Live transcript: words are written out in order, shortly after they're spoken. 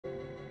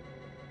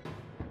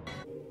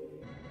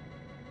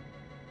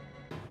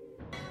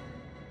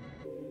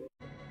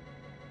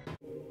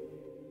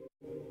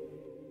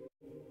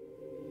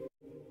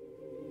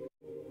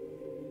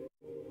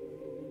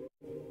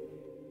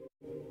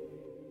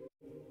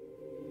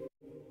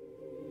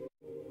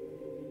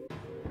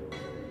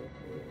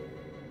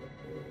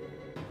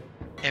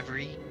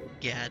Every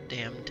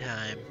goddamn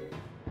time.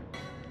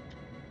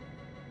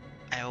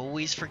 I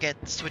always forget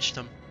to switch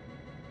them.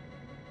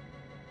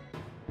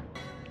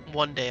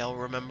 One day I'll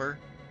remember.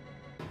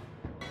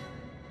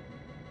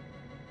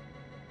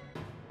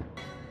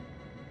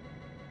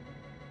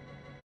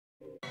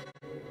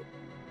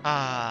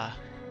 Ah,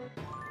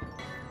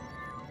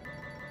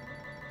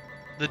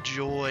 the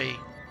joy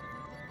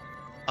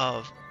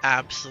of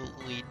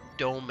absolutely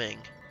doming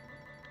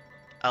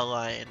a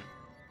lion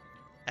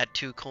at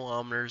 2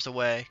 kilometers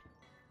away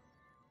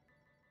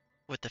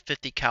with the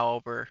 50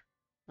 caliber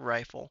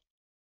rifle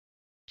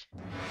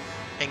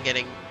and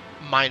getting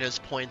minus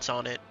points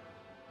on it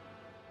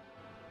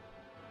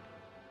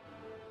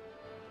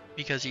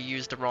because you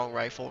used the wrong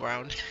rifle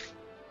round.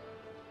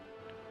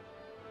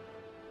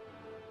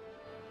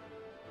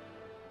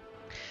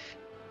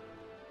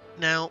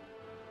 Now,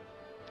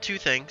 two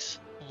things.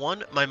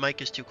 One, my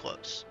mic is too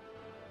close.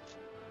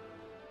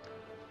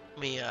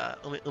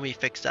 Let me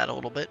fix that a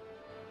little bit.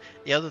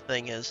 The other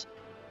thing is,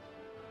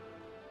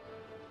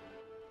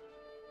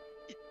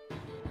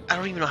 I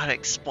don't even know how to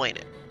explain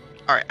it.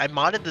 Alright, I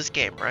modded this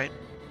game, right?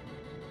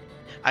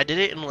 I did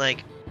it in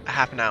like a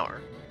half an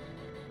hour.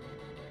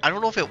 I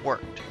don't know if it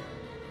worked.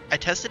 I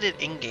tested it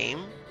in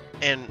game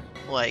and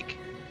like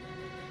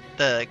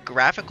the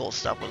graphical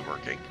stuff was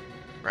working,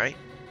 right?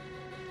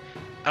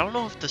 I don't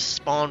know if the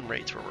spawn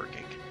rates were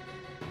working.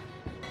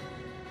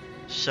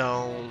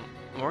 So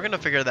we're gonna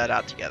figure that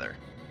out together.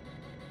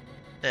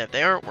 And if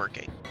they aren't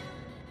working,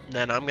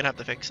 then I'm gonna have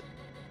to fix it.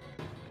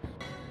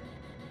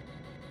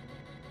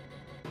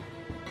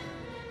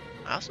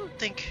 I also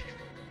think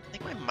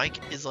my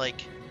mic is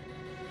like,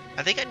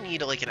 I think I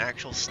need like an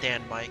actual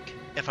stand mic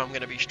if I'm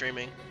gonna be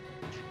streaming.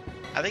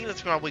 I think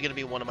that's probably gonna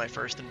be one of my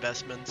first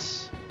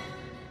investments.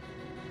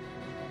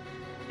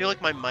 I feel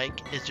like my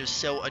mic is just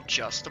so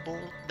adjustable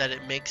that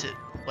it makes it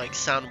like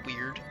sound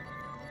weird,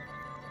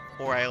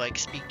 or I like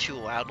speak too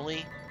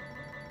loudly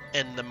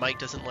and the mic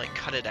doesn't like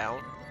cut it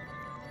out.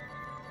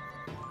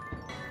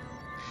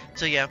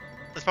 So yeah,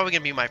 that's probably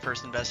gonna be my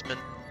first investment.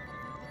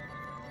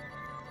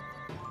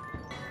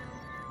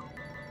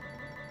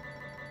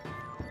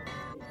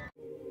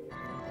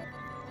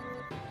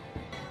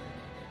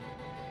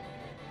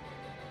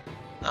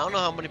 I don't know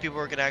how many people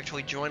are gonna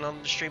actually join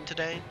on the stream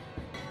today.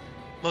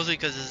 Mostly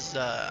because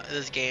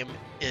this game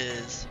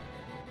is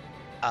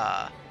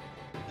not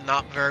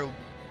very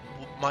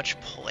much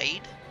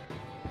played,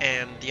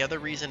 and the other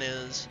reason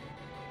is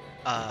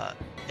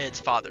it's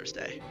Father's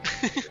Day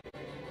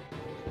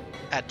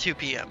at 2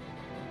 p.m.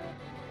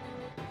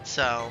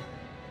 So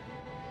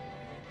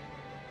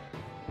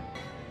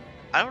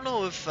I don't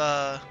know if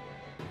I'm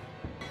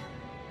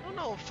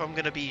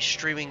gonna be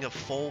streaming a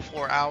full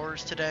 4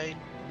 hours today.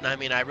 I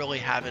mean, I really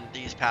haven't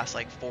these past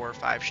like 4 or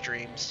 5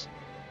 streams,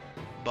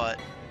 but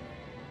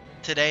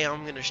today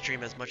I'm gonna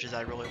stream as much as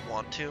I really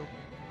want to,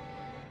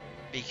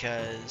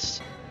 because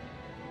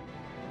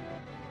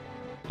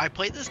I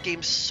played this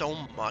game so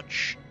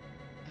much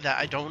that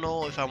I don't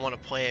know if I want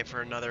to play it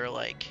for another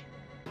like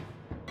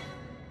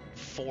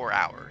 4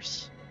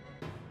 hours.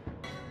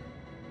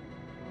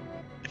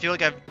 I feel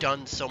like I've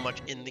done so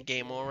much in the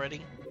game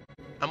already.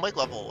 I'm like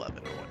level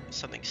 11 or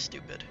something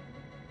stupid.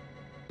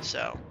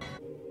 So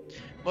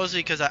mostly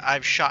because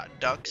I've shot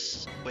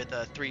ducks with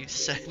a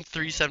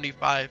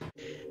 375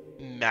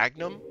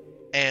 Magnum,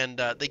 and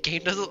the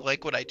game doesn't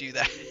like when I do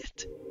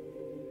that.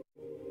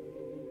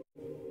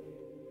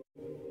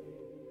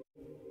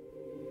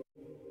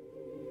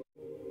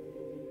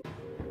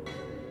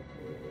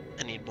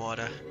 I need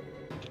water.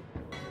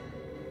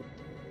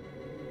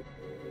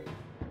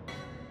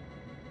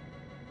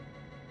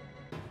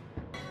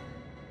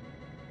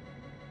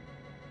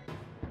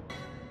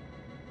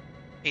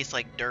 Tastes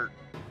like dirt.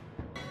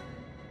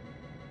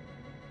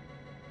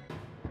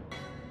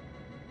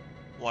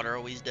 Water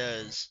always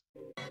does.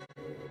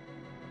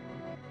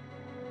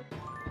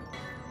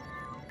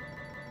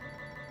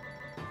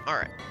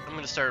 Alright, I'm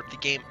gonna start up the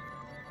game.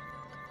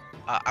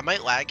 I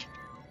might lag.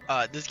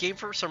 This game,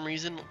 for some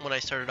reason, when I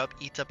start it up,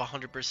 eats up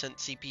 100%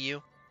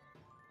 CPU,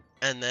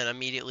 and then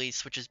immediately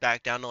switches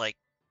back down to like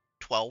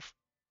 12.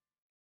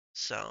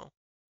 So,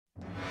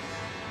 we'll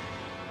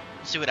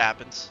see what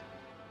happens.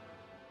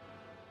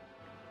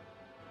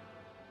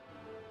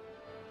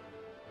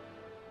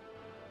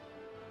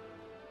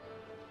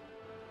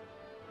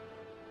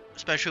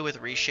 Especially with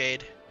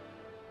reshade.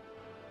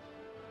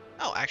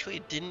 Oh, actually,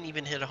 it didn't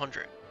even hit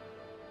 100.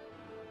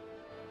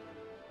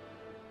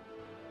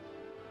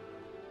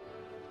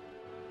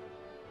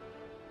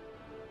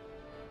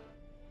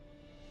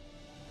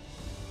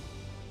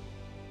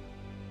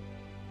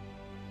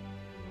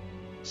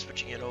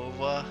 Switching it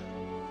over.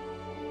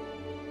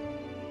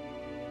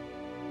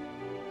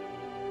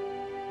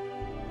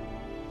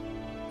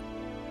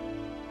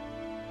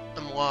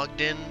 I'm logged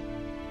in.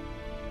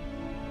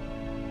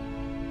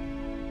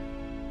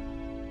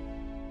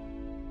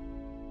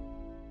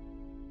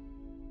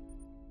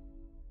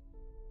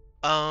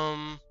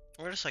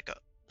 We're just like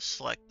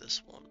select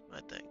this one,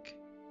 I think,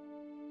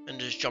 and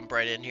just jump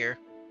right in here.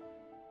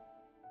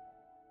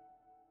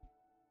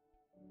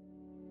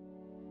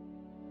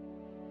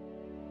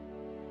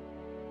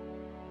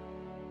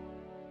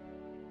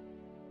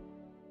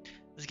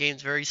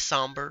 game's very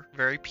somber,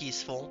 very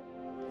peaceful,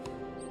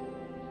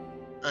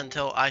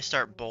 until I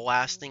start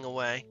blasting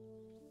away.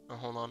 Oh,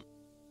 hold on.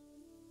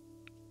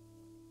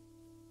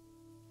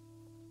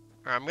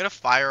 Alright, I'm gonna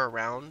fire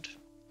around.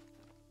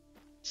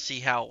 See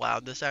how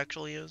loud this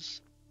actually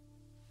is.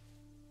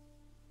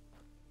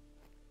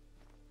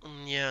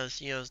 Yes,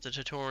 the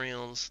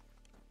tutorials.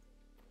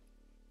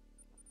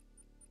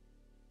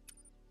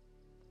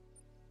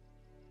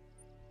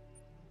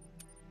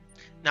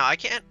 Now, I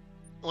can't...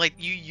 Like,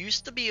 you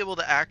used to be able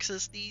to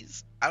access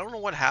these. I don't know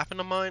what happened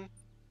to mine.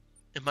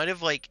 It might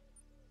have, like,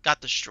 got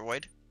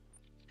destroyed.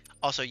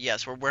 Also,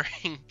 yes, we're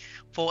wearing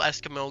full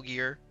Eskimo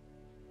gear.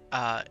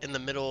 In the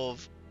middle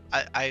of,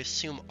 I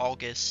assume,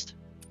 August.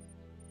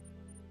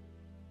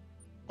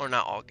 Or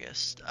not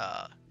August.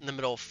 In the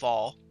middle of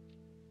fall.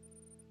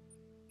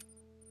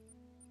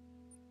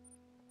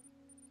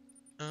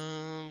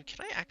 Can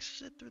I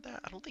access it through that?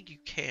 I don't think you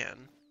can.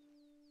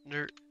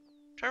 I'm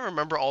trying to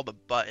remember all the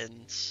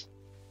buttons.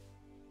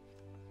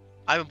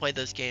 I haven't played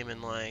this game in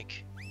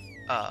like,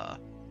 how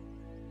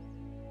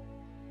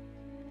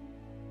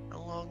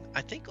long?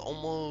 I think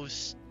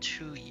almost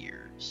 2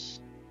 years.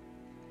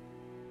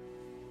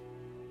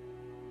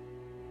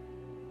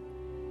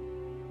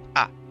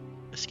 Ah,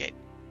 escape.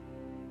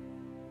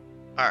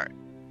 Alright.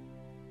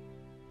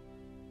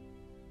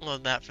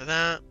 Load that for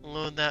that,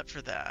 load that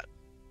for that.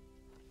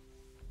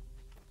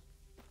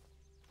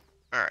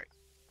 Alright.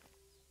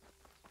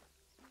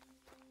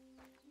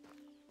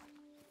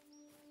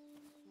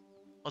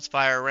 Let's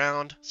fire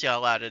around, see how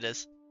loud it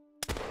is.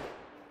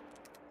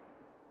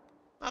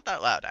 Not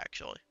that loud,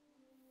 actually.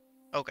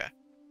 Okay.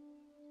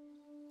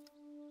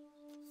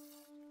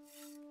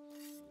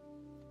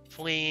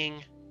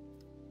 Fleeing.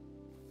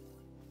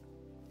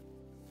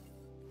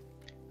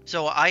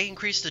 So I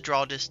increased the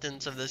draw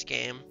distance of this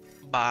game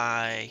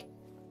by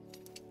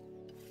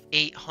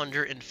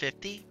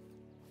 850,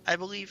 I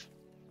believe.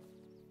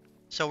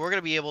 So we're going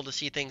to be able to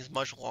see things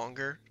much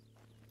longer.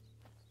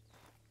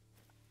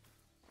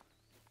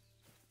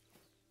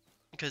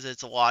 Because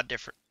it's a lot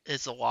different.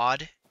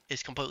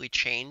 It's completely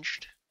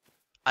changed.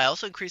 I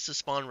also increased the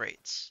spawn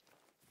rates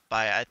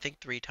by, I think,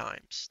 3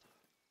 times.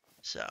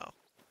 So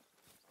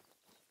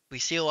we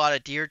see a lot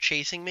of deer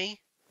chasing me.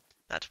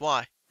 That's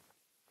why.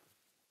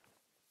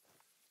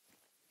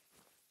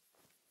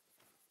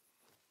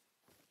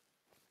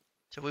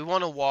 So we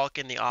want to walk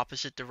in the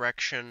opposite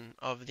direction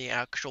of the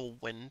actual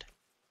wind,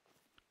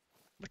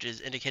 which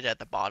is indicated at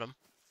the bottom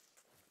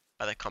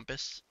by the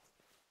compass.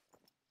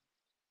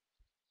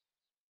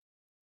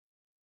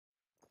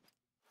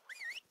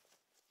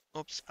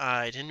 Oops,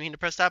 I didn't mean to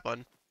press that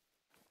button.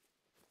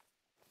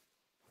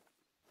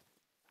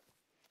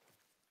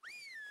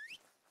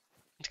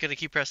 It's gonna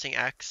keep pressing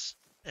X,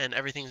 and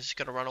everything's just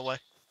gonna run away.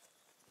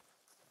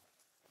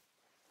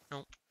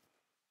 Nope.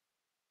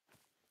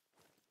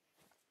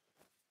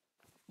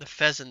 The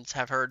pheasants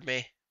have heard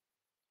me.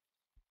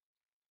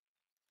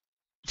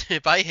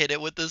 If I hit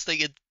it with this thing,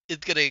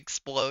 it's gonna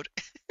explode.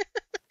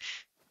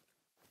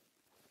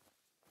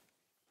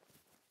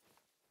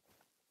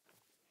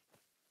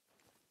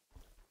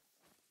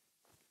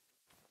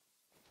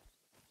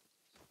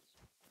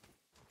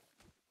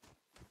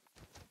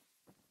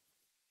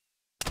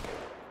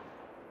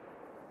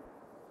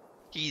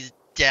 He's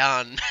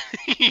down.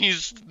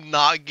 He's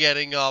not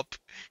getting up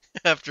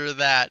after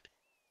that.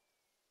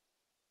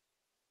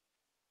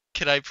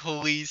 Can I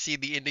please see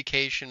the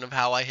indication of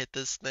how I hit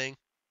this thing?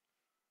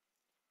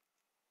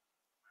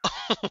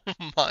 Oh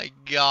my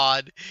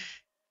god.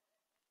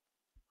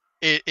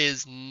 It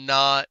is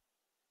not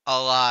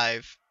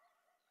alive.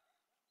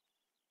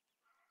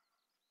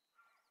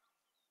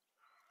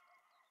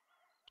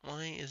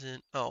 Why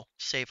isn't... Oh,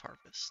 save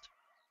harvest.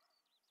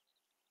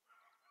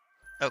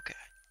 Okay.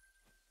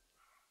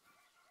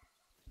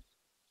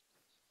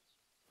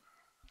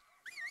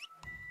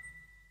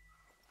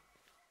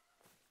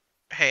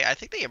 Hey, I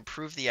think they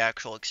improved the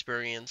actual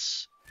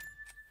experience.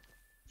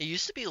 It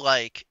used to be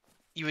like,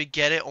 you would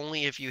get it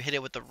only if you hit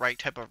it with the right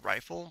type of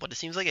rifle, but it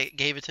seems like it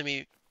gave it to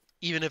me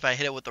even if I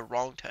hit it with the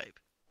wrong type.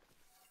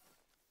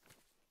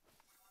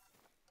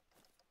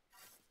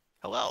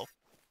 Hello.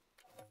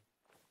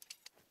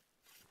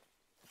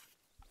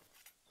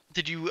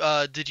 Did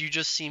you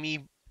just see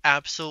me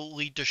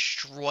absolutely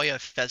destroy a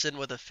pheasant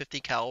with a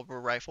 50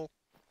 caliber rifle?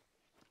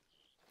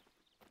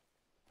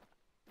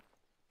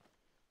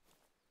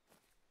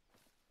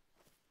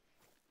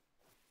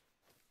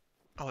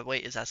 Oh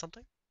wait, is that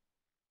something?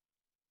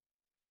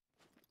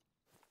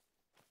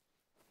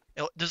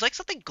 There's like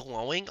something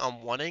glowing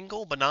on one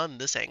angle, but not on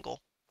this angle.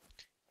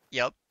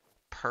 Yep.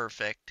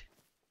 Perfect.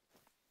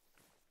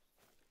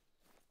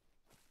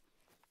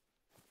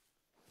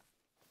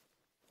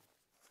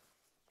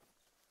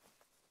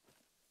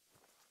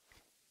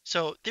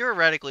 So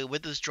theoretically,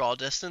 with this draw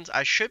distance,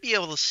 I should be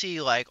able to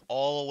see like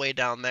all the way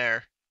down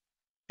there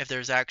if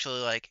there's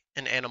actually like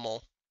an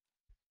animal.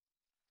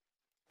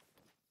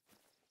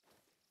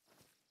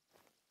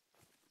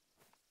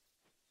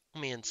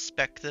 Let me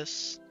inspect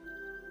this.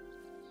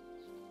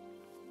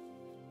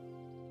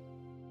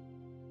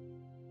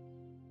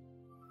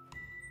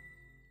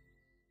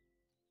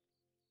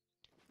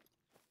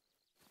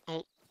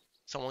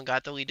 Someone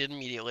got deleted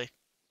immediately.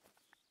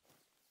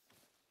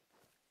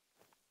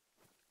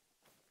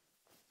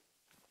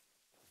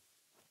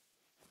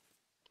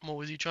 What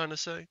was he trying to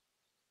say?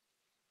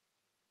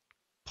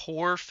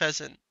 Poor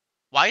pheasant.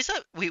 Why is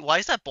that? Wait, why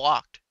is that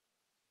blocked?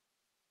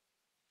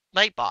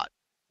 Nightbot.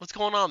 What's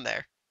going on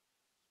there?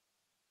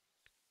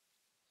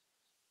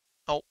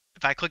 Oh,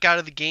 if I click out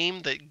of the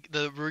game,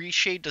 the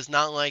reshade does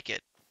not like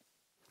it.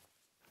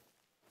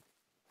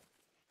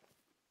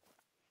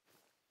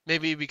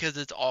 Maybe because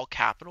it's all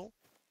capital?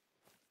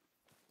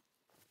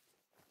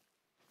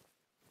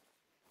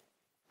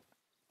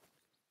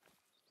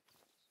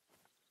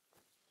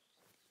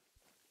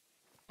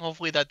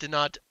 Hopefully that did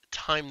not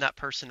time that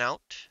person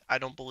out. I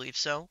don't believe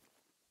so.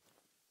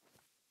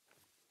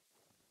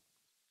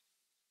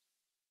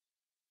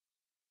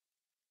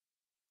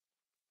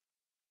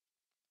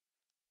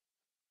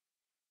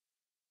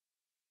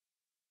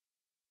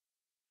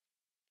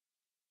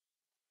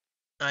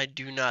 I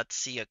do not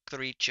see a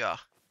creature.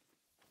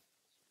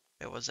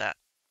 Where was that?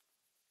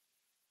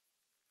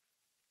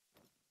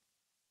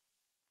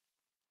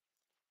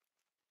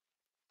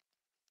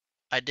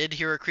 I did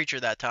hear a creature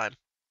that time.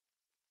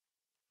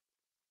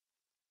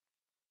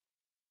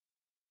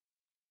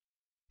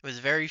 It was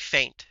very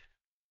faint.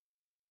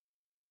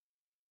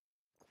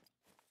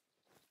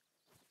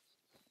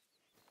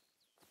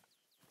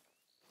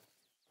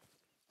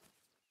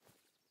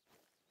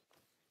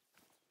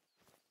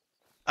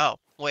 Oh,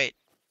 wait.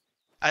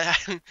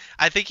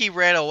 I think he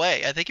ran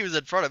away. I think he was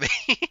in front of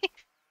me.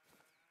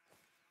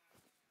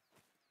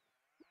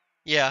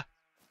 Yeah.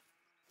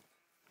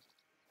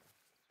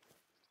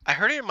 I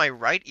heard it in my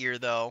right ear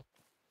though.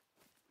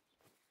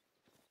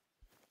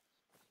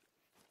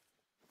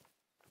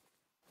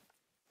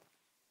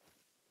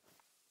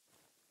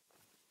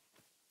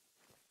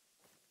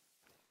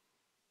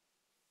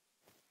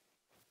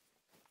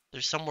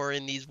 There's somewhere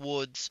in these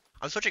woods.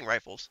 I'm switching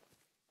rifles.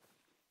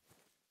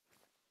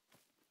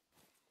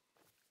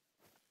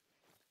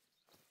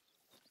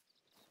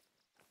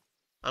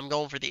 I'm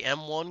going for the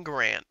M1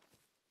 Grant.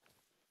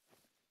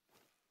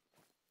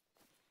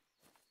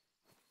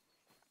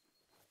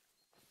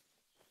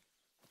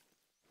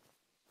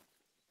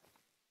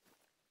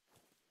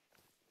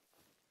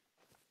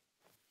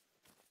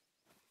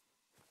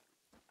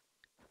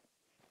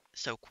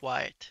 So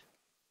quiet.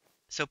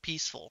 So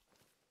peaceful.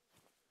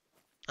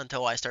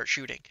 Until I start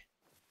shooting.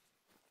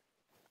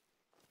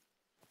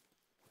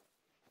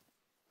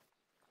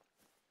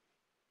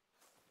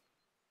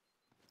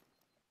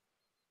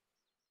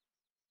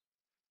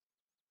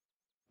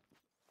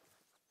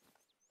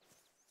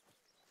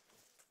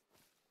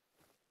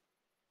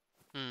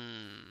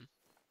 Hmm.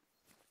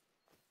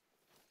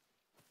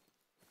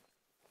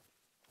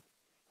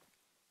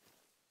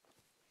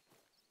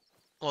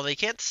 Well, they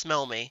can't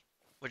smell me,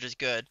 which is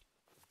good.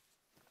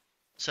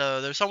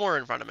 So they're somewhere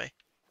in front of me.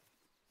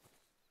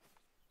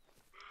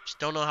 Just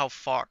don't know how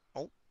far.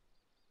 Oh,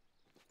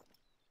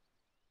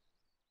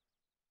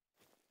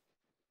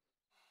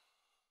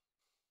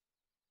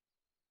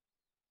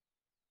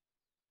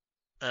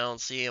 I don't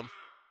see him,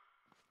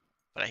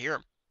 but I hear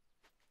him.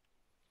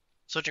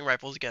 Switching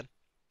rifles again.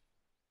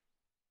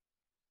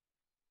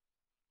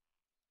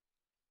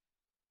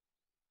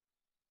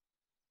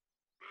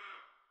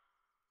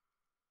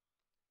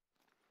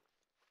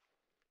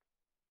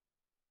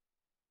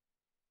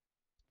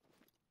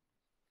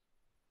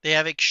 They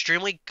have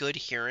extremely good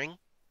hearing,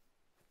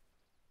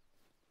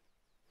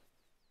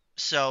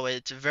 so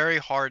it's very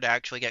hard to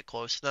actually get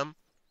close to them.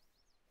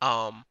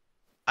 Um,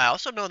 I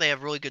also know they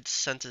have really good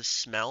sense of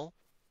smell,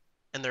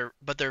 and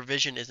their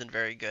vision isn't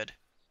very good.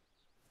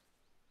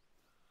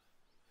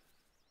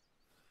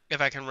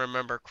 If I can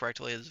remember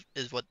correctly,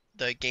 is what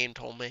the game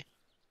told me.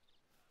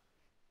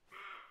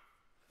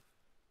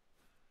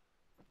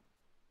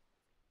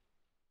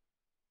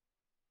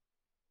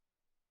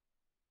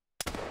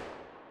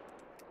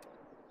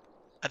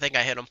 I think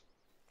I hit him,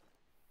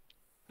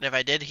 and if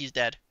I did, he's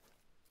dead.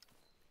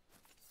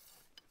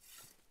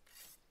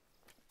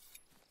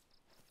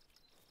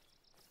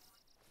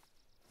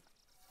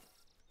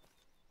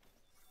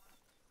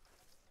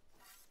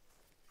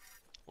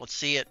 Let's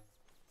see it.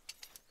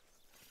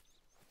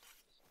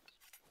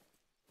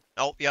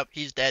 Oh, yep,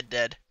 he's dead,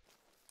 dead.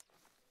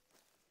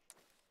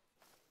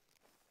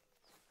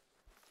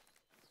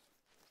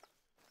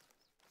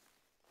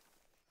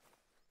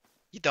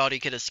 He thought he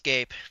could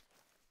escape.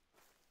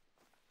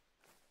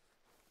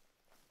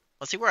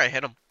 Let's see where I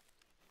hit him.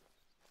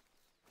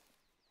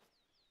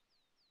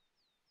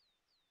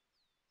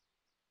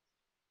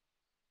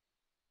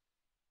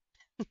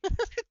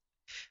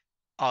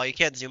 Oh, you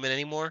can't zoom in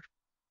anymore?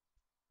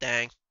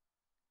 Dang.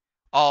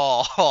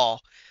 Oh, oh,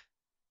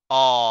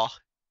 oh.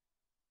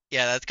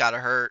 Yeah, that's gotta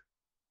hurt.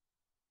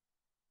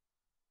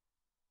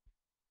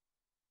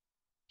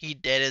 He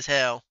dead as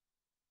hell.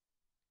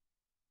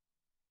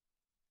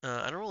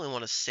 I don't really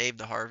want to save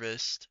the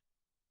harvest.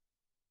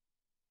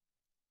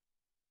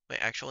 Wait,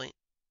 actually,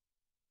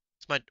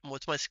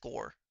 what's my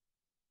score?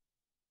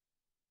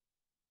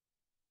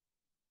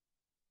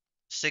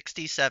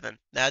 67.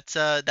 That's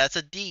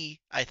a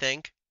D, I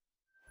think.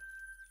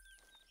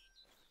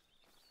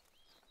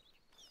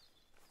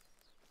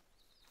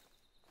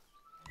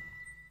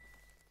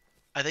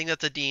 I think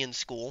that's a D in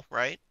school,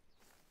 right?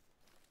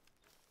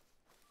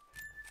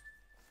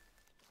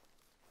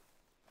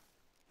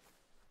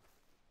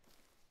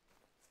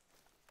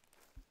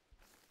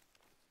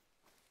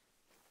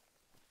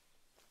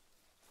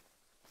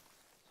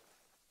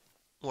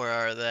 Where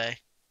are they?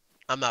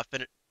 I'm not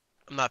fin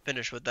I'm not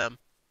finished with them.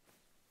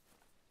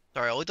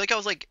 Sorry, it looked like I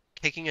was like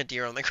kicking a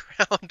deer on the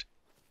ground.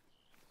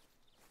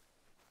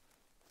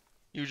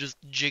 You were just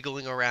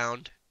jiggling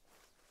around.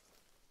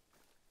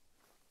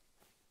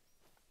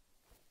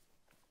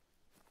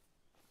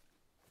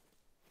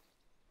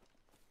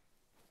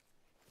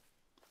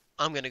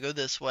 I'm gonna go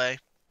this way.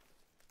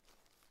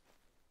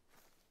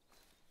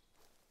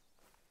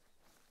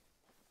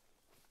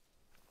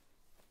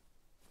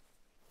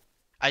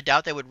 I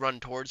doubt they would run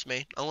towards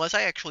me, unless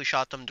I actually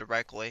shot them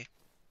directly.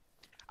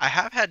 I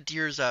have had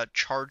deers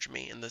charge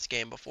me in this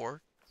game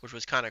before, which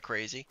was kind of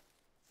crazy.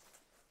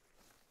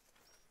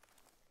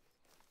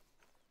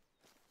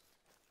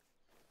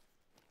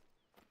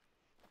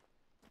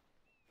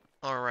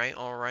 Alright,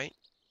 alright.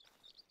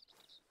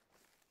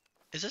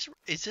 Is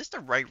this the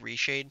right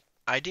reshade?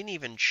 I didn't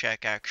even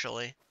check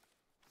actually.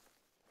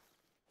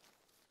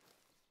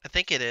 I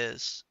think it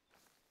is.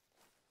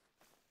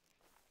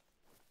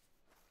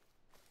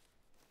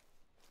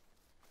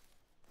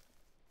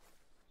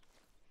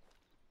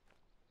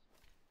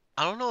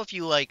 I don't know if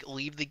you like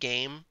leave the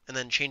game and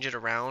then change it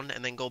around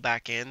and then go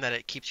back in that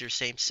it keeps your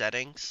same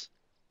settings.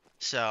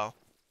 So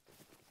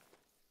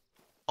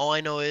all I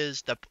know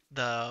is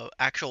the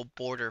actual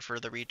border for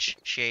the reach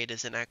shade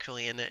isn't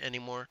actually in it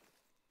anymore.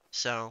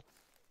 So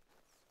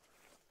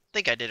I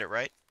think I did it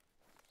right.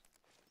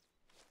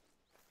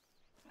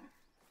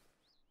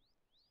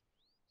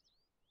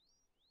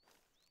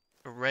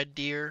 A red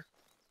deer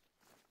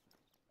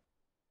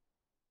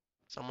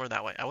somewhere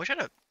that way. I wish I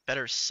had a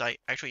better sight.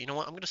 Actually, you know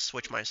what? I'm gonna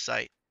switch my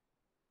sight.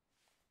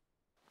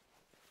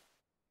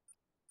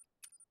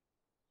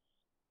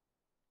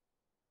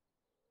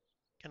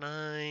 How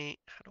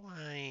do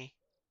I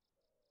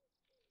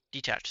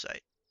detach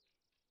sight?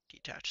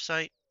 Detach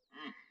sight.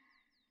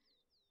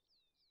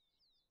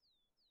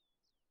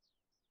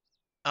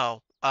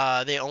 Oh,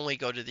 they only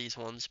go to these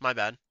ones. My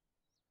bad.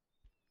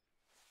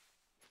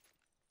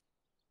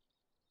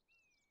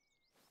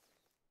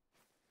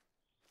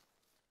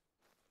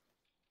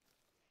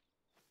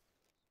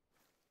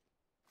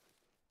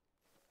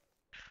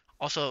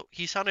 Also,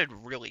 he sounded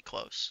really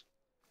close.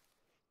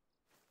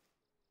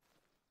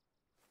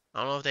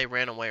 I don't know if they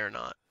ran away or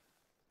not.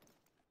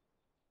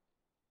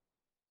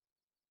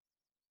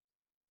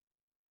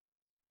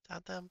 Is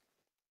that them?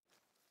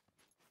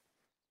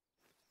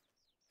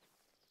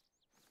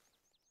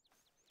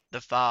 The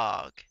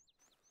fog.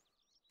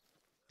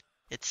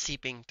 It's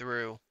seeping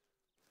through.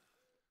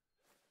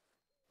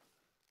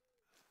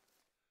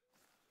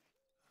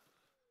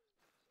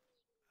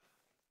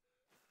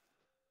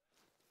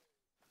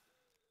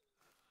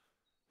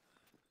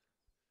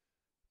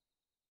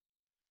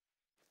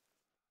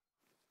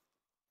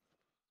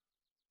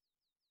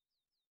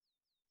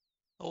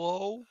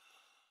 Hello?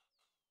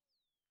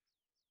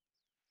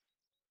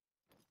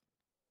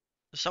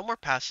 Somewhere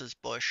past this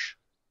bush.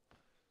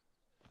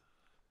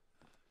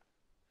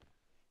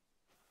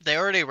 They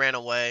already ran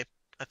away.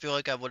 I feel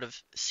like I would have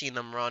seen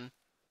them run.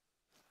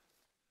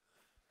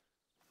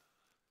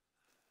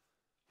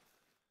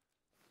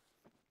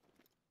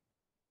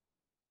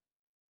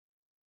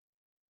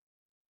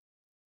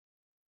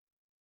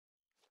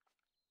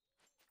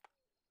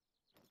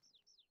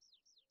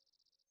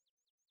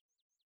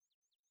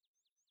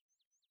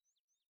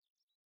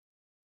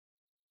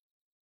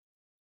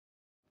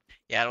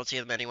 Yeah, I don't see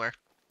them anywhere.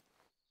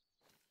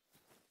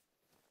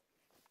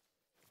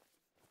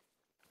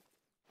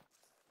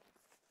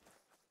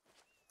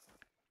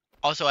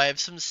 Also, I have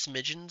some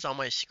smidgens on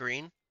my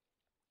screen,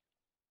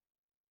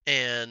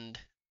 and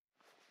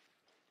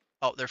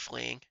oh, they're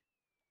fleeing.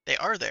 They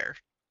are there,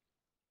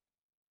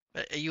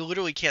 but you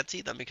literally can't see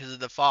them because of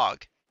the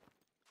fog.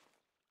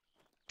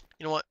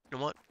 You know what? You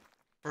know what?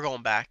 We're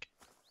going back.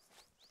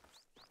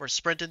 We're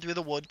sprinting through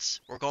the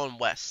woods. We're going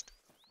west.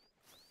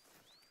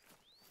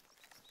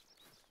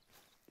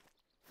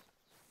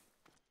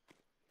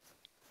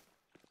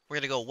 We're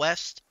gonna go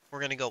west.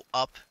 We're gonna go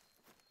up,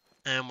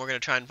 and we're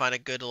gonna try and find a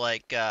good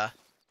like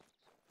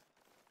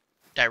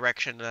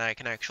direction that I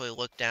can actually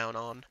look down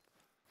on.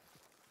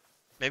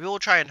 Maybe we'll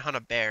try and hunt a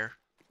bear.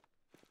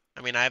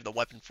 I mean, I have the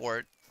weapon for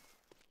it.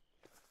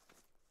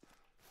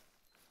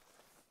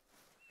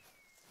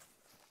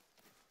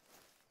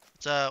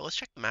 Let's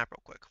check the map real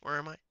quick. Where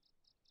am I?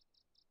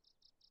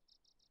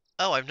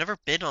 Oh, I've never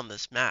been on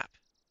this map.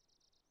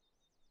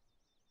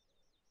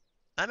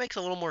 That makes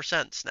a little more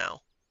sense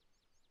now.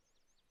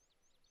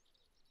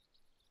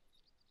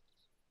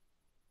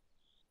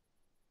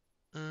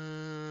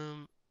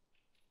 Um,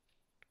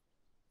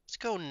 let's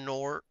go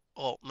north.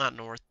 Well, not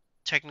north.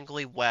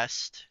 Technically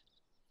west.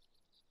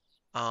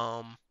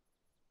 Um,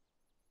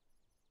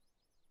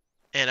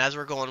 and as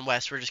we're going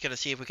west, we're just gonna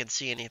see if we can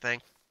see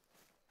anything.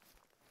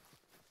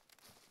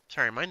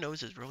 Sorry, my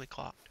nose is really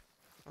clogged.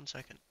 1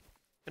 second.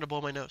 I'm gonna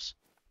blow my nose.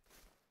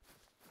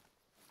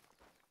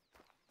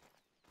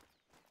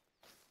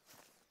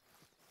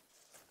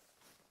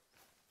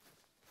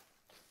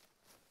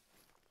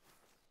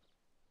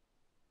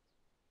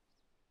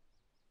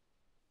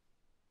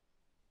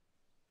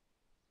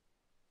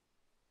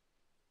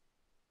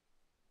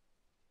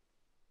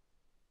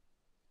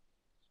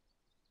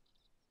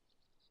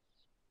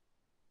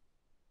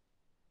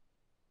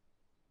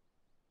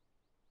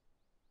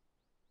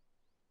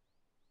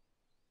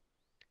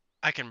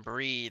 I can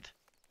breathe.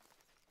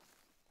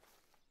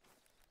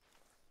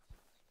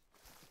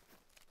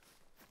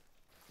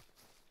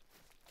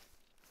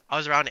 I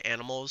was around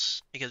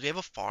animals because we have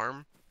a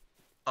farm.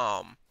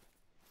 Um,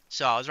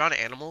 so I was around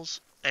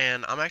animals,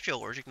 and I'm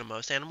actually allergic to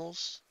most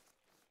animals.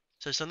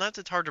 So sometimes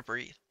it's hard to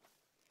breathe.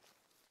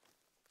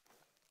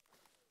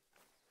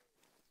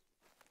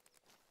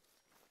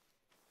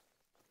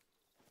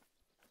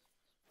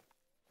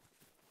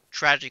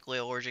 Tragically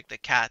allergic to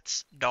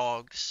cats,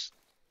 dogs,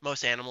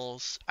 most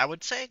animals. I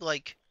would say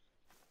like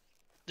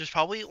there's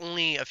probably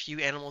only a few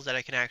animals that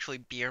I can actually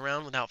be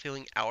around without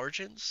feeling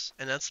allergens,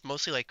 and that's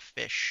mostly like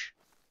fish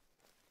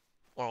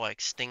or like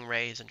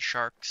stingrays and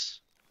sharks.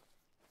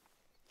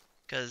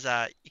 Because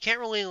you can't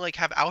really like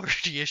have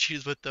allergy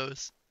issues with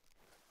those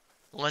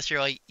unless you're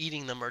like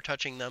eating them or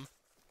touching them.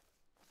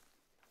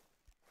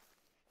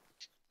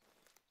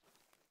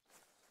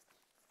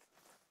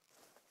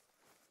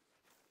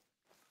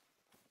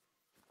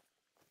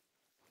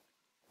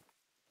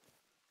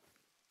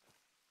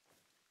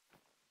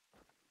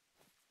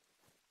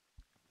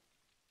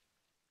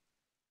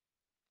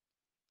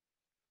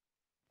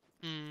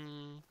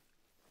 Hmm,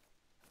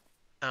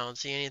 I don't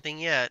see anything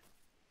yet.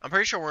 I'm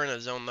pretty sure we're in a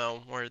zone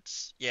though where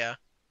it's yeah,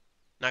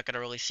 not gonna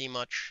really see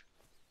much.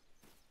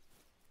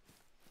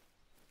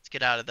 Let's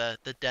get out of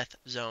the death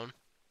zone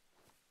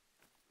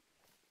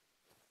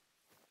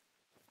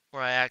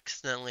where I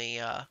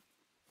accidentally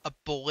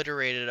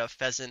obliterated a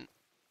pheasant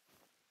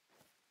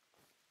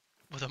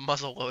with a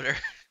muzzle loader.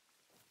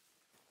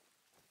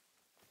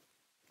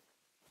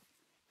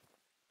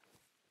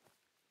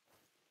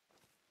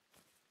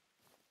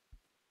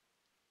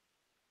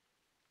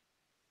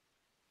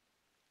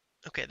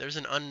 Okay, there's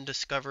an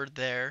undiscovered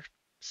there.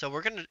 So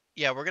we're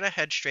gonna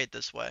head straight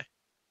this way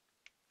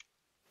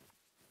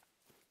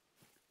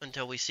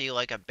until we see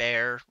like a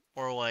bear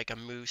or like a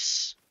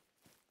moose.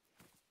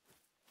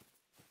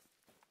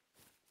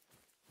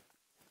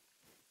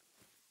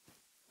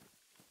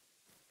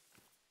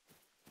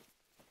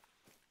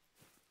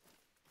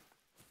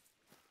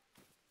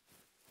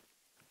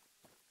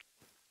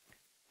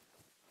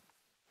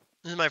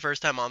 This is my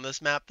first time on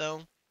this map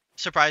though.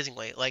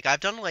 Surprisingly, like I've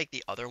done like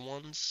the other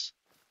ones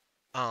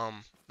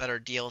that are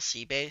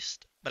DLC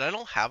based, but I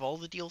don't have all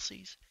the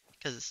DLCs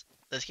because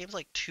this game's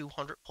like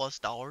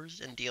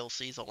 $200+ in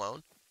DLCs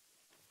alone.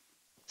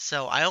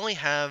 So I only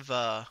have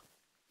a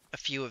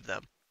few of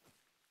them.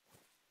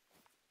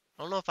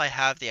 I don't know if I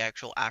have the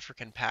actual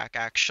African pack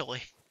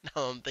actually,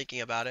 now I'm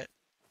thinking about it,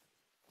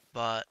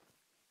 but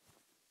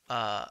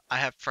I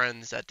have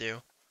friends that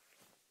do.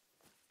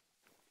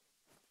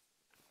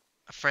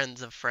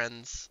 Friends of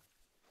friends.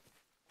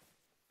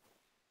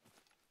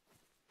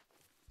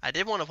 I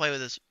did want to play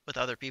with this with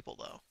other people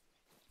though.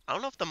 I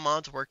don't know if the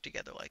mods work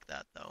together like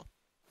that though.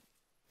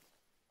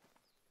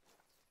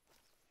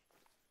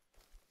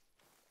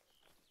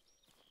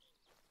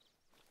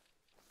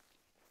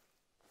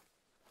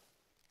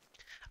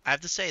 I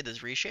have to say this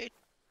reshade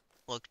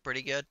looks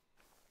pretty good.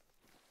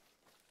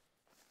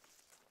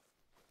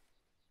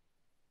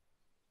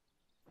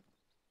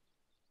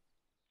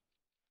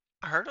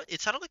 I heard it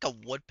sounded like a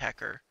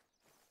woodpecker.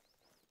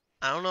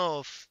 I don't know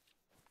if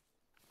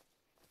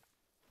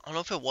I don't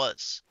know if it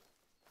was.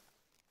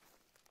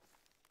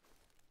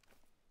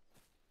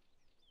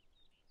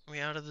 Are we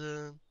out of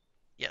the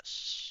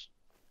yes.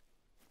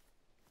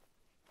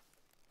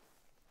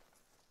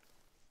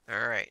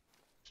 Alright.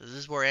 So this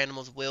is where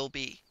animals will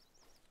be.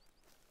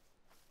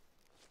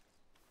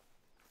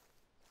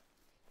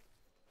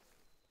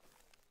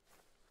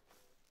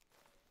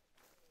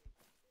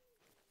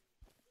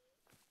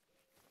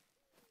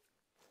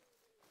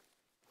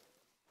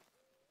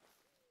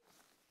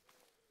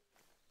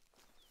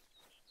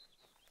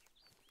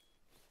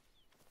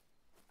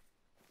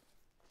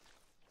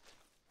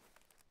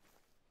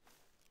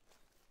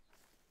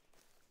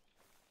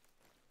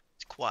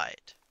 It's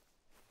quiet.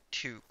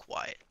 Too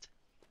quiet.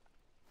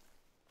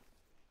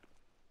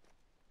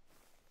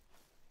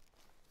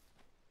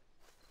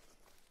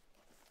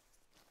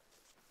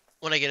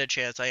 When I get a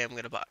chance, I am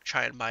gonna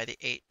try and buy the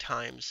 8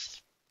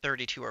 times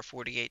 32 or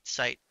 48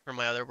 sight for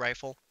my other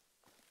rifle.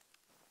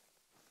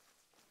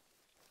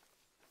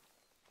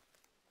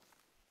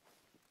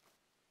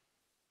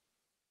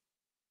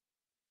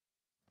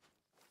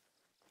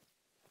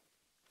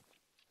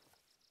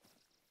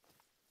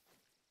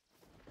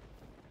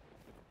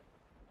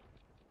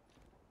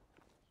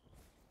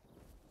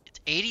 It's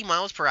 80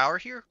 miles per hour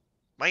here?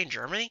 Am I in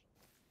Germany?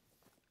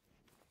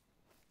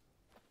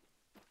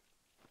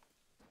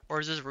 Or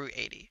is this Route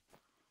 80?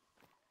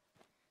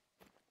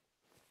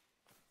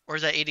 Or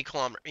is that 80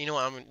 kilometer? You know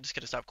what? I'm just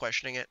gonna stop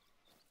questioning it.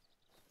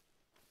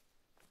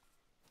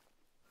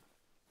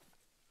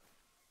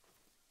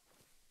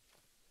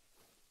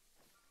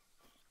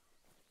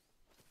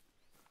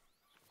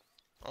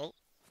 Oh,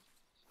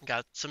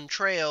 got some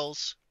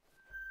trails.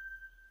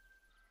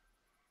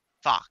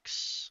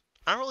 Fox.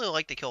 I don't really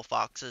like to kill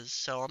foxes,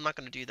 so I'm not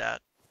gonna do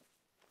that.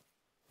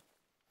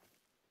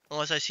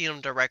 Unless I see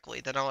them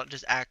directly, then I'll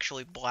just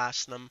actually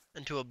blast them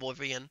into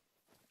oblivion.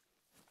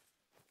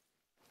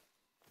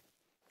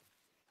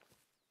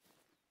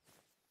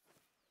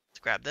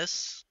 grab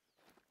this.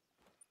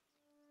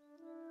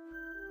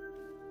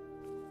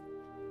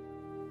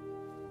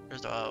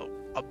 There's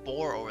a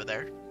boar over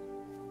there.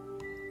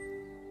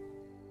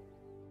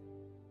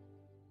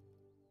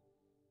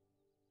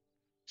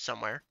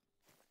 Somewhere.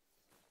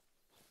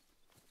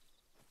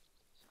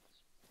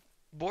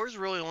 Boars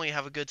really only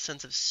have a good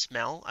sense of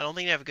smell. I don't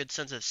think they have a good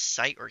sense of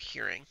sight or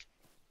hearing.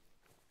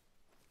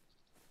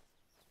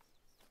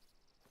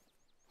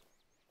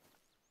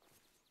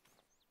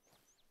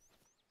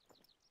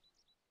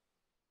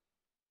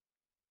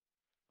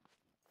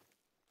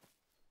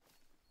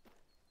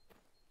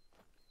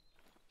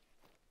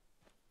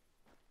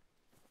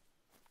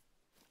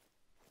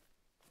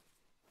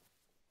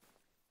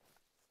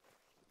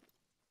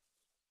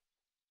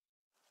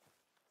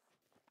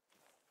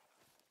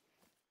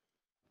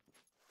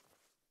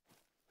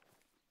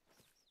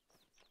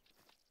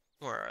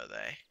 Where are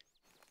they?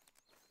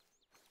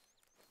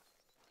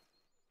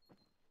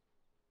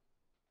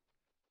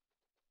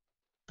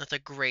 That's a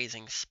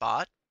grazing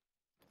spot.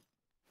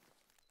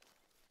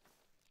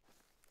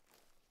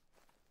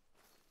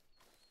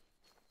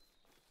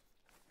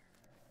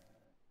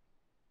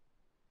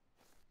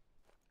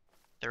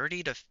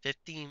 "30 to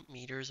 50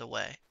 meters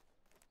away."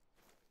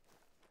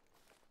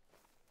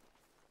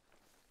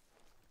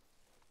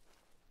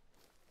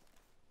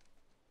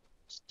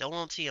 Still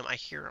don't see him. I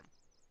hear him.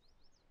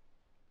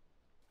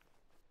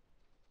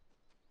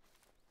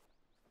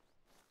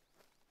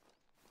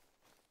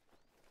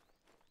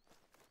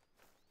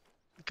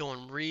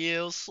 Going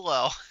real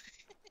slow.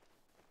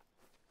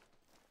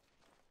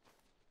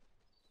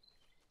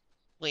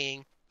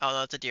 Fleeing. Oh,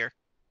 no, it's a deer.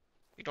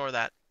 Ignore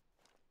that.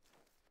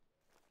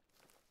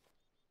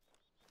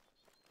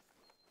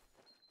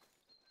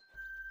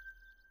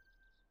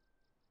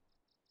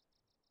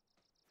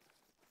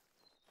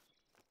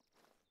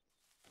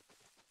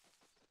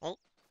 Oh,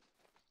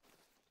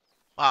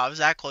 wow, I was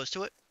that close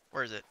to it?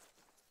 Where is it?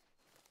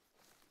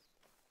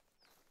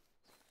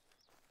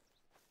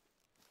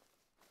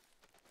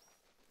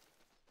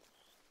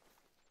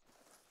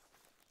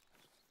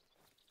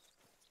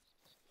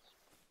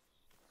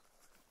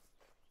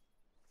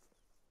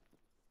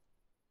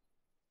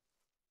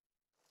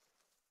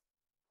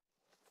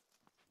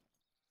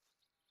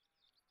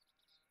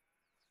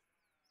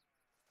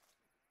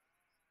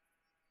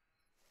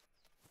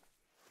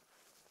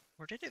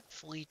 Where did it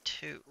flee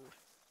to?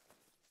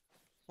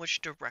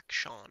 Which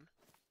direction?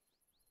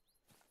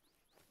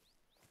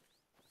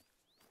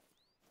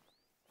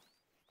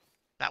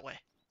 That way.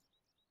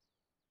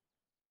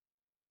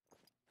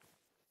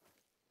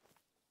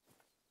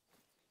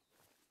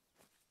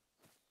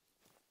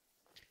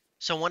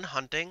 So when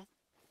hunting,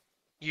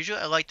 usually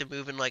I like to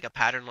move in like a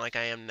pattern like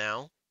I am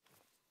now,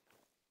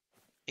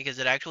 because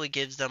it actually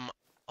gives them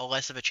a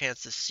less of a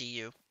chance to see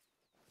you.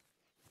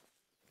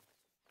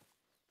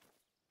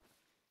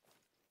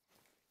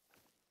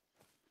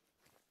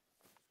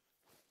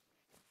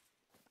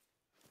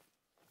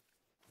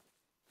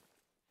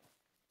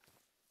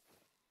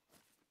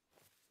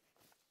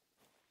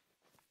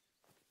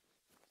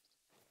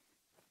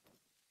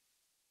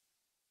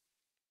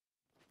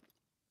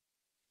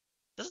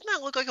 Doesn't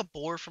that look like a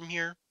boar from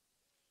here?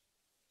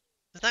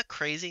 Isn't that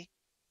crazy?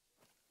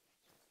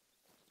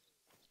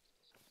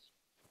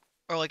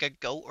 Or like a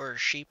goat or a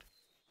sheep?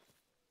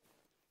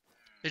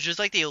 It's just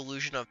like the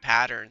illusion of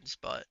patterns,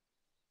 but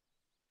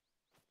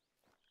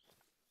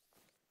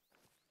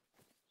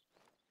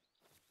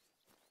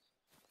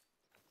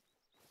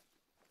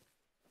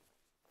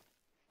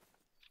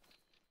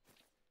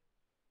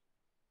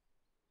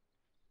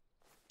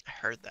I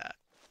heard that.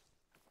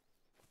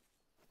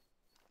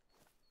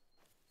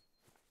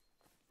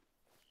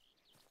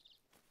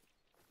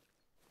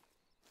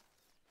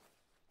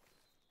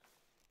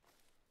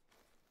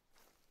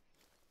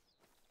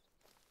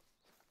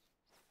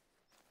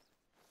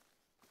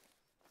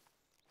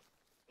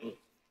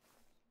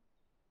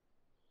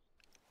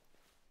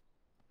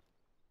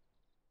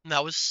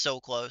 That was so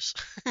close.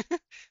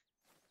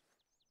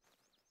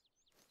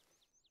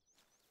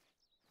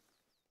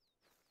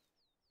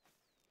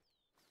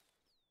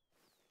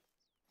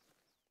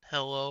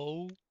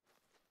 Hello?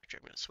 Actually,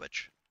 I'm gonna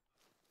switch.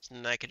 So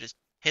then I could just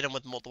hit him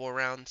with multiple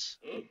rounds.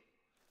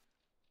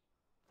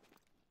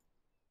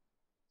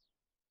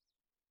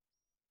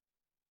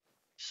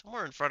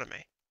 Somewhere in front of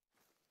me.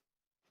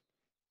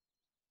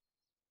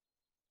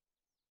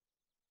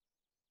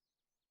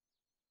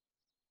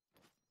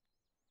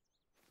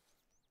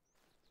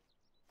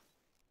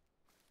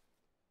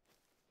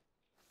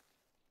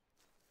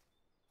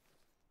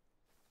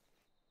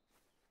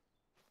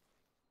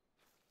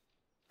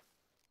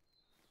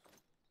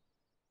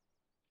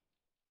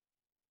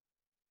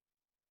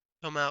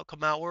 Come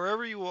out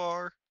wherever you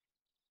are.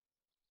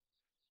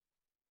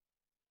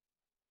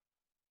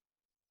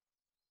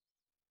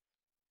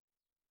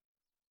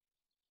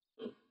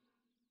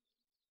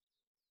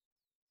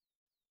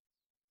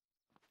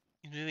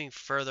 He's moving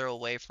further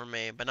away from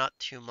me, but not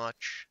too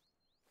much.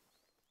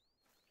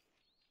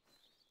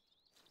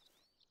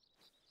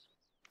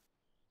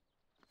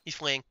 He's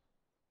fleeing.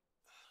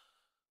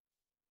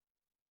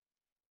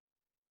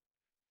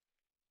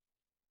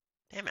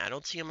 Damn it, I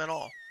don't see him at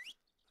all.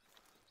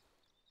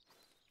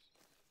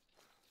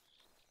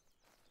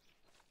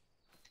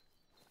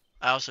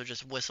 I also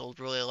just whistled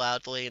really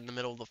loudly in the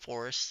middle of the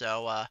forest,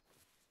 so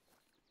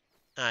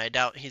I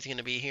doubt he's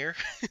gonna be here.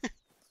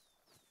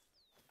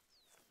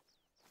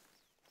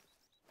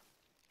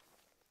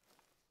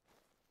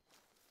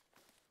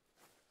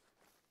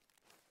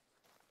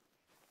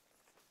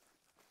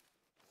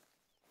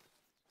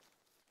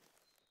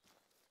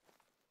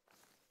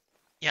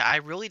 Yeah, I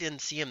really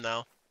didn't see him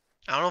though.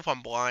 I don't know if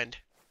I'm blind.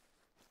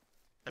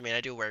 I mean,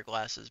 I do wear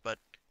glasses, but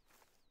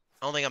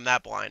I don't think I'm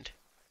that blind.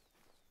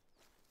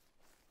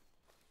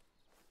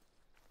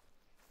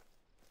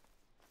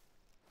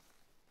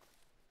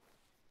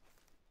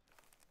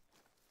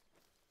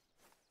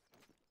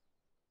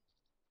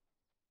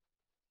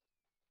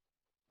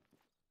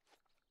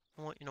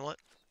 You know what?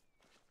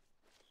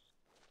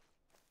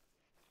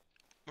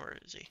 Where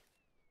is he?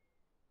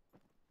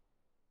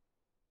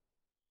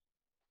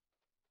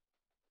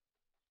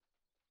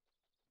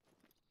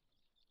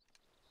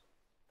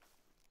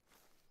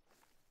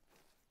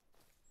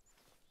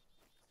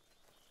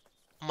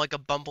 I'm like a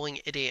bumbling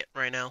idiot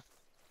right now,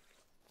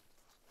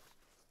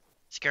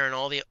 scaring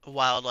all the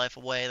wildlife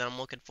away that I'm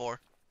looking for.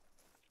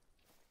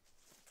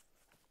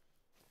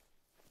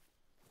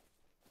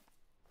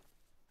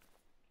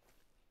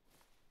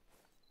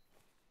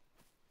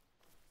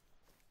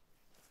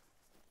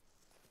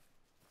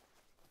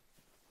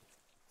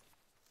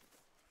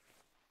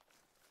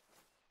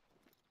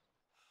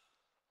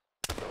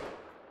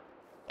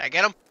 Did I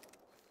get him?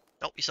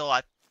 Nope, he's still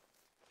alive.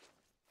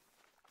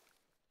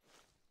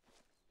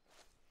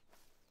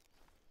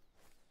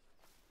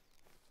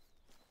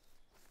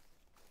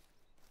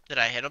 Did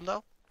I hit him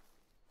though?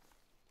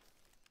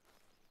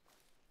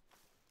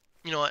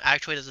 You know what?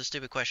 Actually, that's a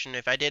stupid question.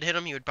 If I did hit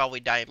him, he would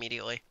probably die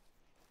immediately.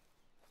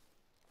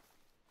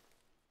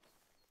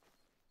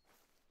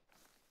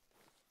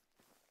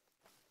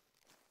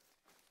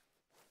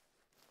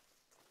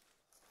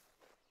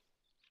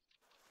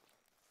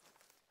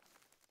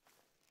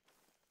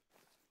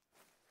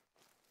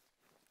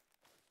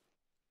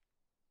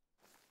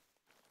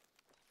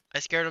 I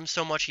scared him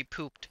so much he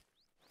pooped.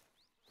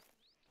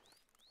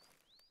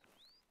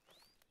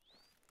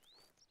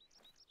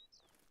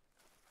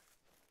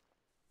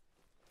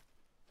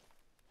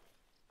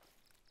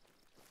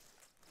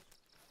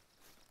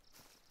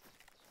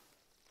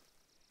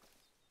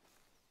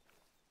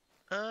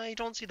 I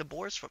don't see the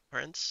boar's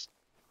footprints.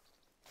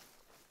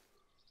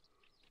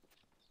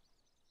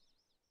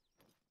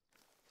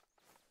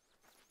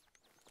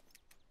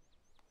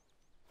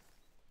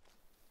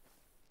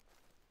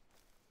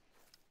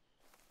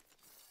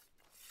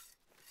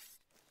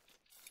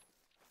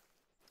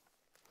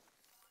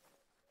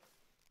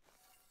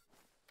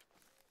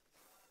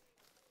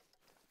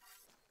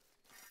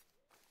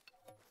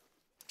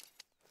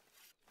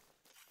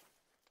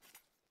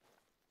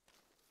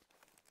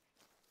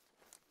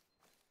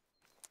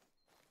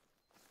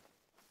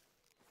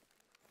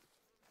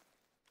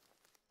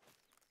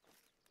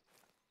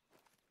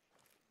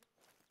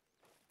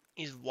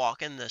 He's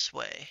walking this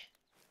way.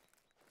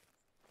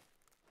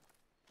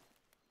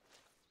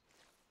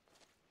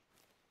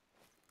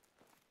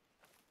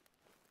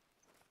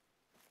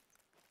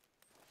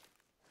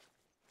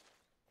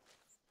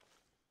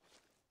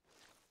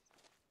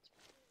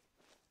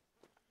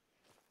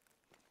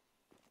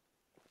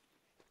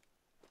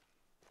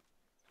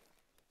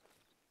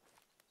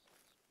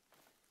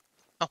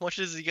 How much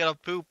does he gotta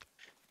poop?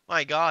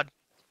 My God.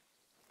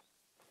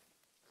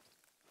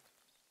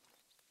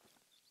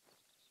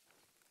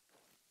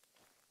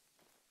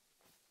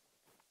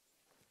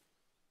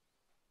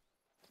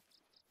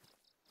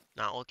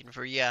 Not looking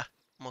for ya.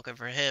 I'm looking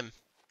for him.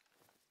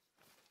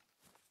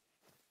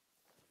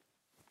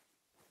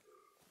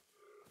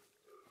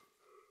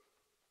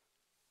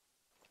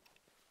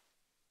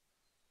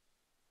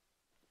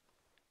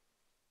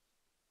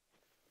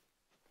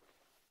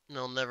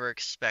 They'll never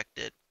expect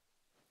it.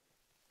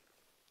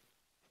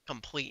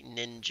 Complete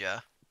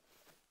ninja.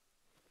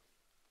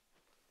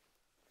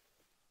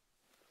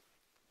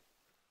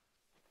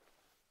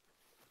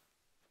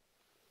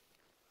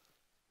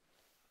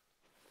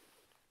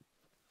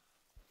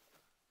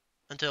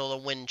 Until the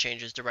wind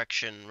changes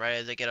direction right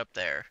as they get up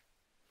there.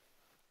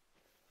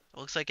 It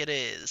looks like it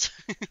is.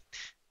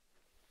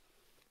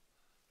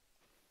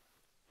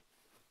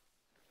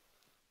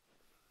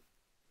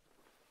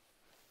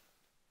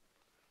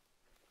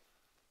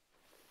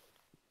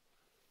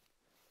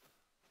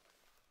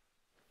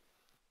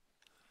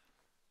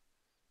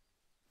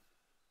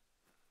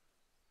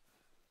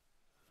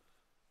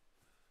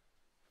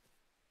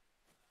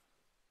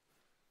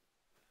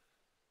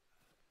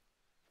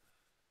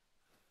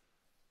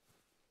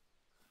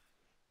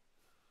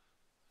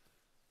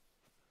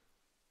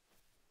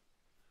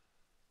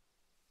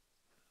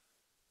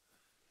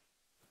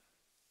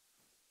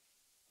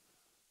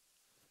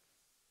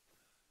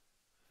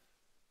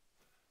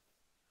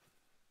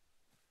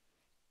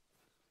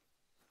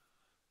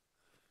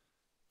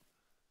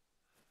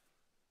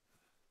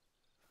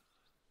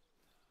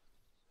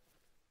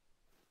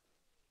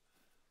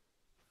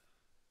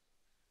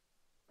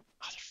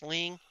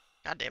 fleeing.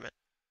 God damn it.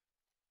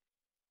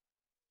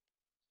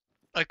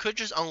 I could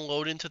just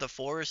unload into the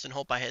forest and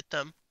hope I hit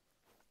them.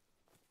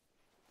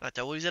 That's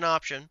always an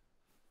option.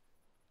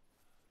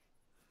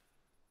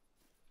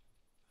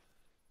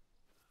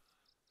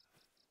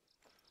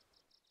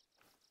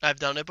 I've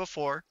done it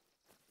before.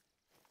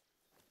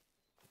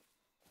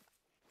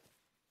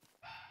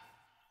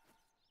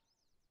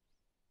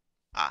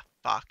 Ah,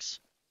 fox.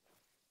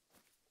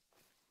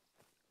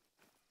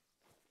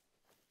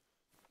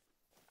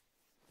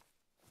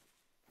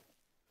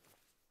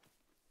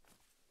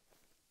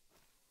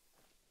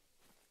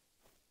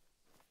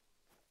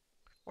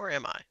 Where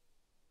am I?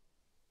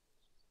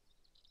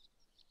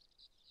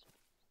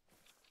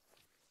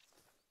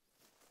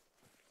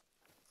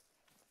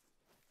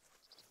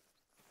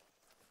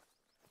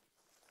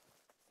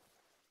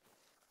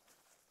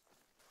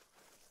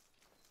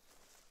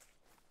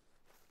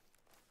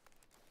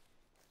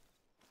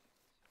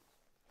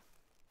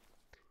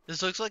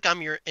 This looks like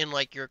I'm in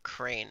like your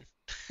crane.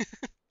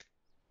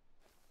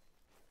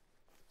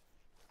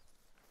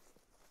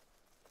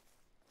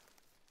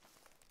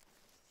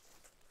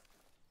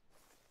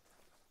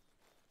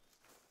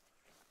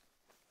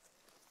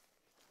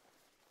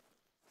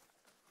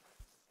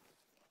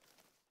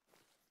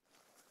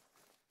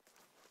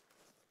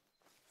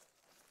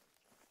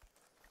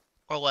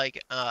 Or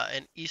like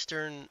an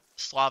Eastern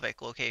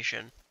Slavic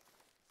location.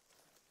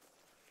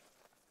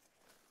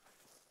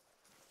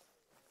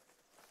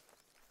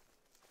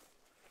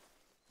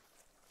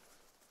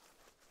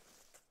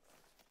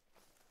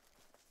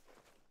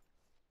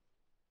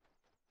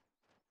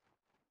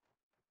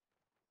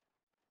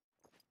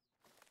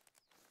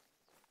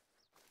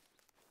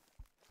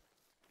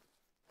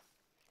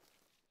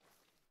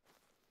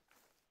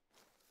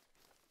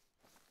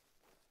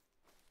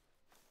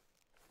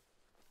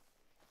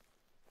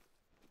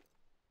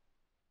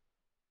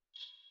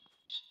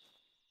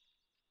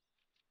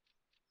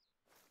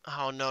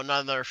 Oh no,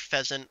 another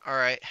pheasant.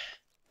 Alright.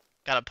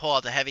 Gotta pull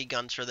out the heavy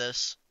guns for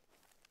this.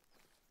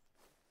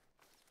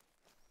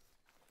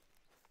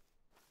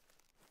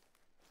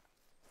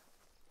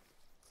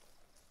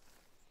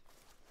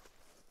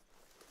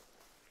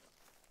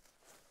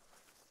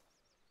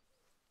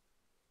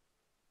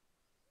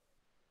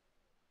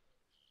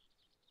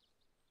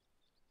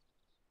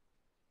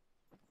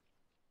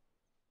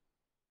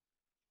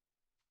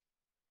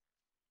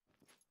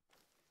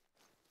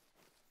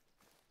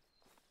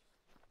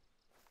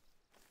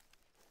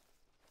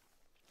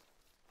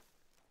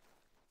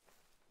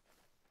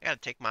 I gotta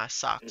take my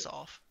socks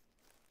off.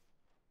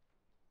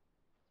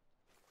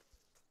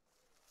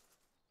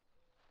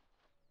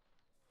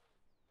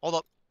 Hold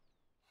up.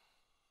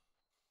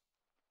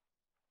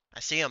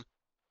 I see him.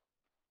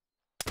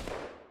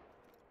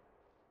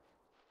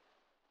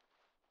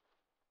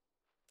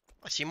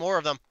 I see more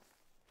of them.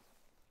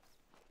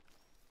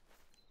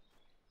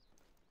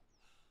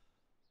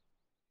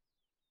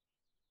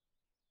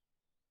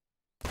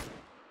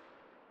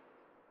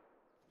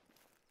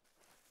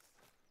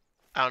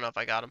 I don't know if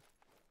I got him.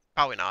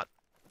 Probably not.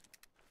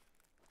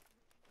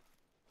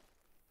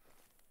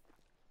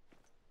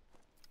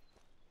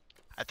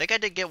 I think I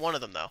did get one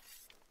of them though.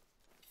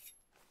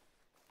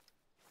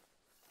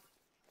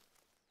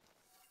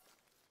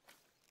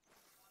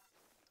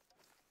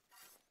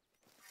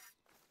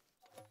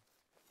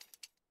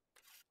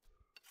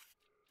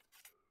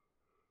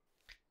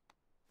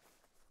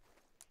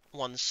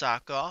 One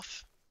sock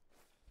off.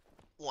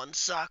 One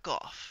sock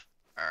off.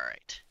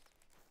 Alright.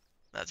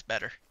 That's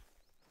better.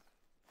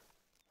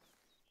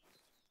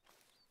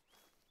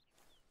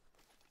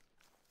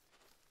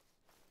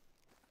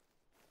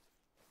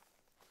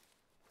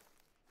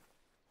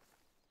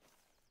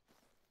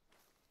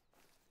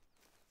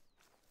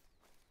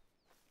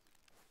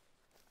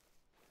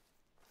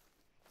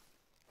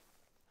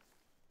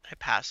 I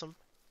pass him.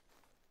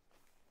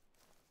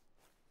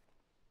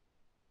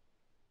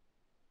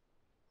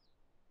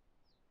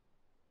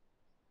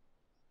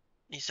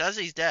 He says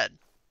he's dead.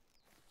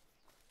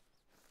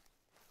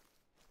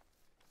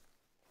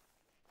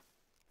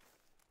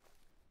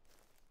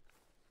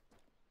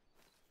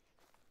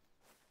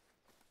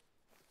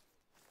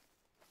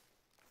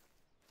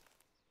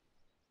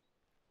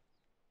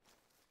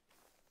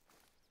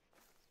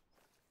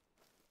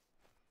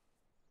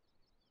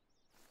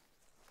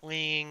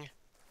 Wing.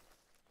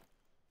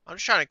 I'm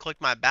just trying to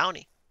collect my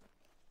bounty.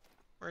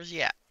 Where's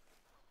he at?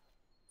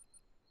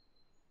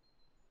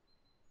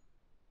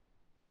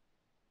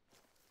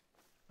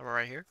 Am I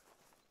right here?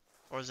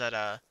 Or is that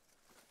the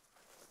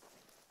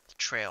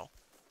trail?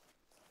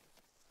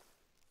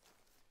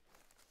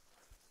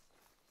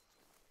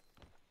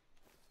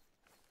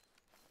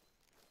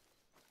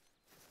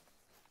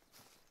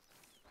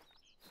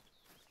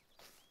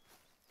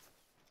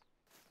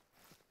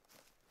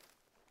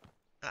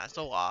 That's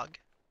a log.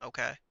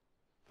 Okay.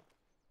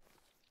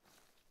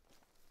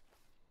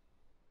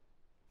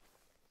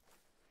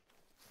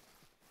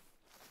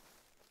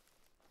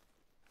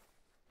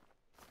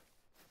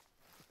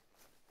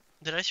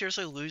 Did I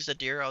seriously lose the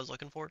deer I was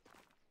looking for?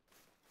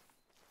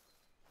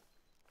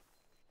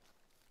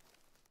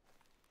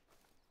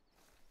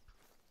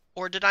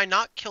 Or did I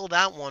not kill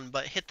that one,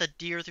 but hit the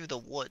deer through the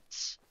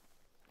woods?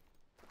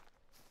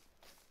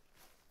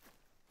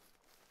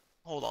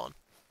 Hold on.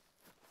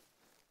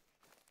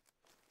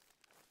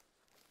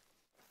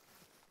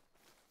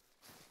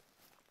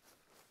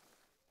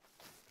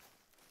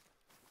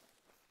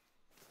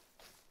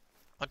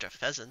 Bunch of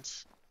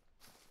pheasants.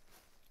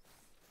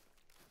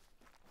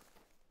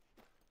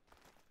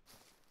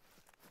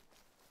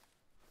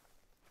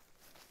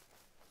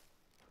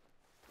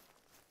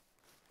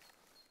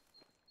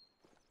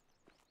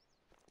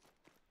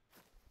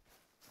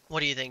 What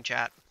do you think,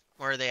 chat?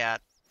 Where are they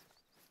at?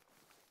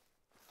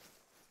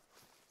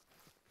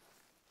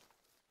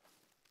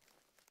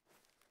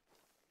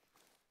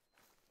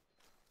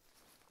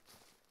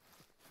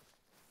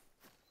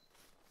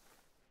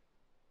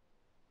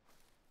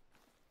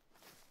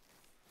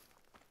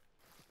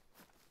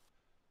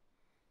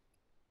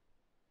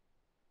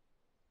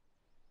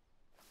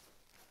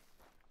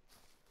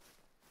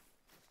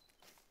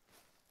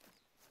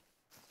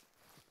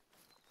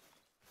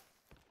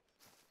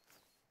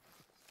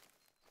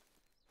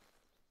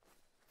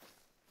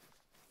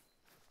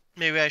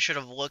 Maybe I should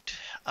have looked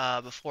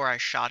before I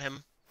shot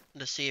him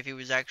to see if he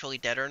was actually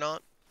dead or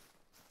not.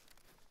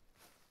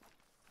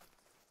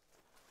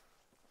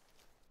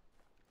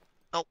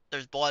 Oh,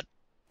 there's blood.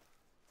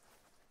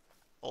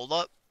 Hold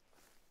up.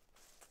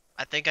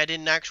 I think I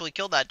didn't actually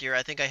kill that deer.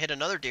 I think I hit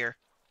another deer.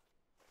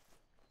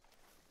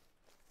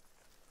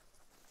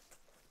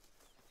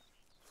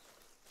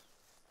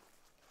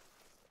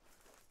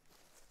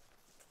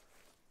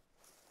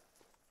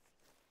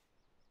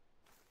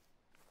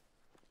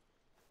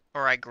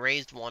 Or I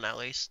grazed one at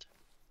least.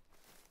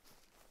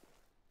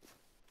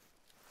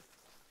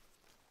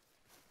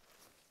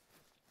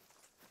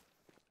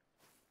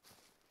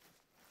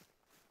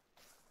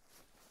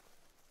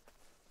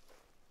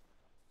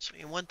 So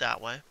he went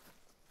that way.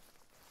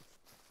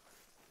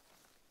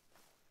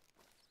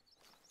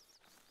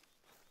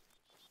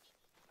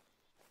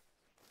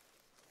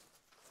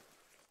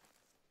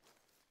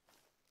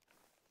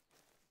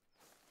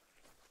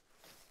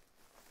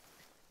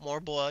 More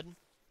blood.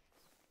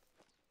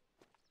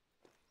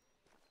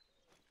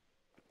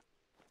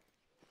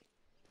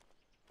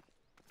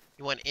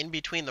 He went in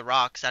between the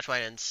rocks. That's why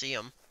I didn't see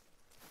him.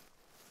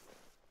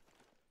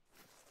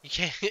 You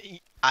can't.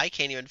 I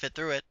can't even fit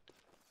through it.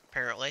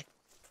 Apparently.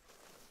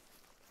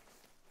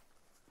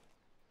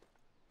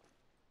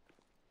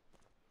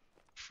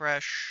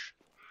 Fresh.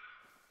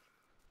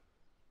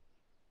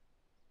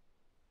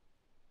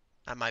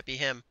 That might be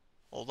him.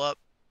 Hold up.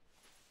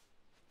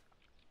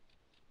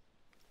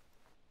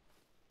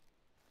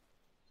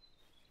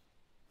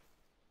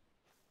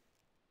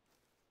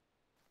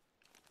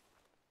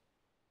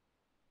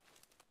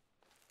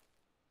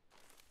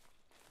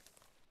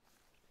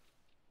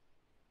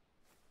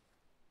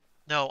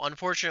 No,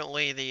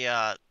 unfortunately,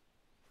 the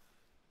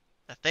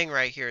thing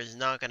right here is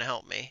not gonna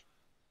help me.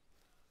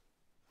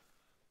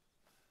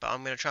 But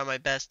I'm gonna try my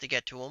best to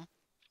get to him.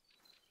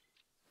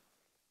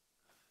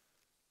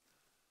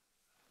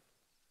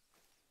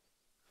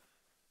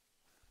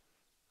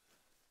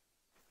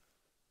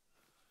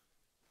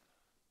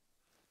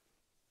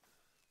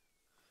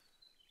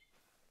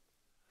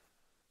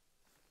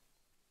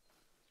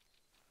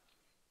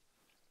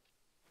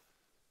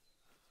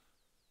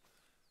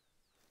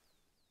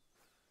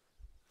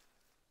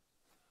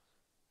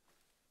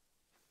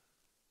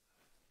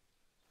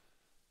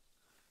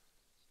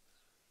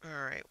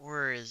 Alright,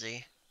 where is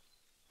he?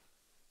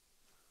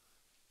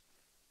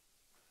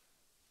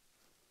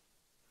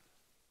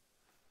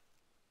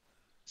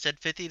 Said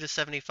 50 to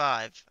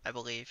 75, I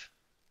believe.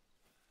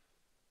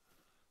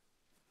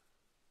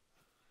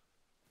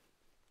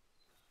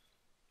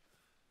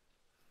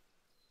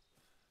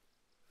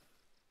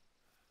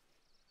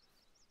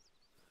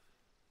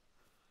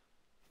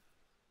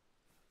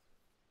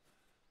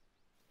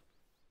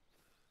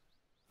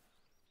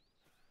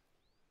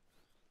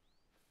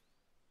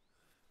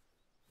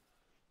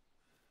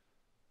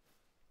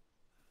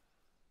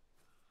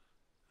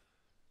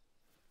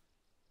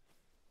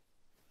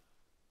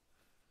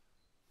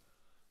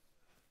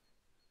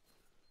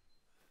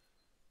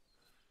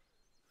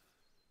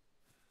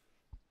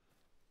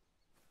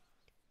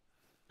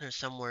 They're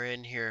somewhere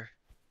in here.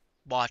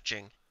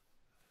 Watching.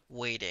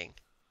 Waiting.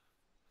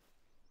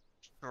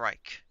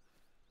 Strike.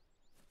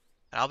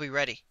 I'll be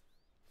ready.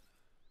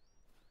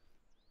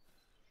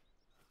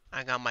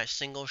 I got my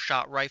single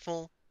shot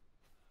rifle.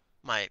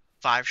 My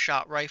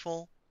 5-shot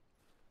rifle.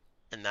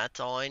 And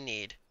that's all I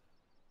need.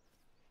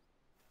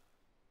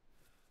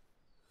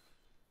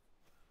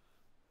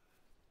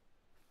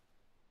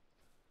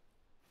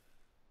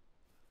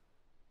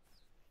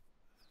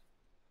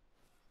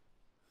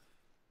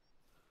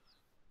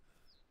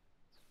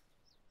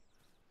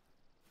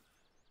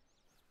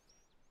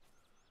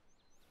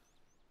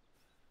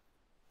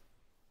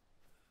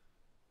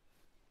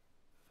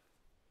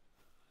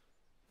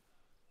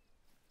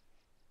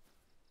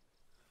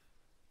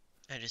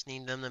 I just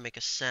need them to make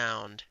a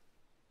sound.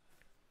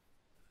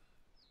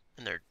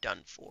 And they're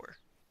done for.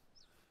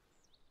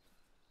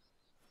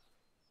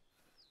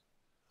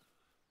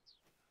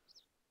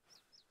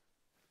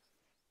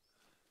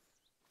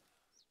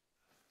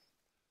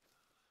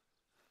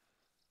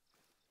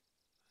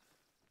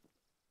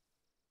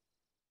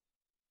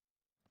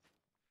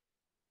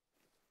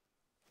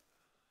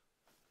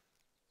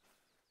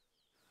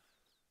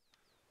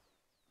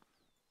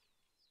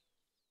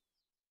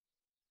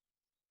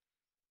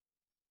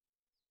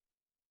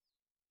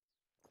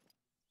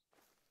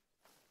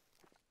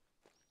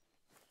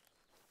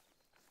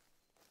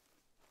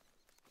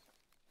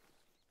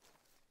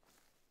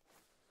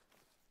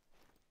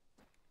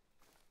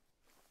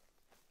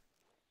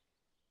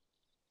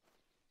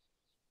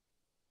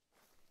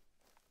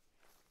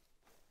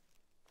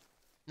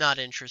 Not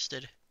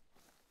interested.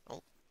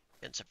 Oh,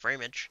 getting some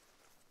frameage.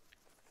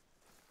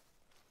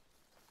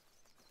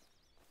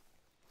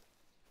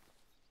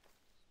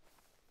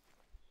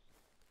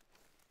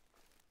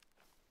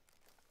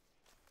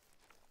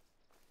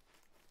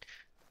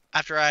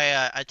 After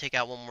I take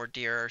out one more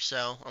deer or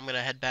so, I'm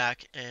gonna head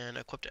back and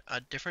equip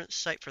a different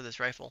sight for this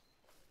rifle.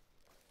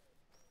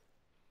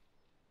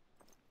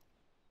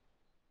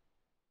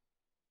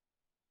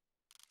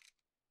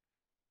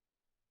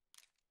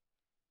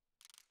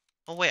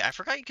 Oh wait, I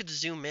forgot you could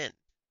zoom in.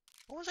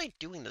 What was I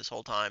doing this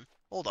whole time?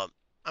 Hold up,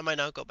 I might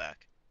not go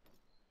back.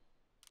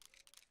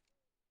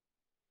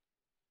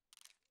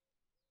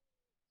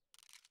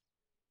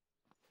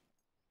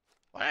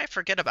 Why did I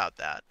forget about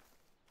that?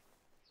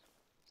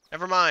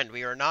 Never mind,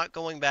 we are not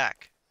going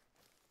back.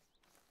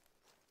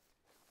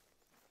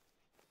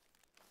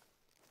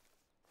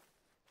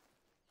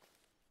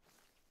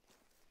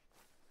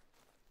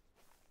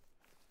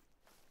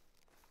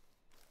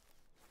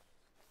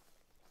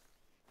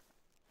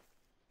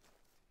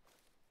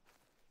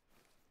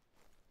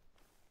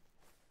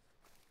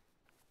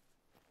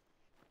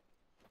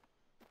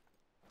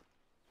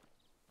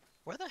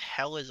 Where the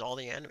hell is all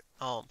the enemy?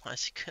 Oh,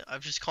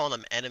 I'm just calling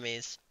them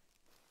enemies.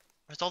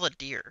 Where's all the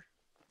deer?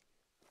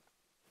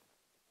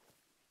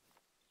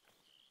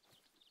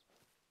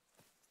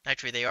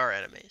 Actually, they are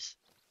enemies.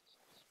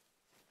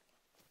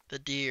 The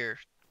deer,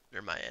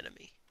 they're my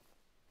enemy.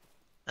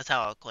 That's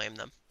how I'll claim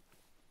them.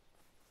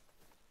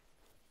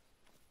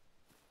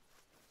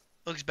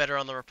 Looks better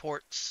on the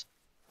reports.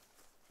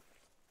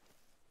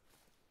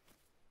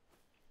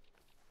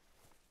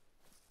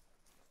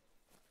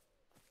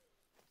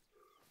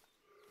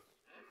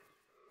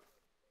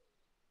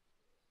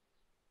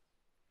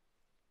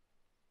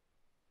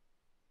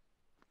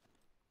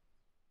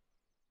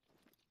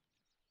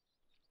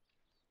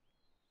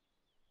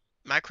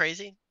 Am I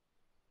crazy?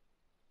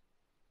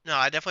 No,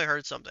 I definitely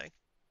heard something.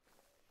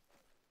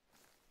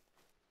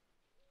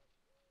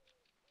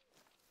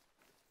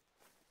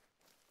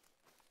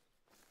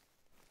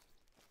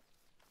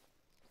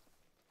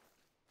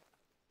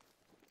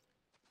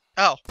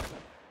 Oh,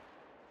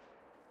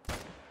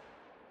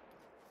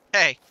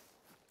 hey,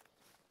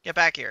 get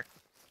back here.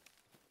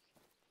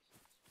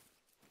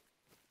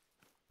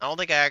 I don't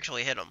think I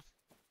actually hit him.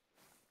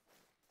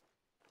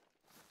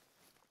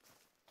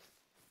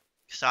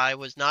 Because I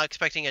was not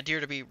expecting a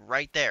deer to be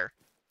right there.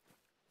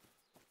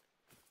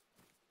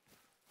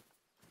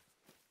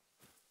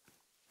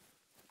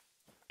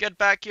 Get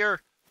back here.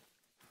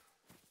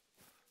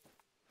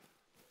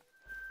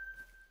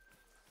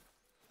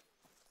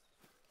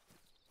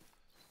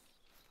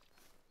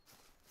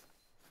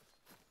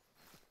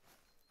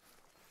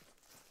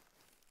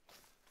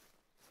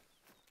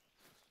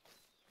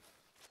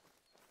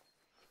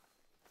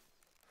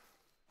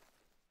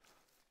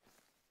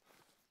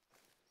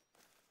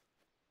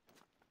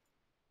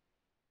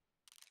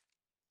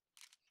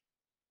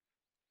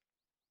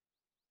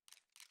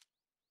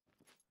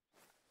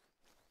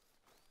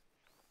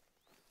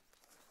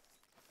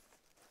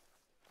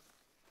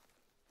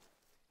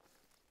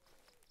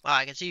 Wow,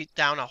 I can see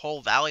down a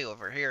whole valley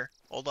over here.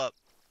 Hold up.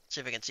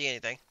 See if I can see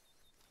anything.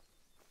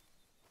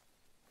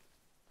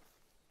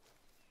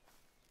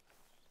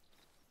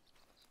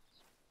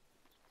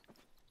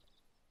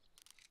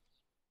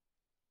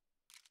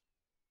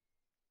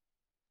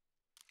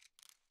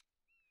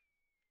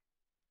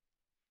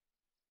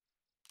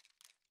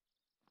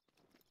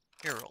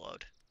 Here,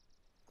 reload.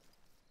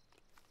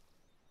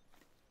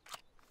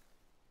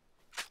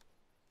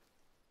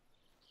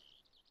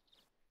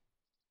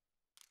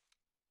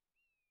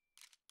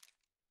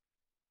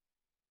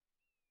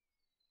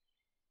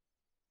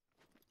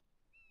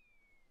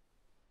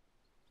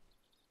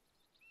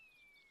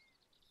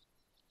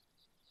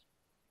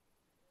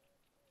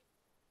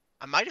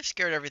 I might have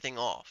scared everything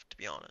off, to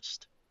be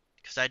honest.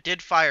 Because I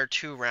did fire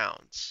 2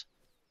 rounds.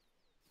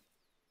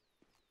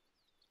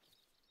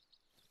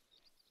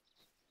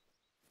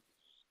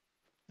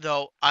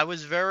 Though, I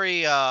was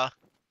very,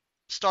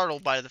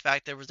 startled by the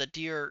fact there was a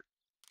deer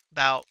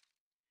about,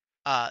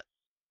 uh,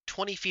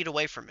 20 feet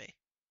away from me.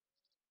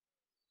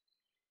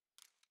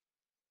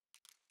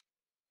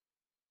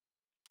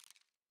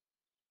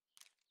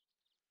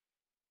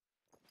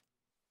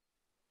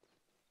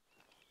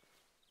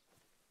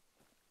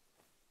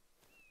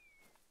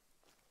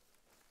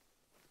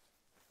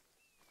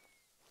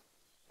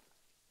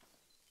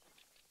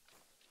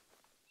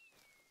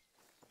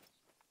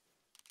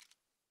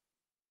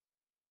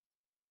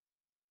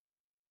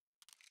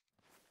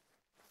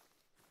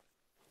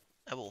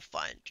 I will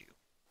find you,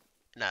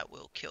 and I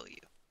will kill you.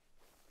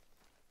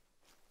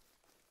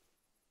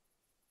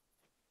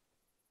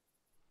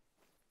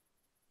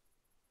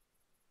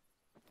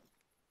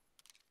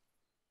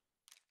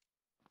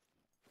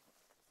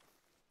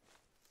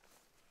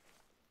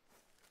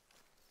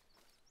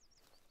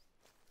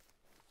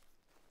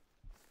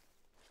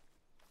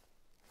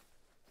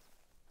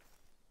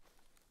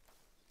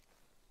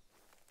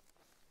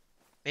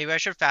 Maybe I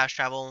should fast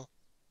travel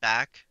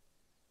back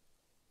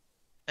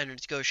and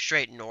just go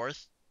straight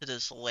north to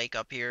this lake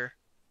up here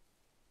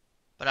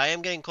But I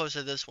am getting close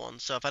to this one,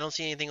 so if I don't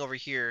see anything over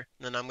here,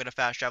 then I'm gonna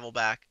fast travel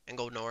back and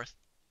go north.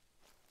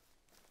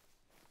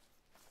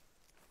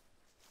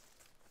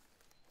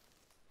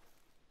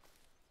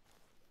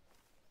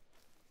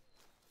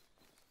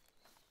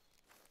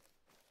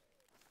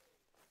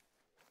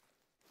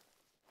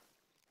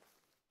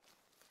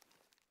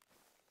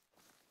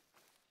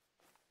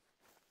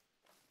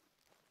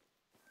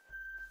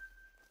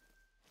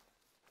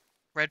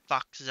 Red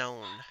Fox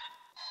Zone.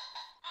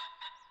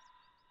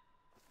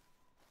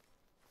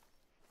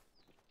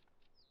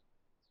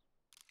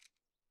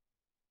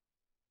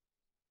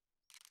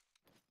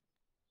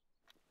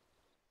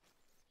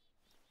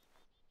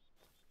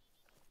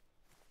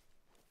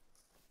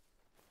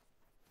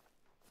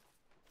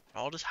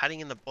 All just hiding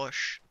in the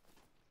bush.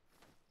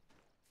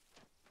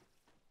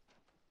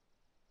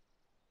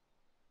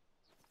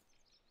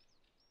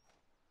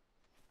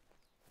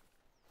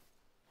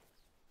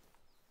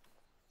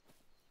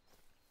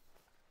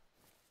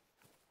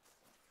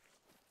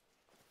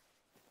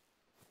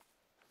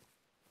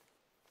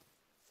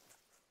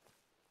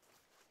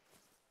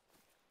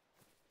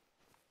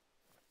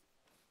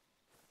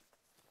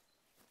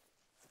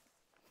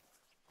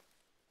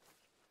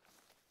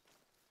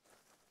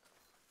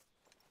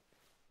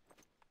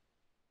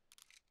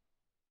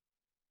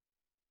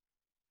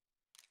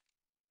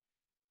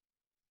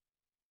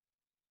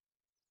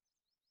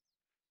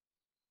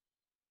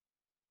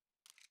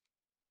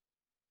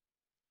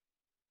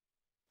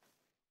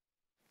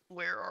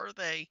 Where are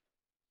they?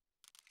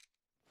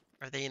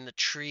 Are they in the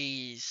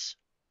trees?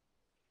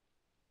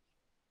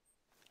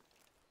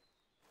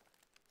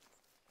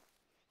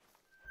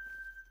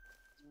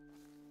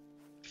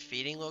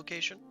 Feeding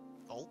location?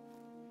 Oh.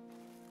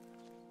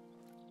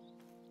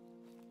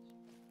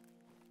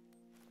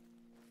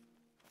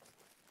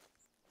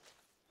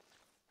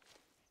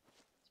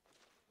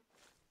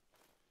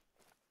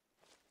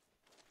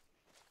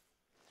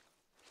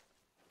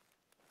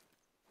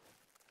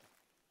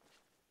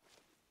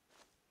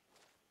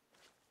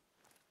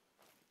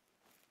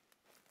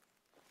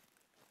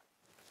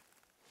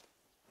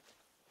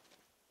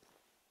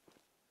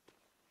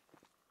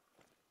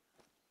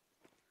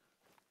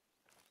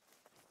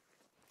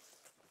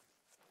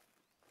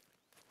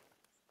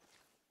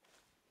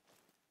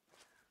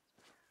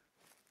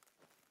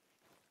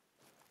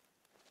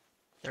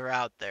 They're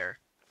out there.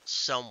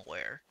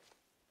 Somewhere.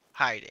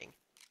 Hiding.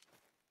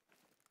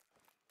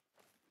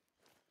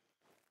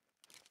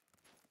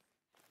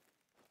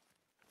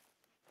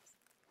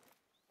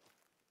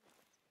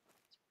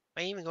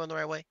 Am I even going the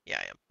right way? Yeah,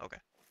 I am. Okay.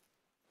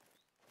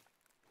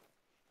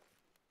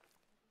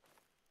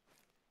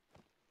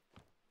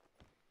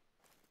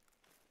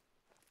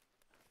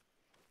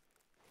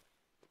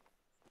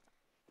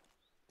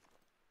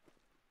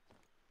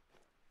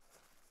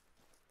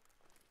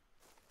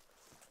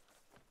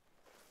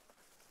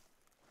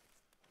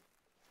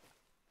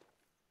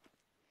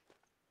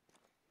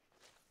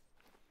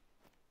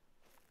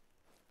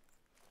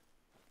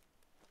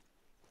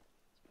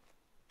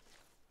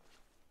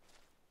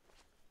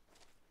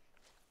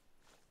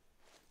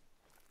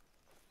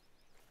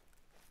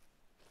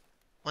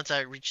 Once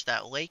I reach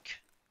that lake,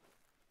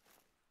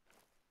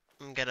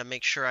 I'm gonna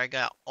make sure I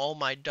got all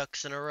my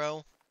ducks in a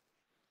row.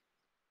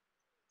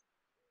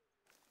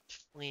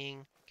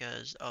 Fleeing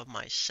because of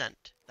my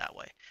scent that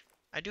way.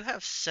 I do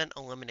have scent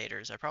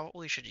eliminators. I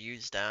probably should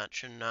use that,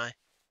 shouldn't I?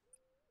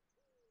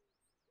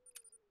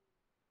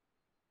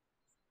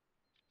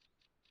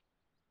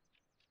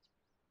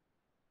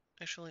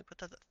 Actually, put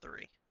that at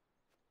 3.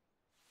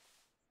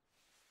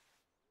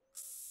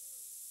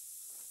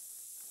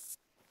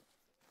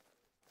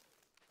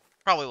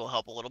 Probably will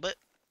help a little bit.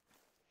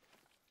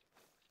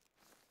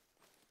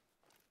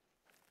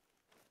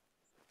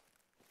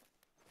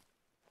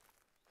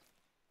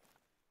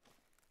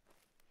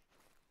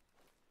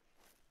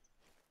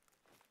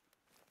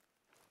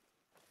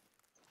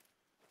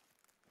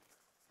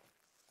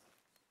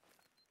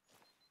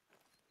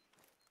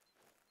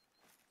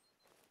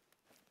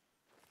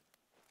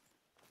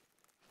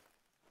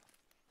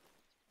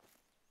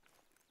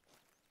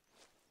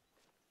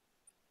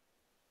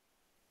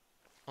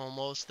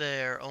 Almost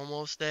there,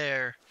 almost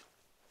there.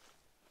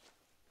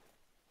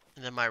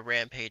 And then my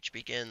rampage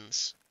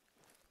begins.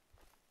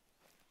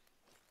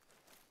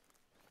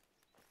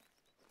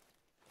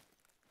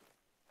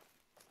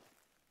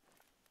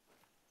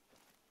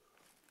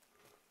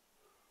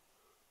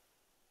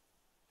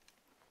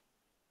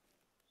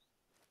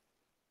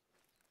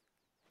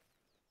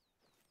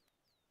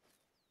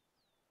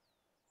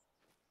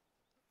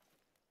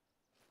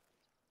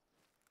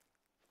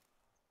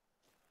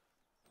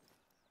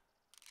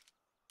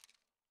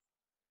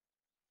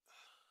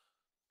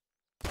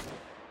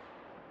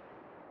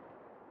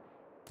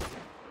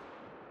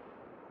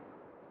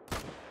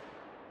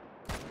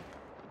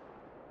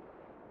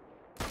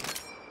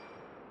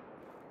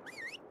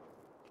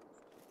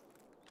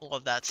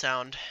 Love that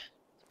sound.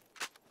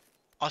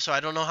 Also, I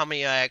don't know how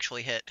many I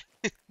actually hit.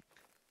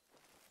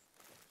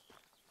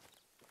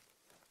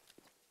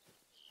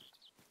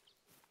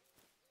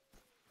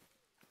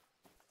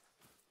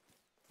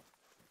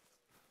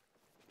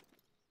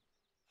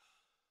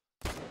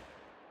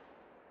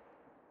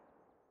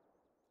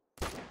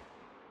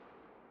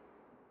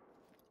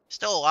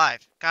 Still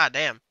alive. God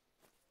damn.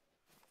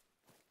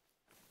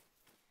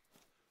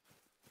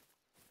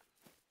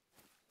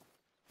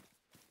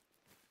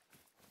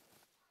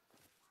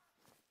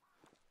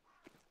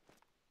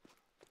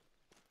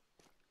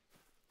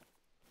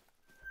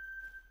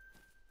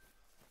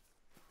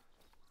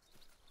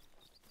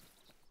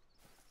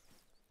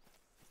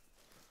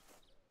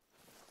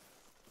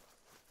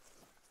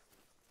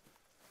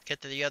 Get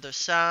to the other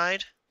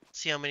side.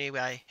 See how many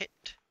I hit.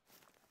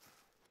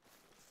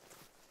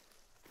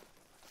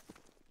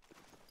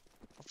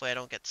 Hopefully I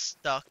don't get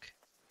stuck.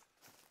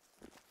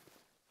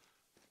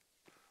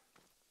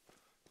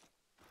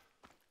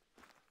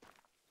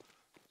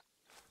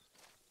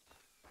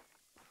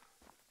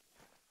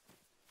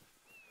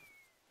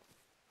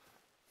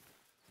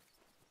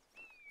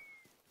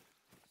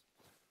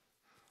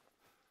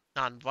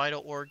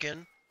 Non-vital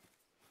organ.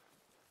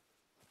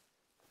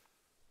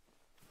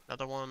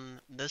 Another one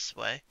this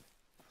way.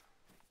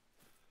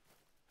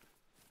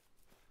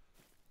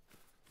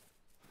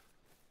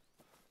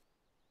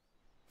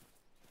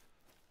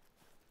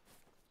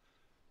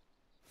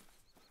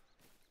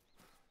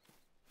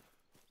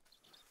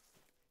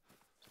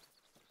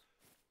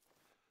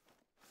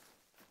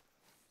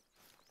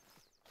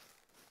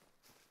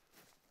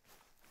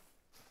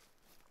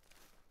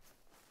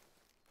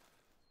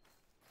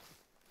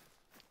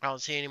 I don't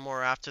see any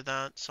more after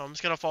that, so I'm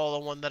just gonna follow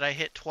the one that I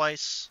hit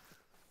twice.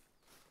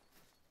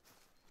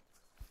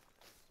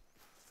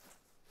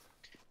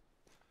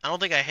 I don't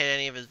think I hit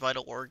any of his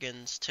vital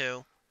organs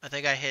too. I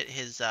think I hit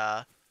his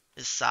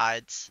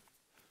sides.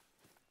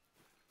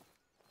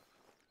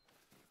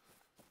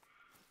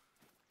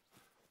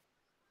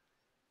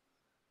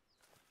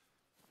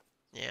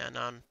 Yeah,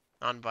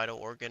 non-vital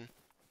organ.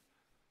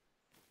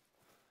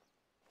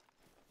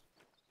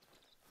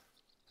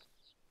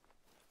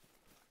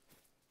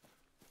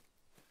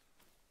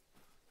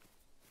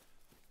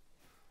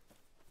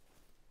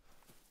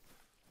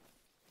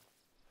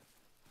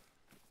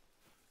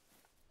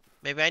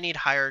 Maybe I need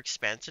higher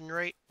expansion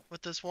rate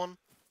with this one.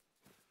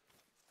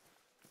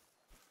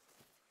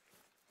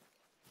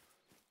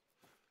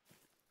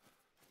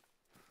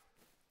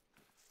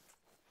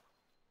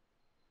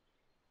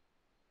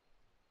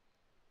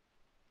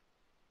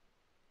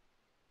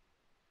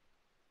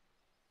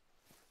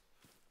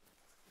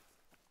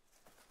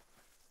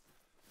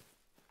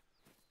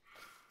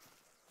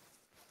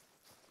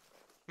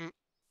 Hmm,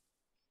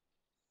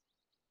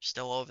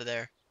 still over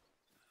there.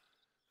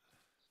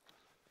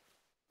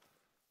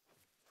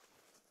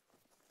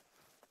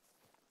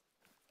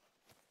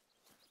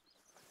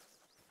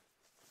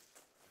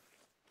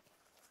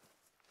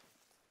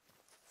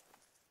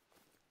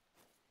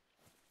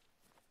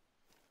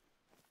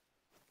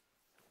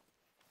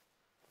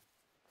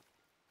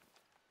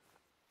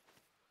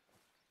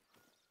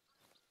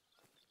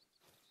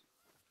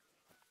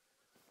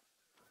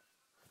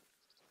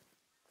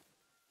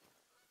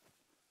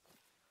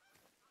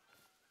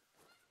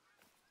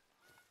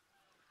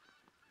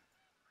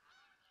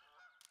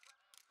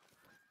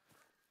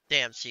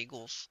 Damn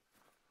seagulls.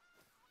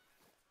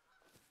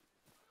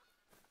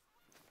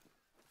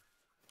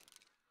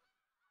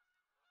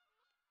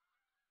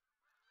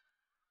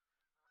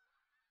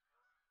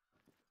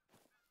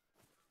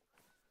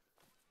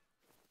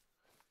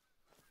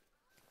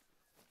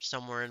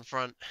 Somewhere in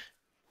front.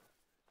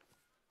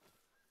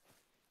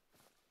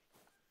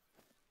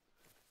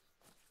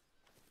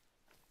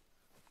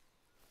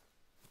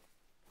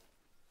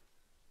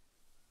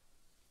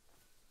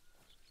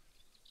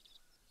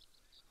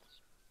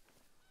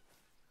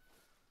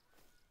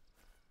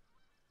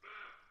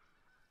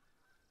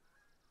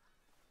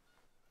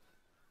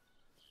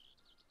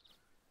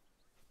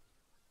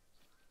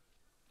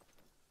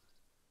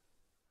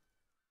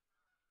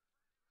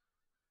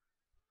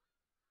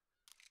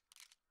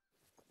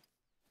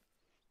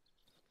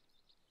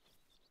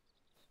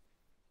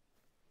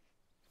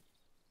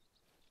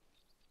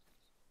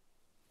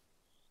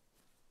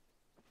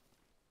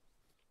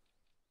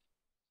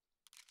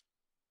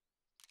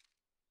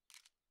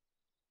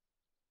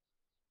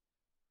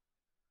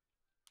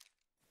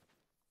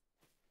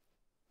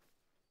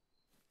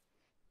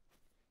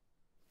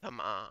 Come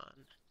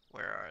on.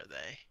 Where are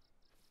they?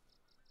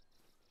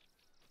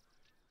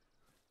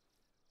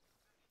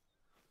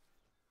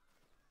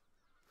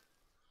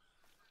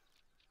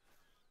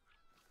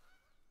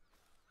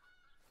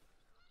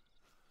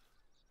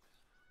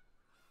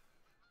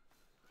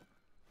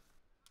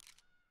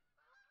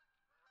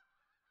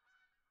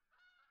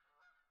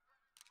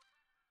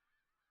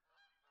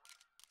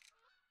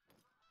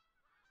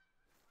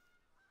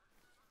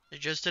 They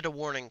just did a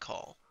warning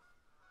call.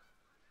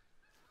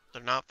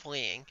 They're not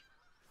fleeing.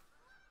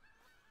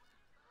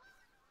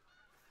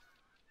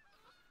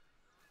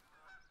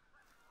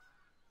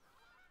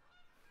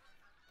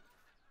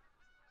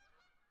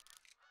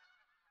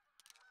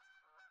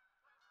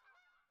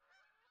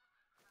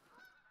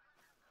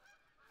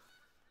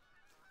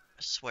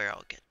 I swear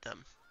I'll get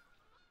them.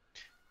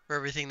 For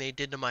everything they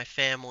did to my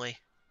family.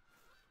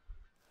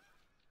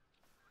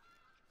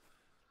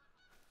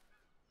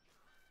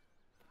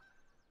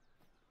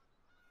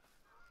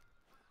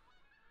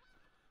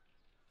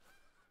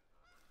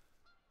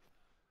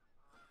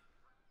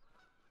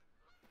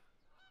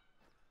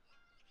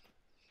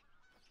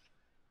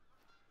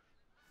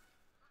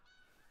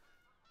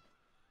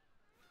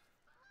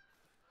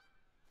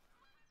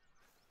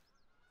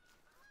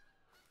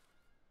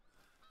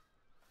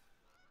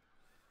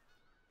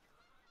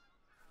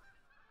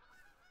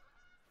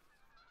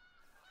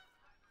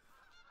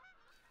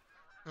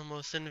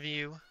 Almost in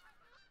view.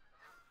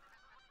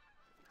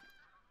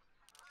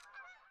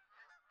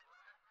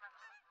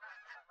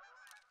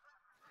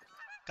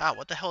 God,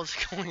 what the hell is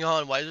going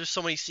on? Why are there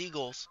so many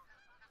seagulls?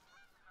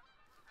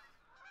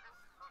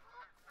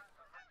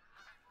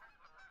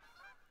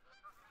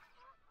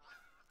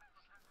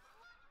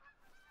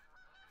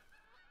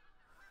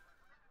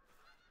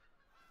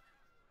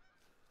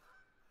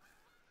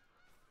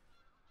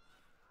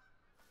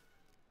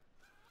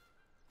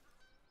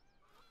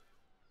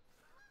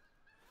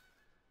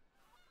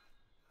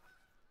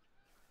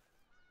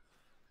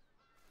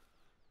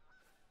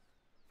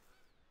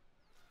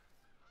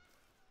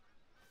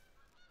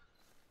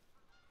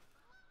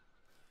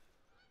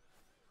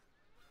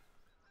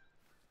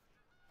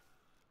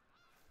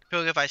 I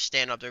feel like if I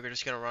stand up, they're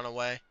just gonna run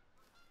away.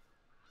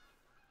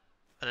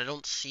 But I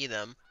don't see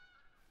them.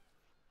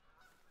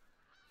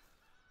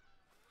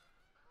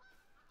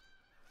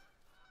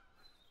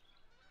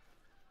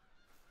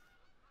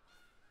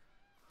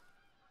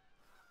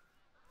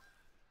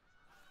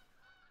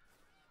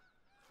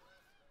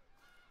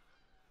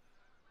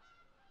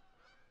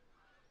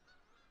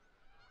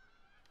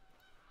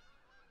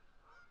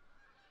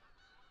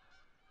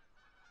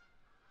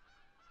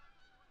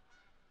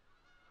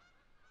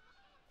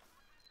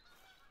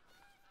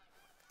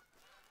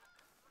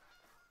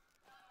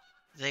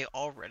 Did they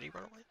already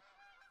run away?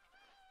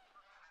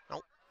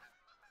 Nope.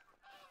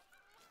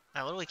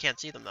 I literally can't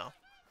see them though.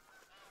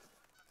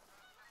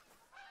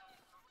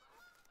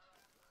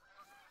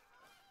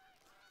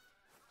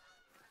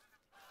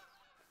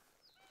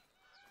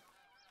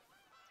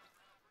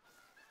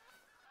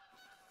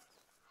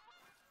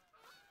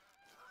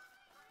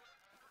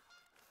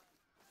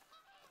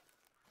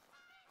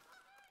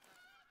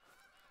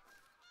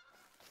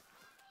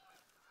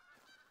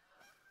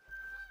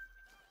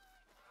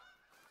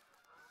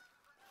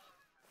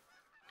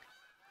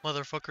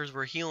 Motherfuckers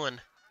were healing.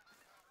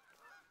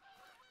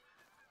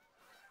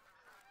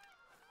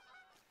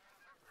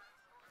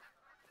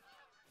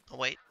 Oh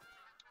wait.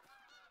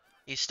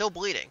 He's still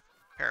bleeding,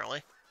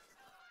 apparently.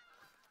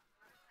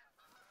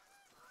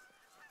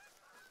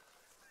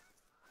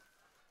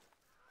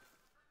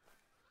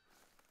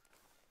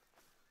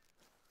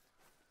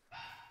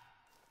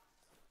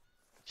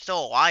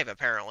 Still alive,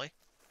 apparently.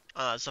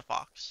 It's a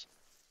fox.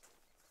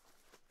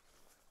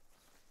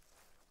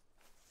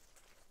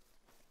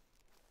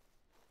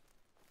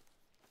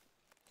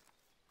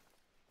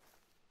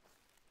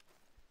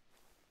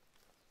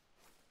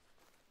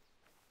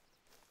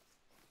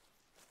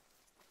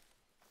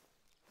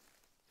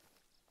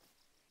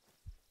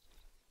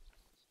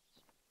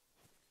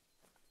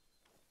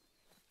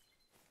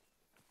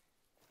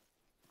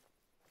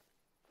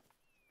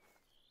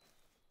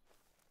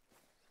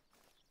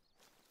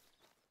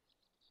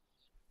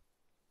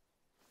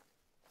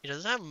 He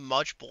doesn't have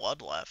much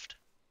blood left.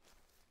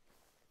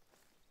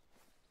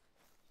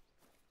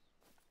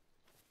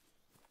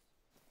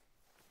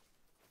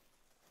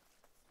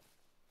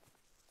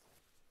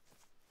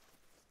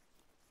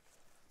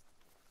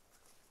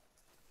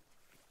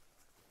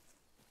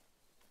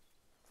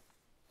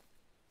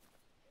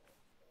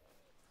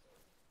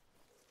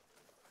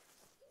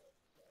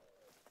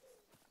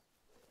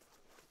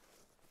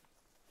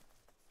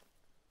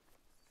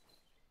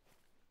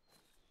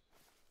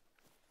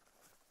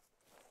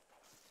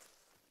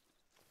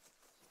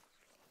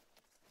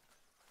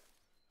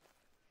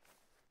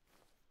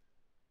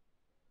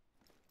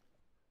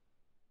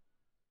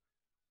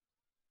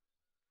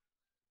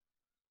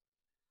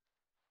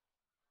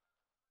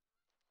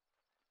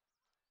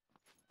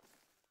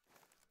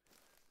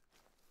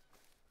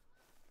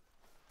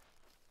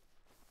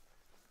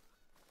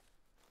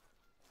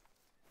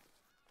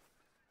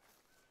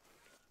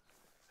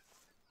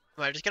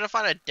 Am I just gonna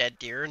find a dead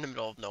deer in the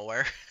middle of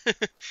nowhere? I'm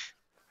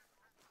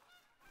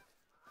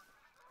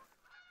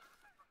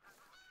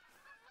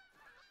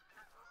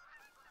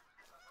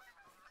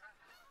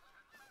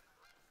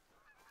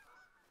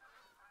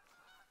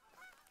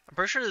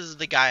pretty sure this is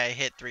the guy I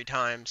hit 3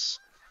 times.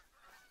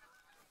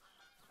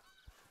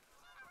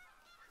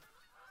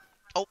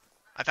 Oh,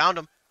 I found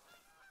him.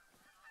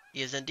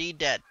 He is indeed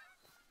dead.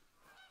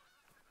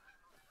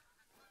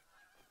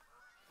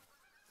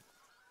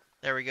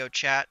 There we go,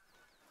 chat.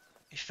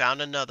 We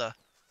found another.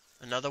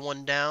 Another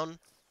one down.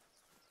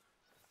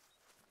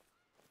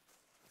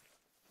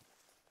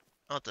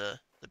 Not the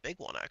big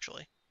one,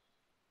 actually.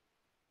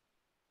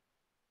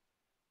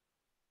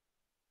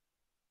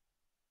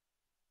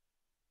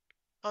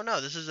 Oh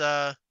no, this is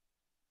a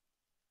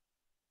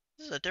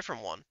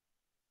different one.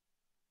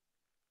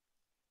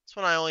 This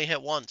one I only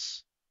hit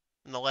once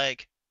in the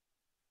leg.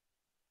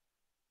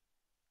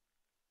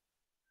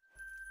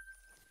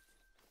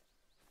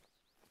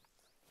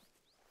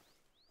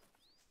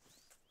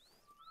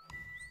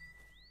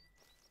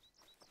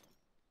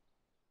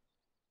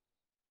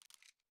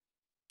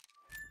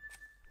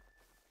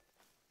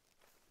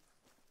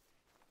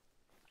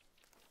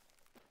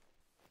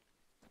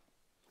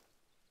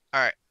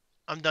 Alright,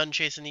 I'm done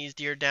chasing these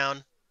deer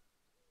down.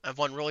 I've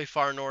went really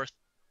far north.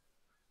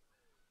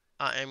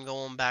 I am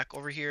going back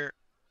over here.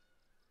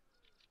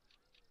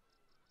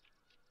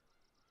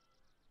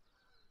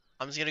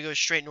 I'm just gonna go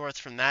straight north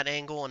from that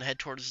angle and head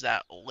towards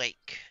that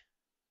lake.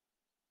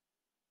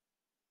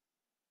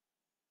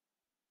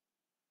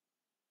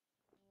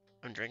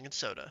 I'm drinking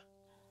soda.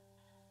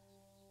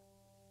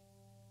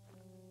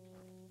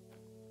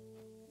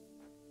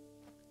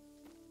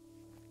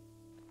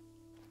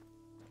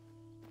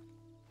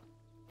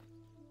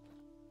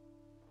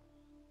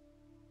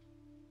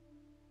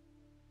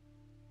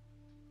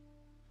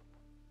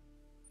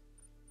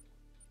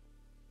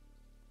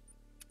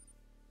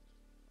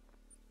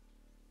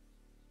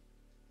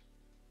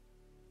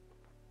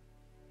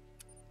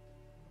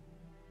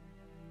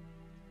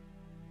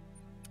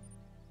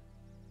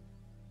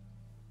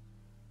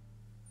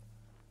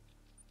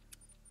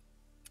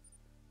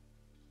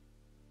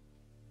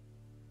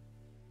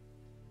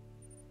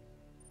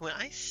 When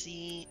I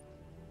see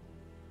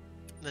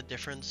the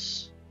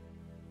difference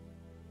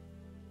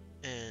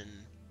in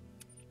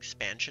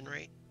expansion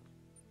rate,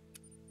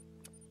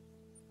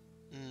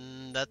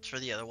 that's for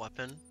the other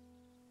weapon.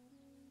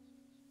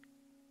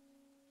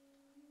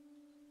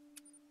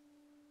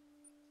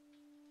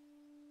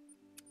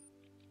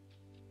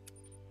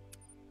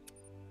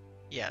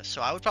 Yeah,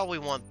 so I would probably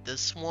want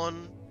this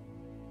one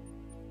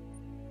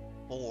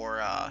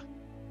for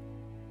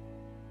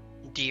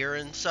deer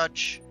and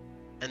such,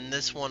 and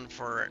this one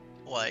for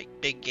like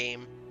big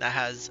game that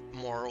has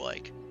more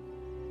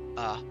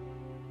uh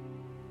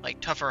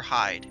tougher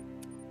hide.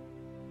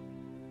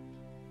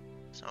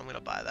 So I'm gonna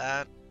buy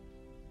that.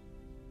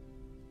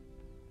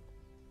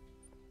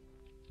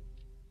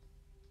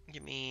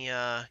 Give me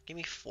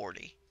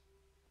 40.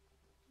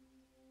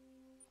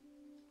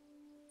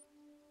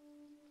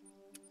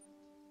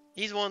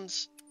 These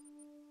ones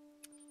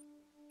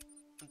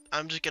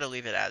I'm just gonna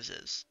leave it as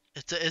is.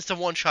 It's a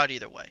one shot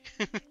either way.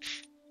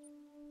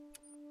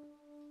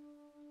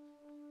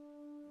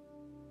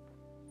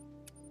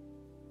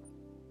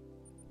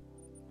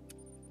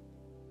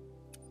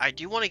 I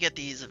do want to get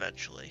these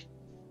eventually.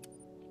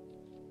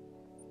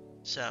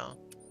 So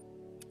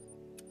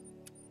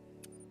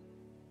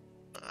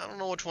I don't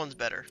know which one's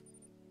better,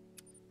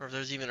 or if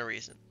there's even a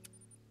reason.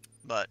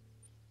 But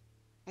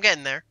I'm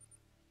getting there.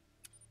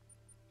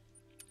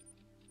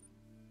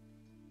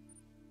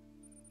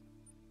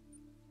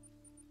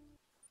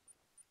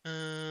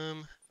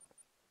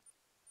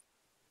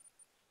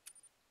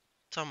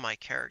 It's on my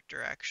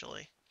character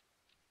actually.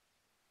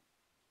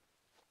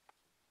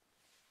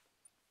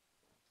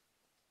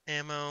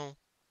 Ammo.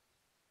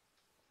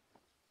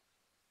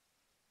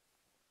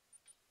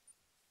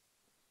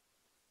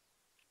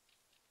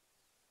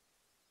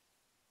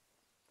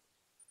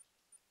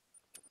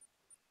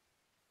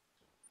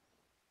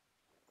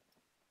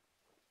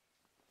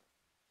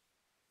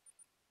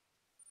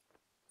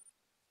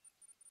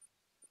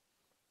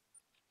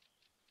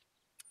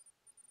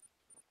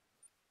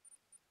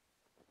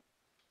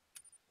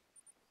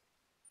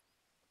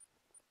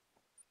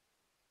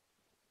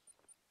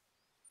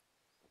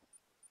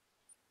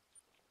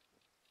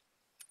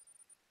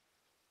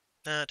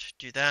 That,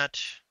 do that.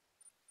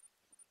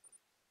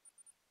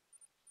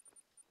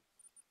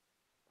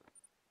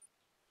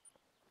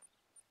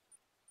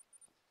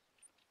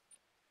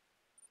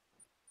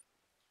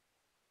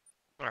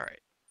 Alright.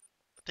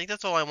 I think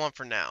that's all I want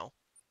for now.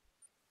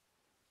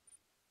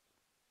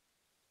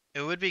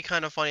 It would be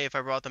kind of funny if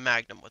I brought the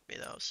Magnum with me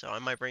though, so I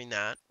might bring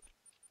that.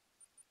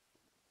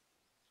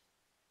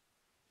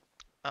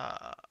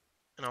 Uh,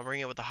 and I'll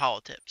bring it with the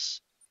hollow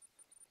tips.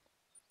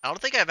 I don't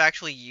think I've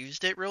actually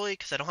used it really,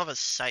 because I don't have a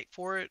sight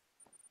for it.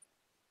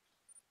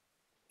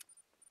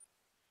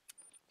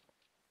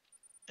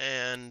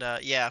 And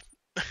yeah,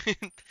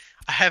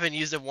 I haven't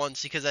used it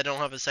once because I don't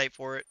have a sight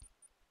for it.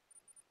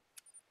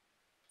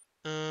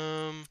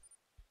 Um,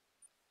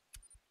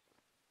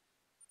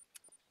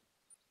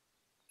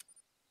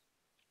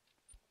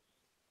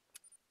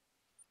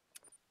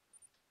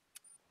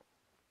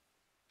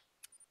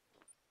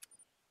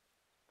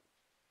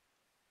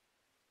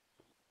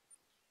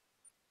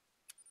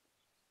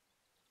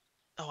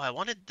 oh, I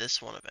wanted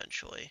this one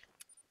eventually.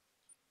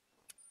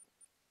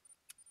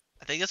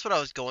 I think that's what I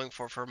was going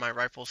for my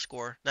rifle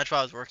score. That's why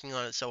I was working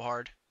on it so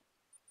hard.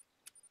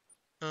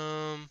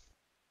 Um,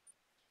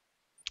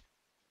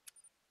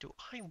 do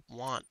I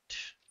want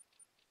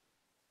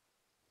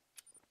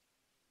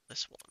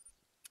this one?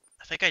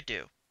 I think I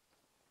do.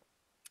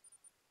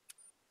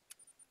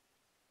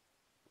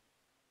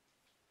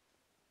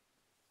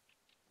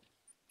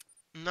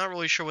 I'm not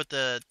really sure what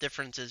the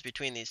difference is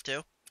between these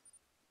two.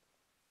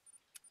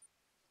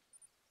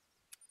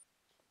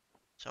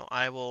 So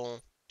I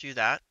will do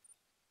that.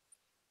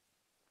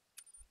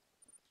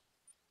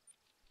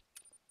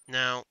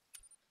 Now,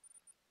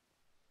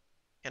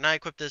 can I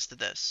equip this to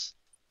this?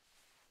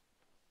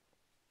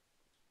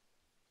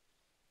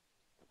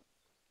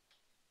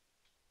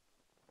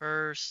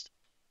 First,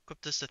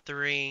 equip this to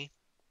 3.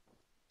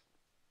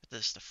 Put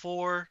this to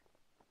 4.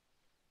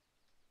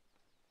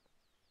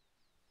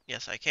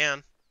 Yes, I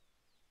can.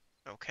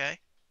 Okay.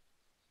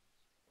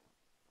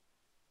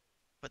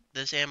 Put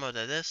this ammo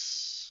to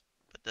this.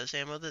 Put this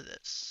ammo to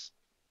this.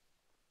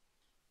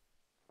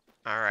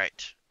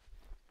 Alright.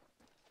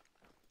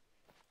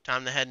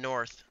 Time to head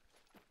north.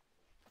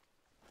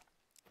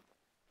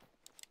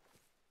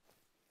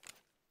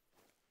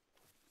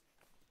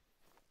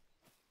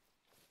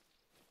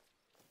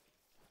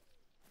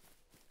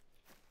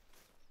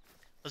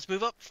 Let's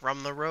move up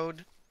from the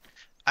road.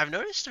 I've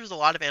noticed there's a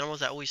lot of animals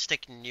that always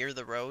stick near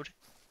the road.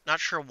 Not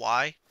sure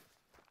why.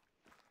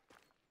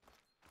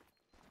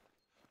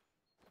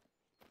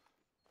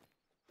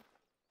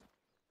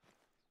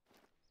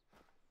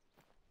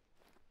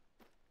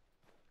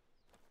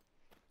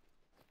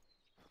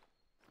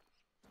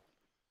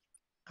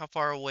 How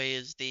far away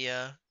is the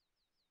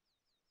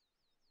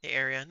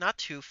area? Not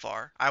too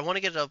far. I want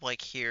to get it up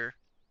like here.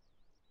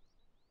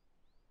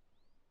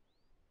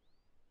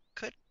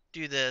 Could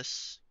do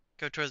this.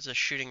 Go towards the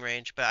shooting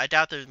range, but I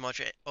doubt there's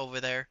much over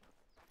there.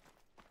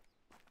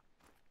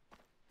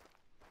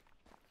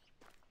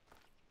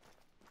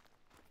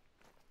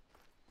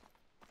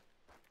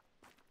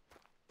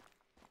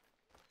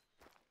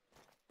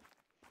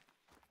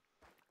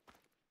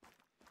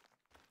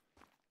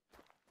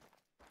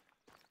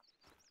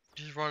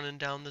 Just running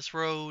down this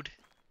road.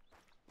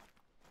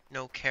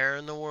 No care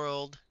in the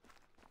world.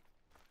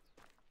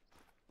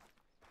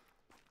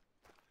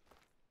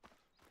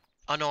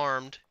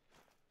 Unarmed.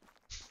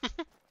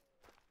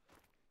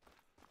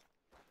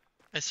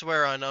 I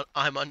swear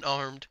I'm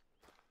unarmed.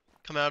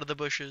 Come out of the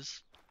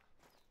bushes.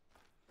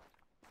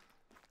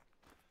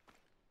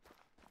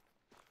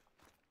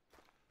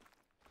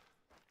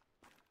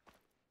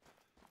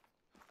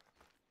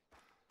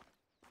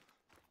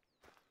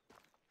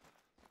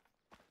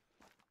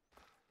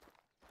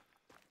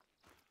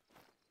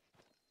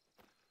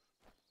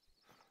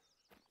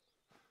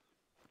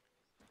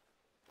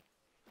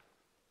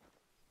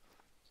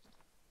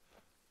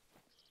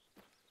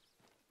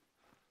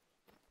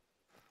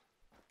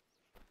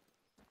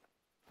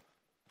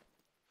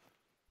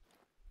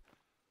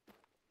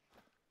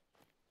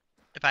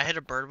 If I hit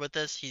a bird with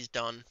this, he's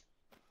done.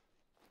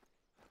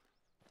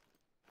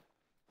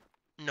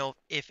 No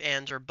ifs,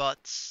 ands, or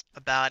buts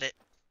about it.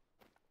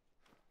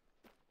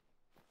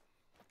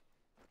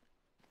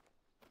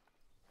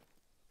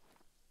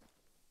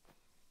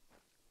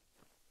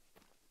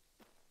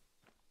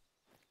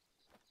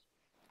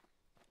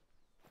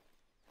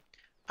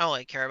 I don't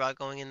like care about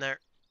going in there.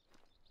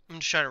 I'm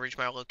just trying to reach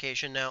my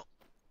location now.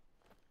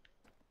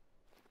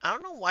 I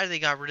don't know why they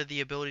got rid of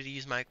the ability to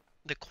use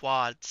the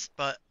quads,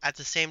 but at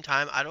the same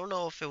time, I don't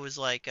know if it was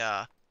like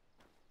a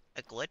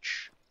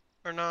glitch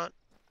or not.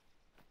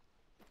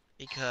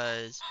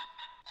 Because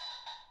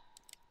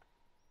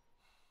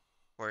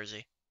where is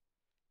he?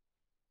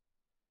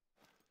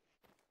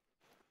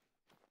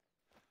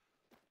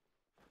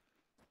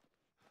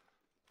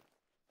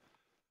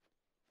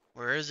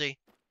 Where is he?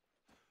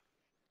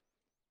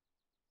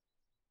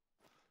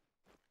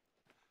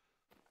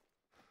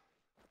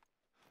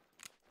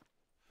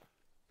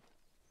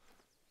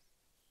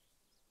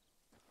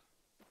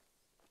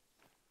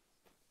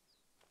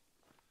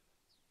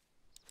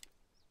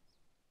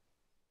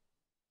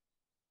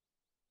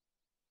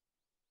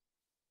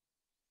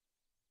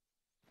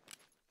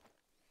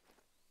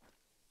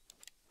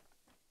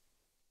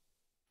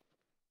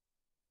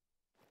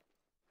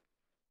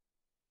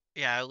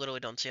 Yeah, I literally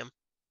don't see him.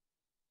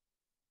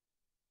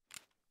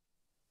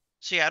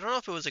 So yeah, I don't know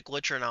if it was a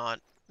glitch or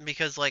not,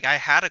 because like I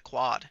had a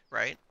quad,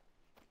 right?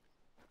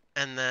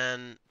 And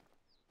then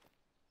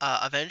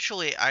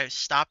eventually I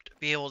stopped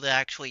being able to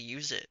actually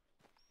use it,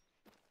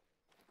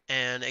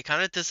 and it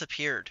kind of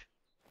disappeared.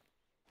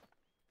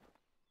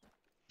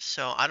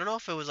 So I don't know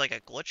if it was like a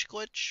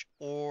glitch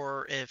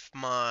or if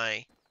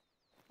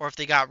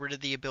they got rid of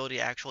the ability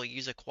to actually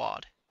use a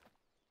quad.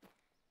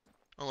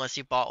 Unless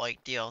you bought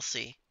like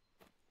DLC.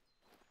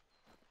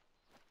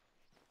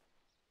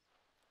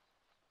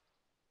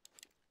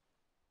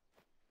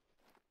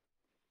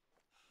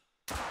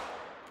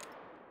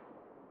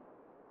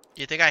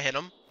 Do you think I hit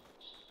him?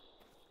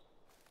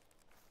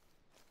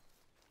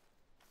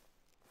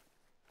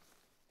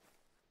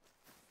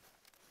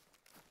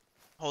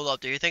 Hold up,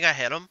 do you think I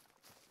hit him?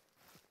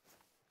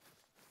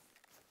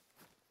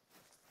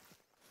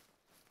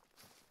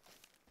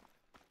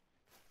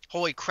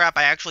 Holy crap,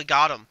 I actually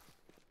got him.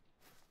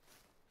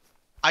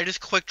 I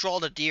just quick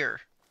drawed a deer.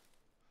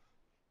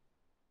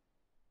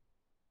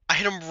 I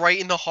hit him right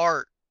in the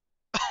heart.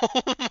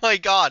 Oh my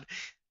god.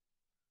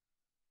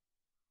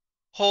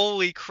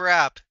 Holy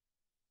crap.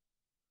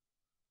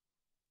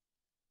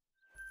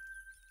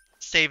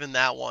 Saving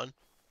that one.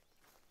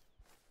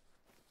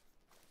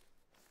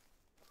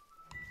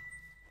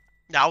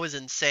 That was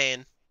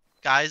insane.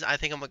 Guys, I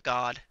think I'm a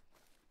god.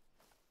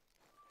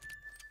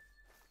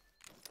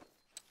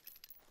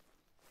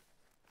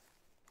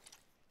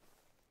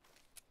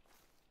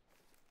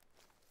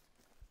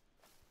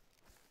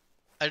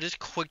 I just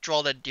quick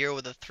drawed a deer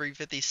with a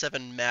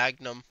 357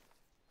 Magnum.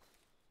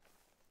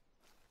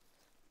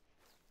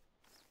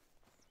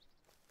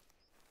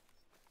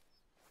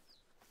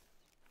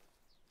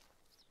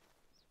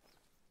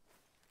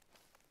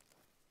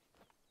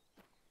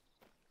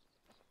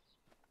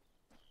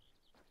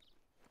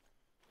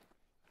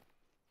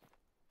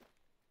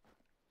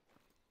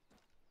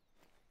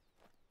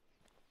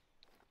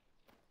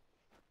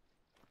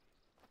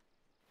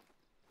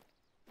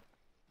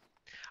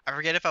 I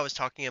forget if I was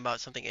talking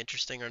about something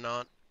interesting or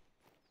not.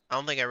 I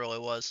don't think I really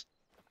was.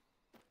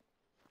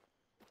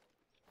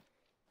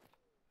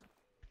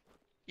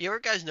 You ever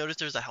guys notice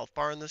there's a health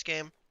bar in this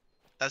game?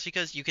 That's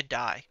because you could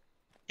die.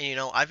 And you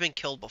know, I've been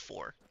killed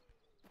before.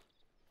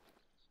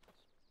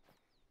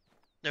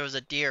 There was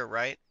a deer,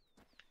 right?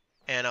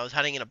 And I was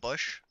hiding in a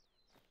bush.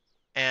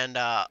 And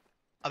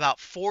about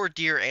 4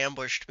 deer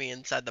ambushed me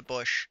inside the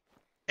bush.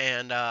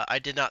 And I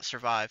did not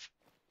survive.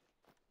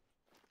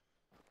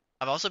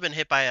 I've also been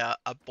hit by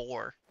a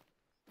boar.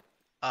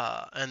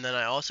 And then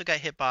I also got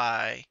hit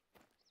by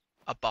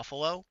a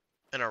buffalo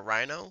and a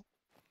rhino.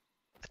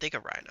 I think a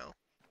rhino.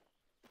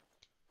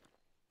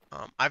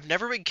 I've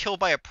never been killed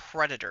by a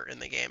predator in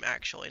the game,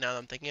 actually, now that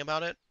I'm thinking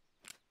about it.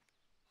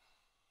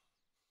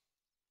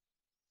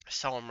 I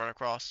saw him run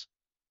across.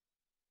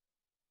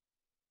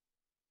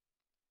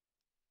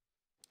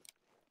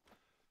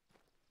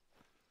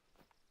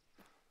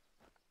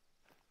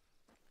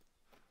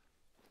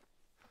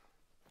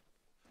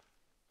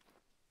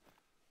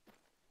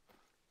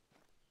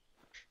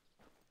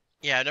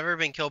 Yeah, I've never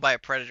been killed by a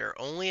predator.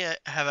 Only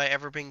have I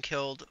ever been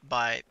killed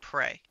by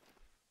prey.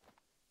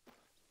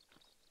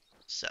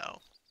 So,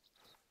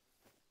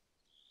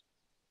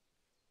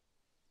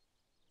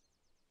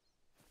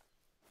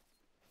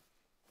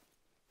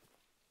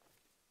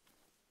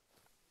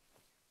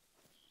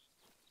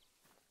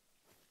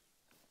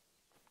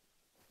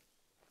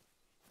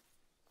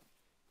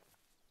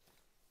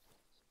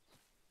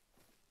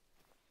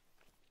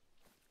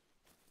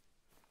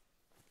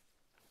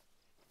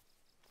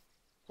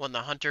 when the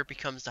hunter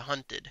becomes the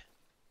hunted,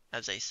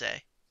 as they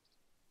say.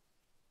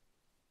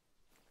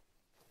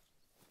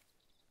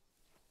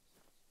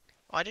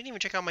 Oh, I didn't even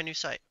check out my new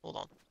site. Hold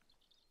on.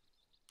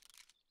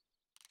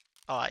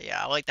 Oh,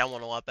 yeah, I like that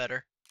one a lot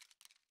better.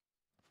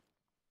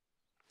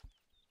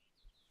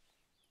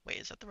 Wait,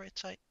 is that the right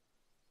site?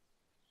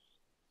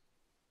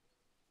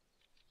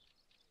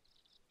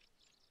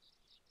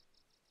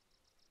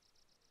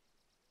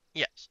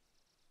 Yes.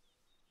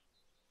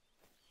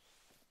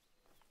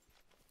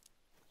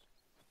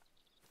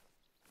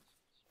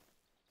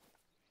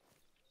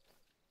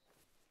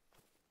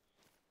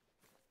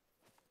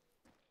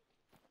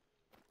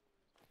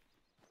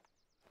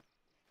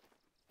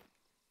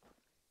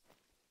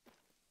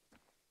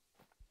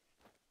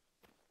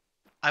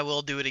 I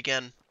will do it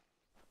again.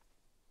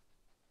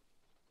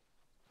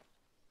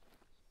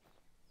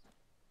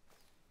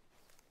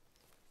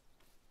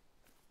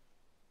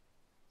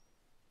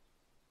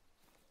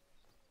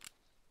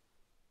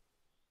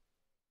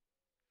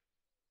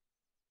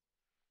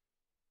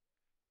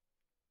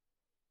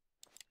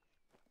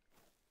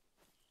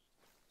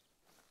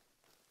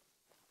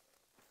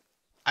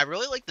 I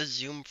really like the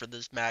zoom for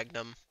this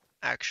Magnum,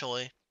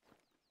 actually.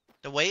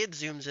 The way it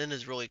zooms in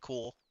is really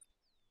cool.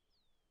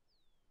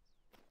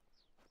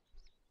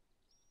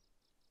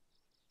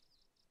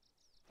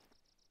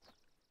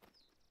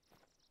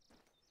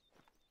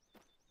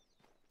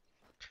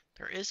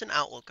 There is an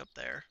Outlook up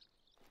there,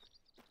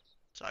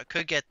 so I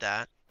could get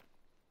that.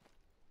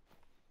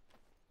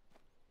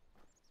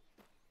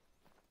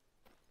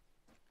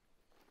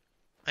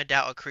 I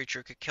doubt a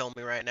creature could kill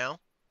me right now.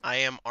 I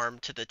am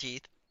armed to the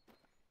teeth.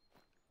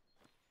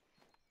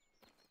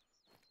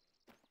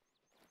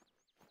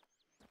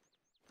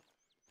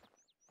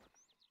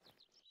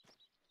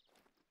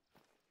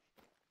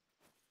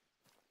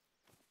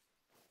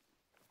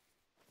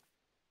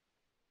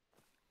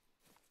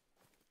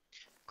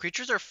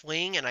 Creatures are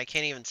fleeing and I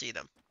can't even see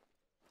them.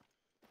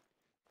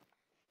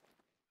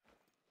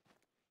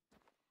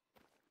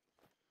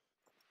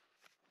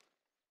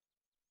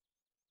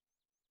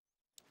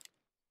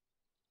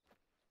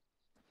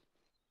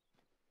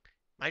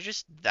 Am I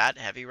just that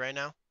heavy right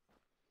now?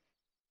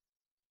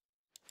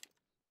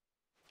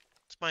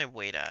 What's my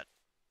weight at?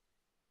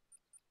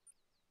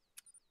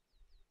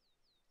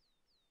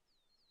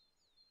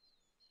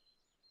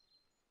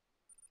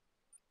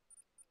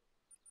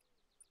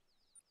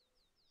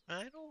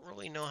 I don't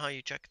really know how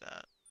you check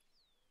that.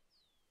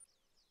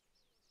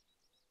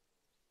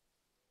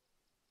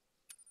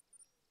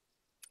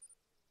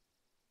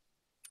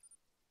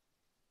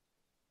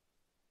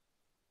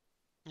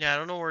 Yeah, I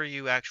don't know where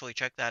you actually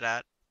check that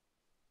at.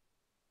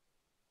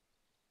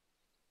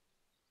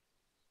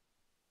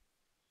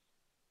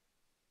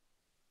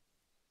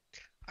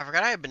 I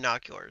forgot I had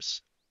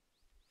binoculars.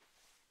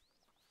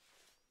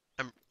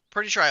 I'm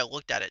pretty sure I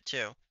looked at it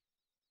too.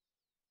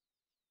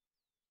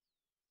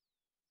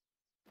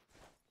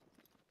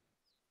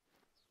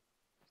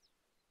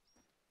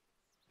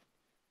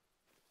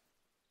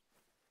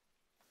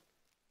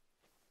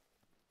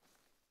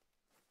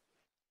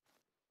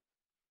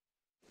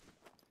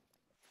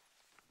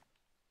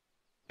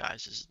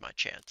 Guys, this is my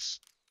chance.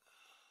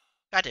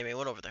 God damn it, it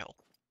went over the hill.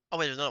 Oh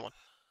wait, there's another one.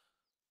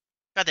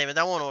 God damn it,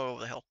 that one went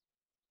over the hill.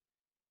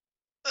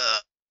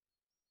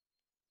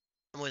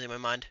 I'm losing my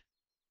mind.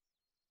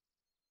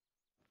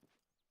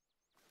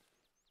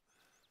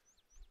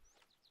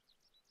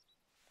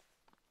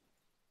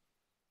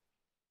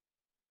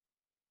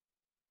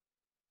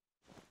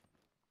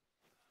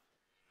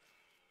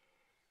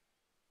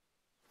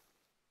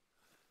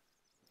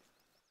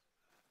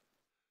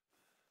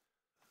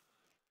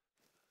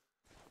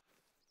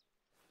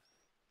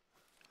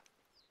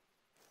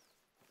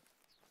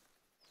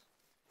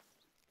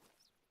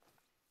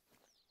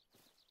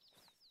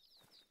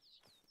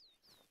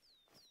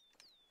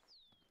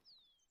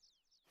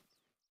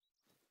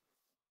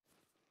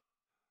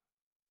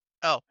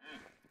 Oh,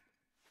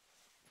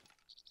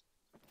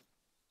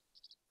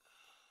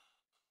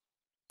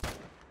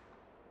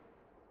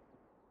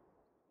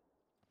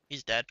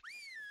 he's dead.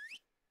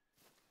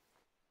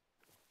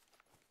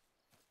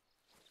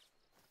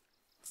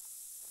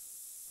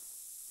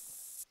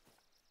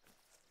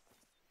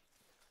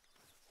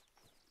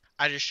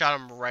 I just shot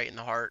him right in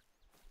the heart.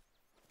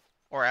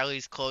 Or at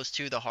least close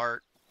to the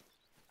heart.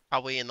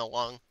 Probably in the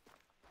lung.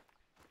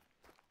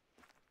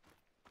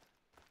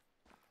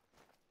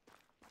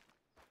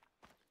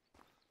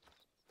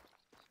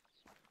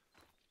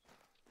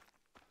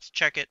 Let's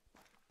check it.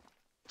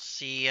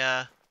 See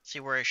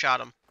where I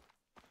shot him.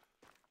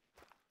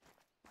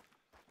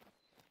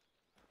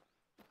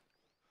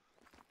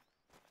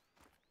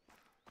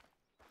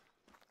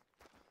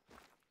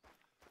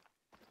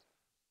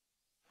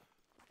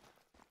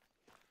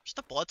 Just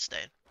a blood stain.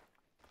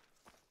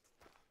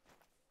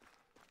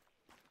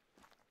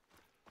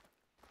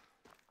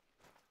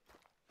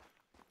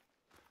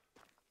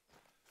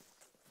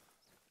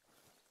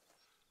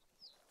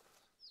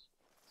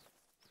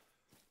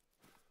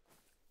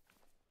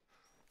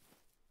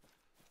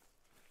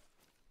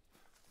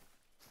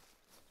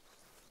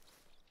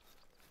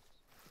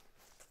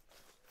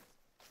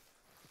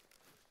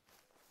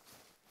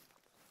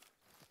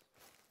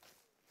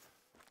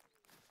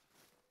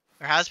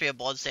 There has to be a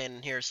blood stain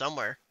in here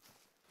somewhere.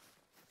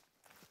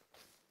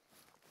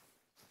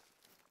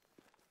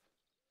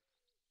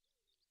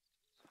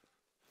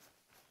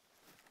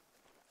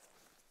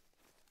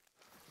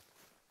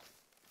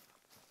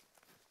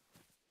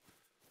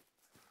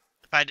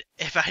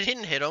 If I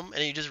didn't hit him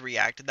and he just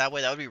reacted that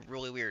way, that would be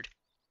really weird.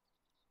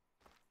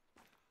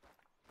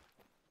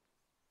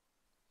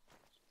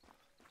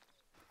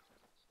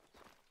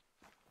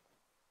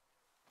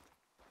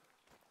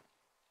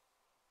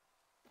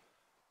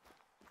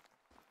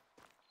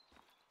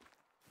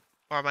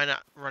 Or am I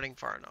not running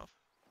far enough?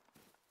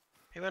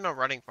 Maybe I'm not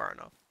running far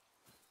enough.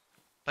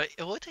 But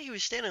it looked like he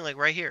was standing like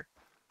right here.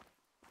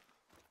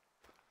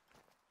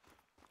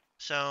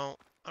 So,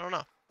 I don't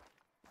know.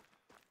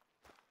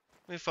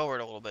 Move forward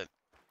a little bit.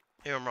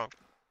 Maybe I'm wrong.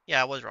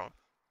 Yeah, I was wrong.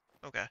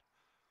 Okay.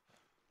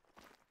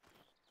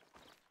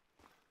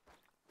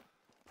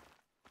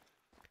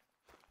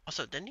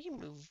 Also, didn't he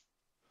move?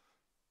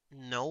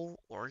 No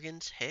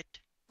organs hit?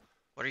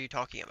 What are you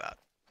talking about?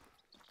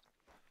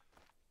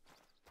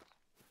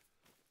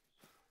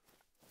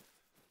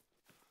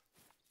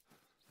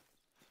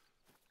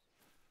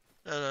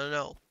 No, no,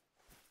 no.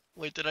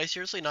 Wait, did I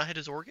seriously not hit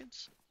his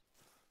organs?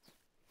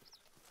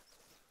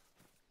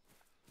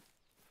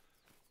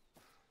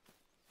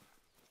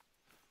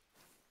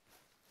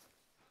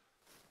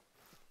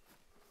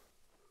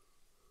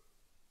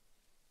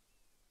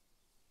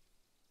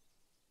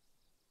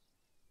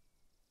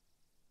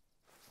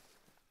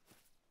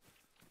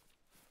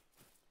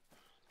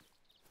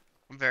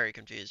 I'm very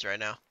confused right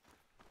now,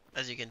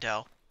 as you can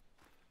tell.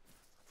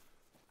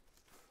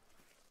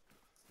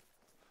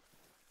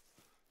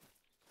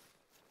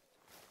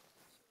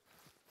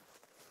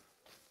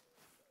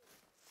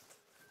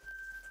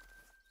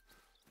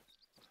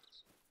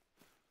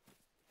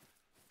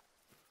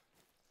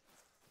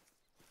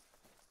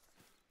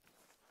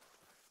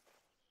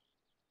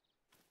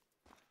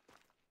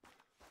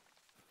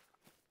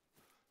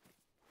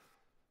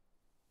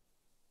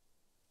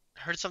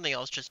 I heard something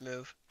else just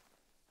move.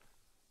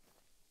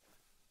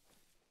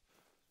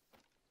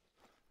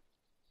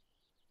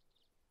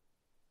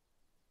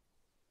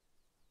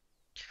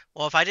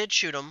 Well, if I did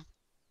shoot him,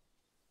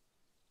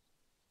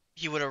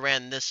 he would have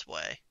ran this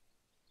way.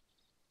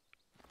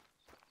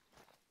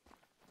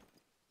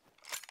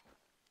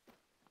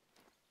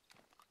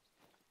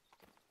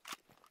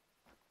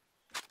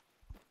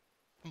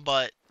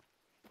 But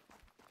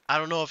I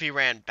don't know if he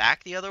ran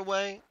back the other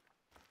way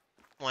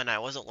when I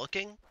wasn't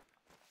looking.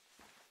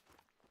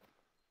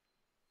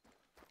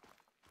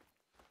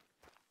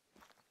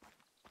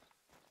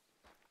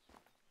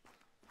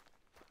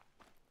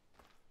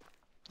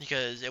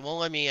 Because it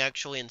won't let me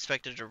actually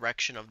inspect the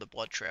direction of the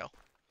blood trail.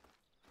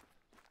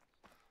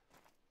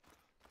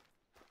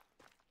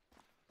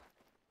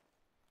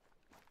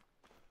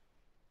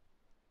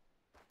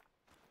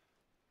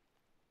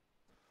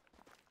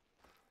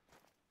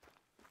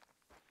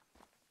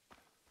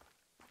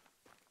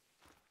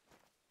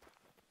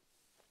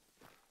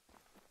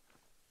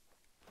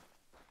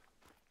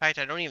 In fact,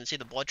 I don't even see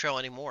the blood trail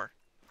anymore.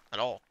 At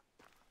all.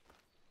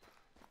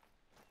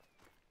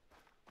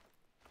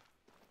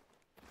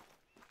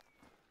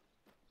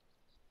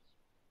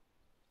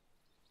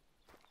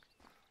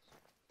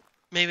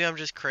 Maybe I'm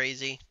just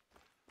crazy.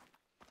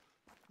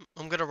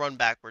 I'm gonna run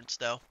backwards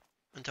though,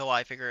 until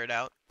I figure it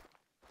out.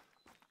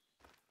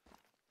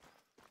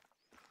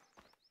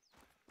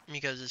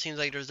 Because it seems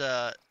like there's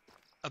a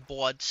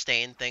blood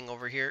stain thing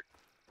over here.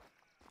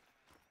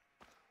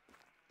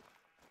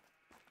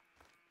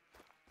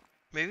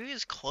 Maybe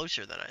it's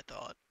closer than I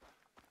thought.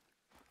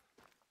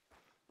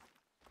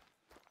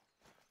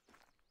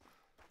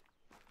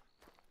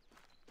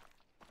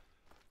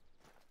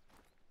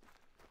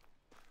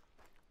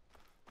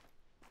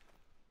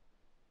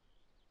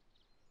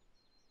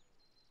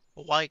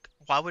 But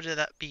why would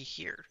that be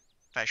here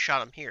if I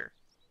shot him here?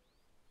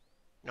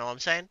 You know what I'm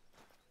saying?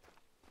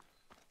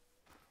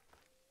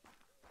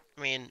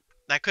 I mean,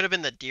 that could have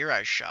been the deer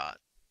I shot.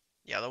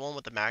 The other one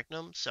with the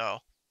Magnum, so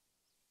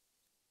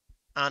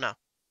I don't know.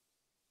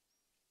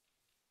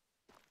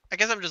 I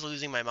guess I'm just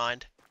losing my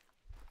mind.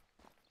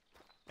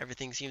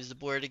 Everything seems to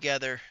blur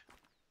together.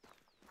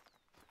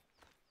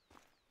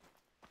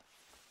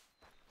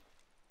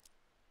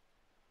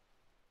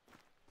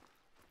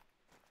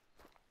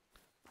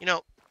 You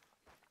know,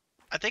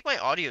 I think my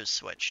audio's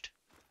switched.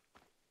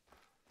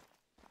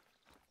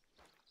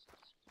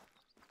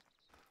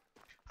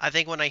 I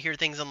think when I hear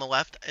things on the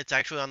left, it's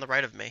actually on the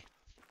right of me.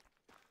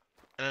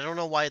 And I don't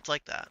know why it's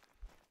like that.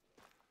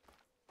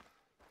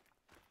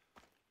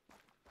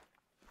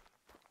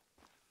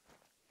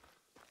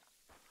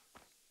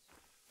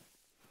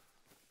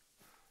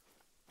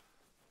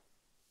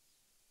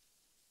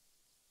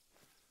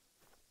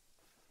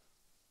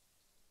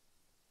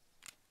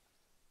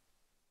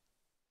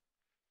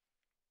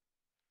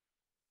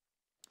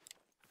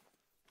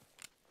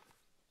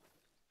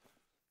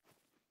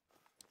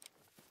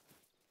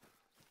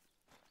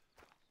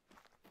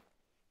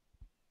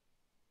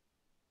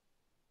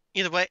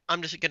 Either way,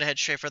 I'm just gonna head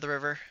straight for the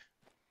river.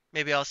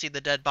 Maybe I'll see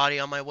the dead body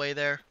on my way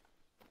there.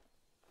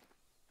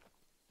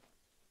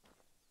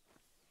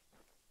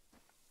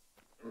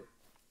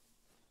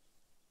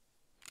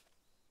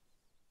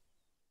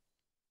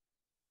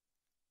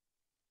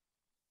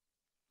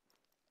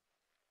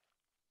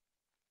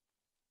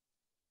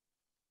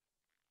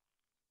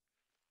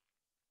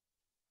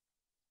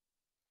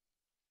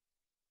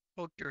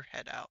 Poke your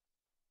head out.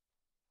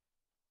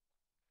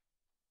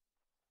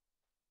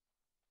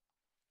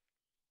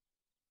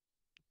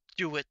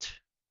 Do it.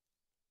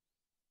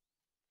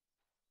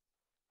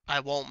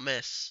 I won't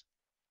miss.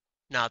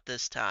 Not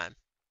this time.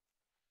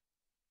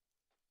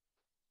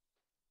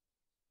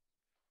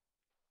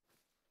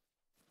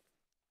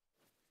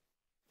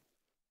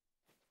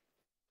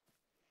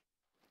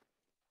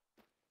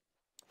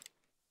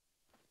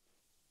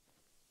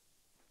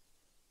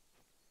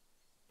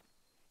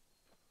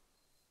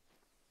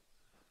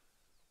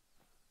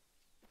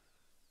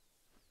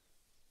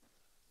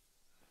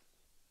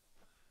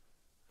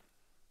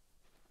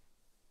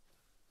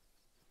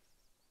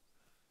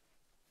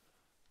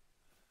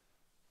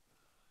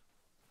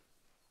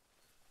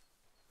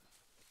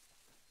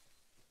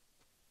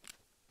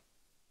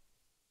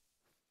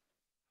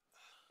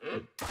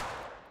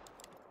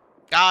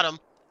 Got him.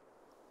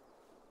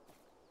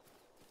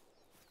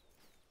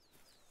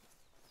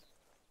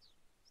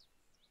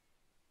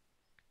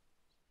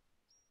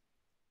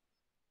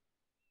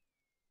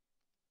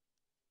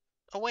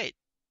 Oh wait,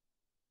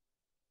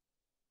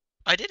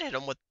 I did hit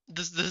him with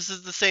this. This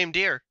is the same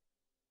deer.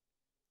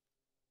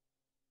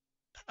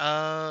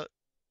 Uh,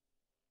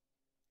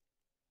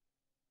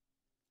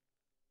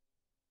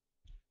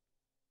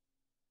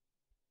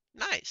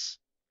 nice.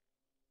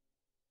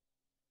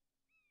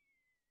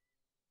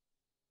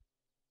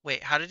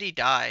 Wait, how did he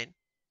die?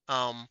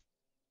 Um,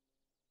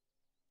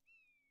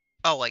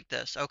 oh, like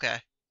this. Okay.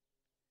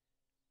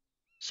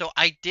 So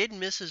I did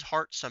miss his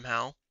heart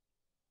somehow.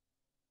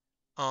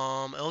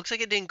 It looks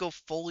like it didn't go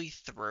fully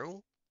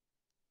through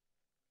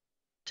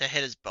to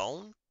hit his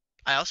bone.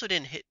 I also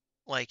didn't hit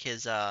like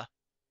his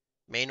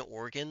main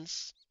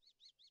organs.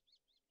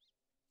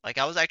 Like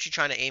I was actually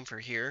trying to aim for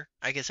here.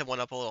 I guess it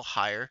went up a little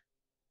higher.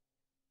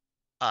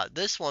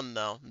 This one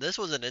though, this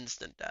was an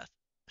instant death.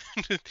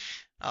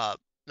 uh,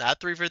 that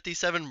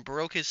 357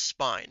 broke his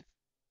spine.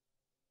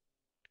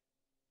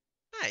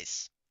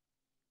 Nice.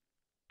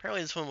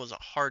 Apparently this one was a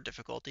hard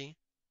difficulty,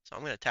 so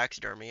I'm gonna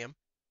taxidermy him.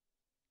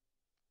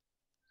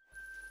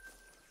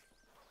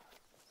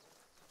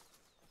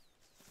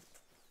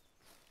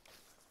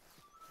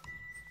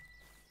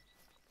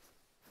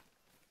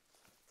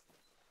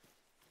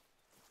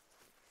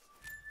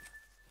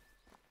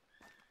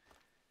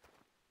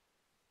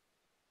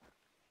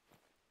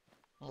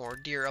 More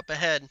deer up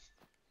ahead.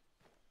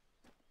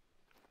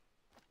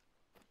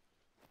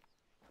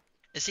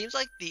 It seems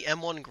like the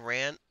M1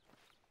 Grant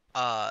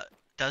uh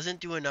doesn't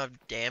do enough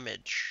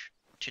damage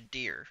to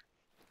deer.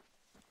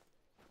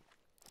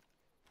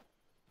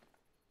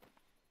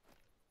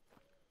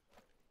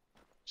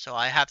 So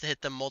I have to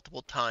hit them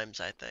multiple times,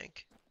 I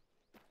think,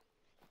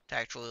 to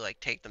actually like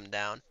take them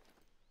down.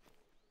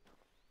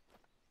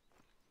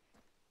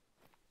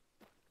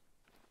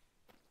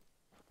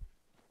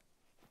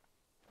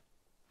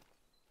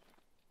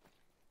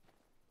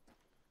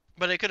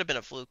 But it could have been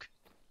a fluke.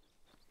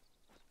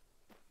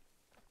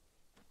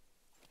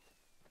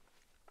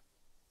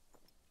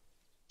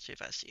 See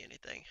if I see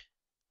anything.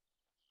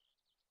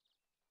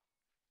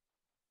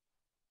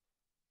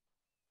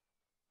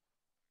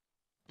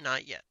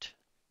 Not yet.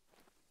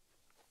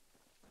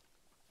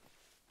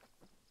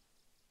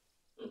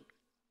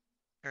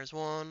 There's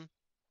one.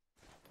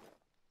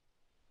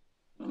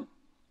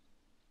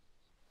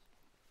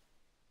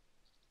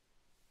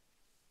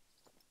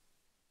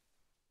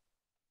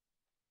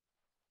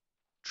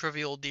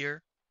 Trivial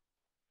deer.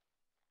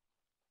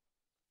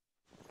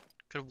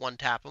 Could one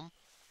tap him.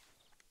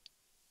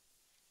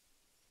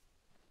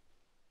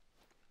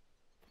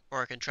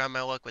 Or I can try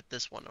my luck with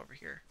this one over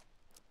here.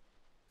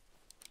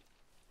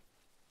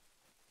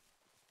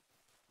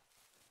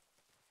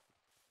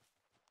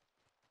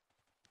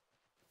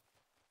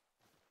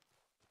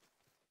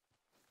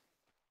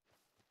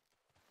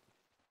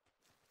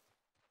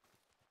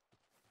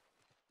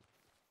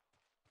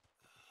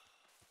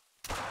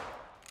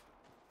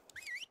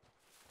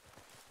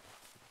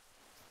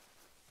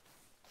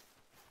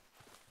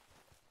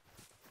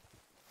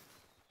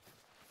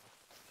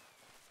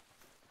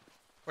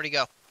 Where'd he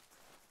go?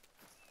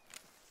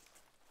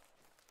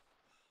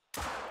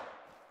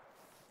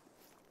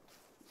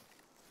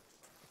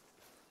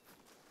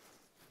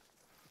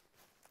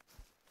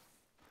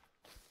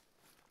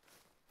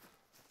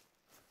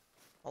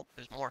 Oh,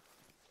 there's more.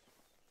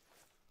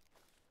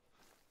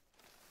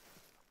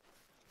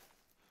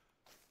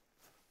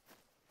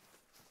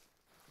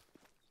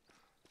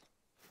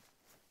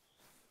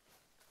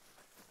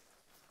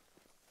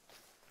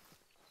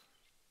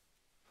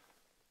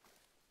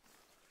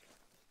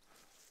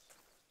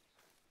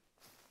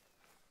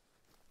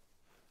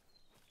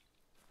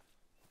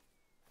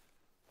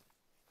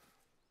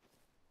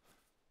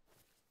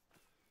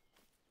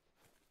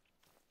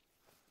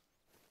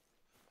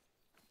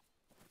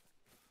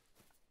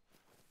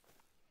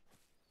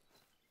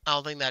 I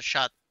don't think that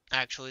shot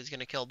actually is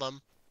gonna kill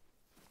them.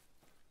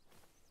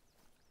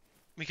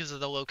 Because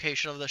of the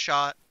location of the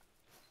shot.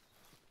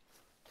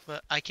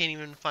 But I can't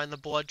even find the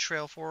blood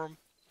trail for him.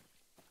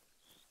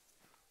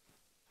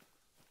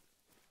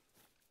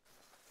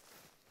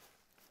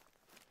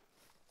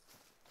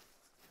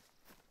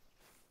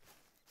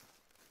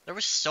 There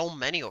was so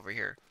many over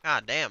here.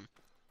 God damn.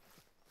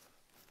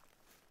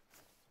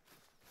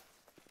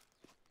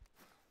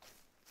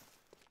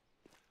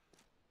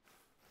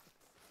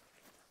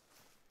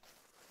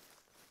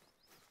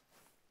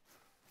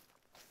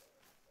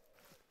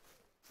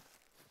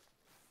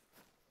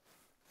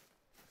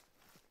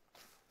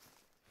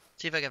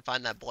 See if I can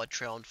find that blood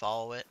trail and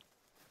follow it.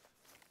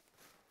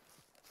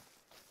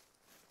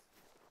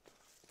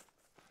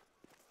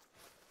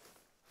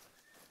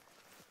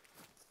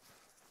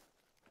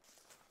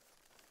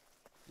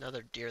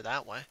 Another deer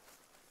that way.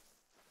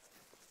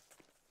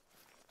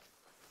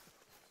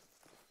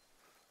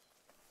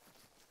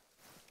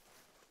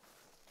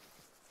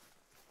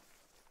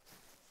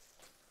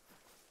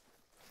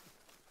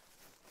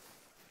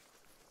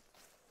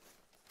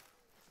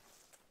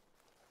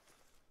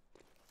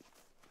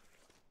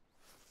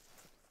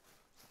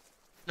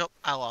 Nope,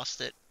 I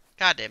lost it.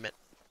 God damn it.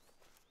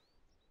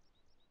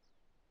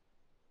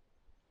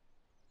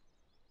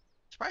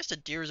 Surprised the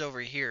deer's over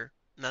here.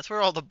 And that's where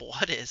all the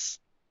blood is.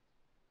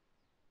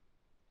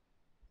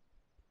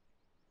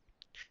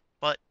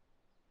 But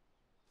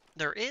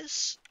there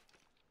is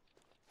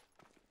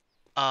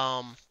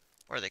what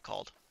are they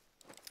called?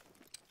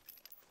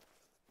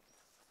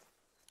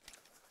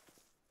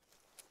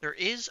 There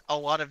is a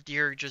lot of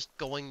deer just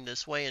going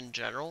this way in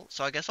general,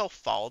 so I guess I'll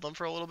follow them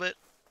for a little bit.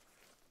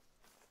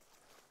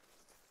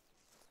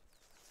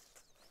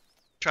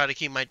 Try to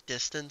keep my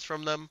distance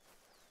from them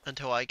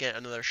until I get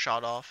another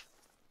shot off.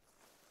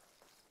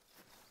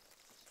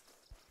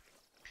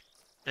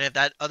 And if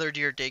that other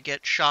deer did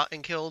get shot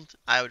and killed,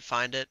 I would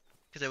find it,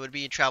 because it would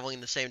be traveling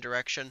in the same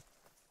direction.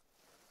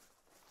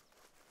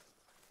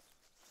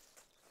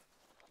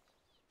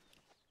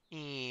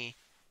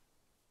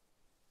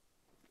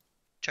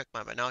 Check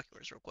my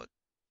binoculars real quick.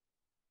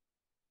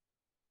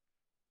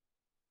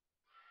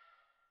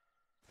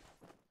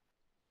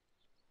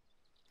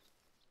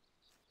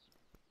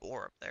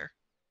 Boar up there.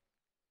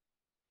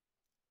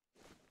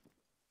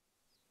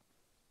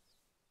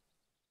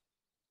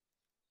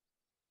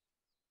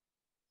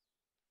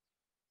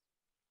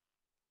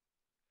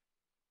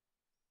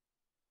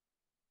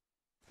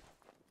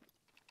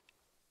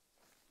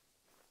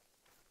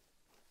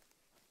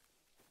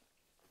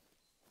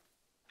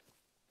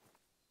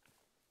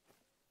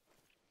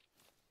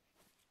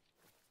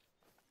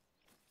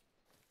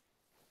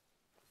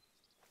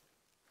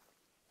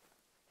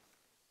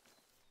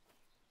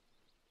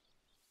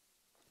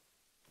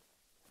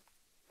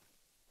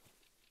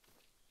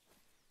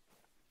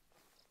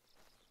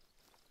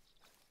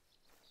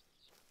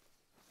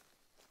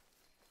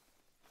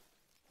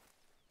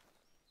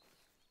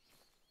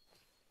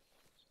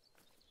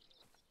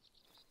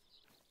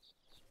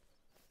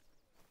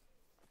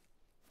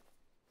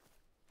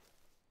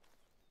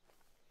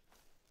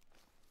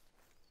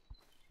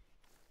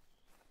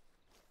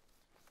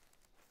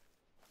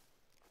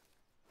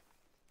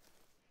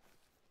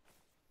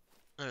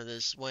 They're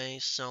this way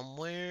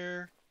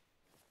somewhere.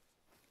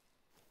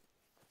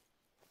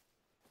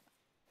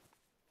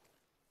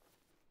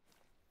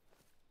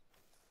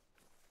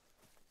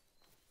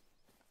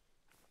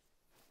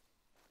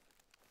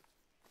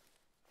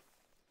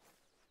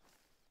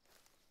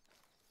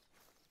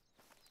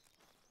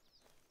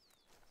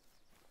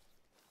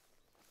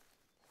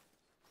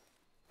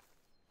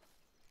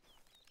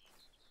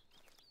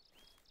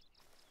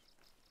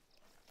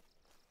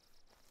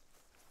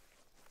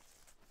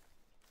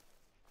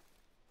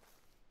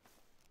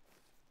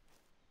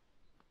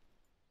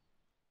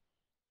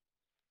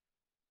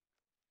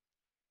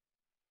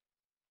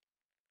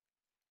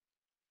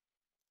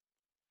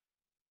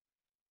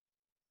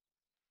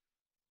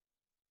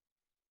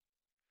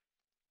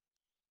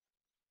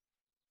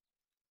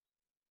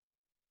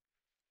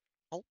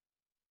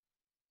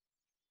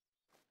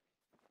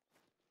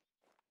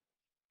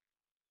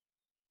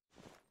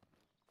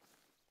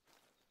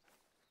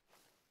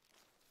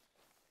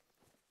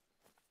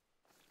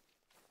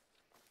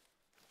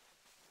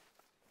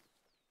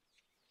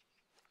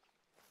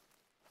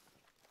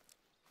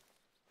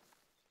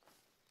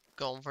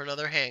 Going for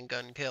another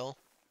handgun kill.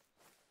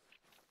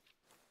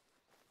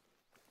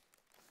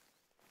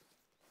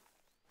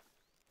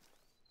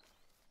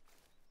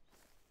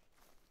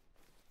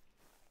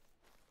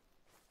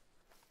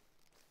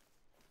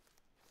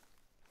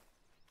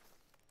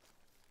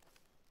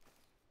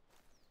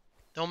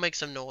 Don't make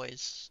some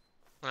noise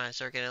when I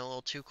start getting a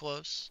little too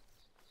close.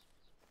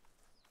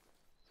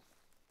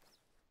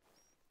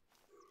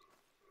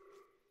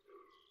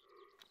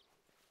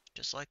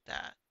 Just like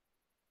that.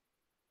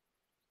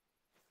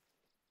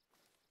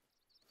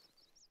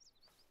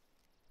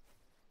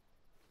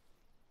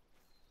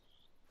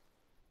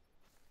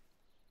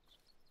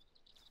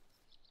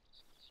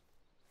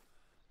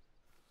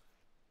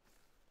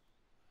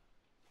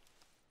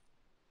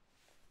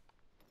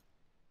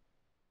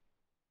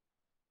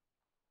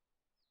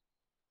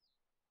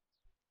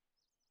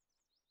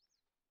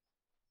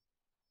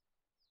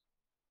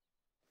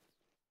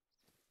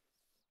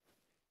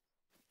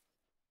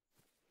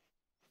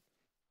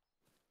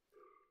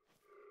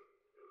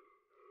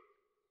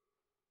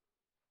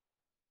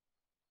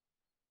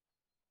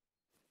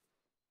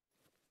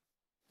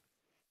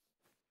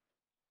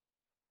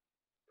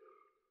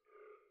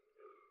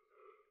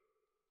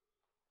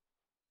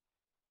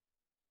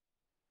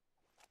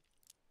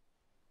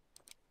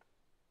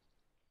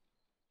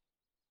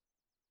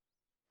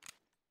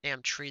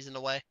 Damn trees in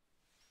the way.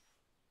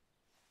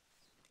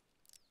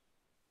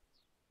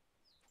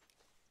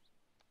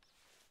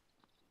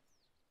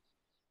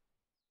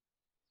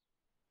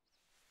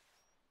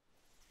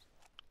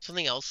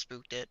 Something else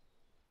spooked it.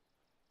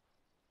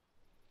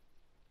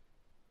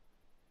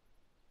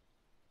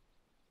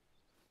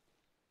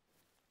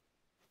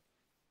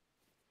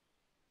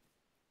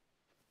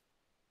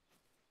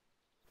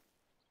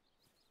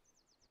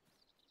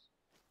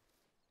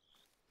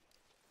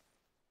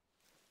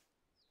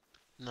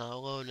 Not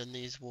alone in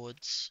these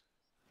woods.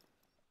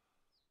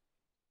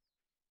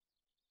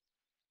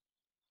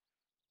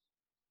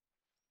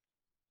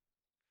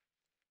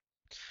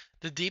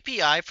 The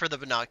DPI for the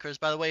binoculars,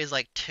 by the way, is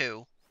like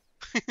 2.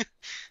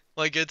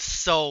 Like, it's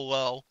so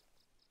low.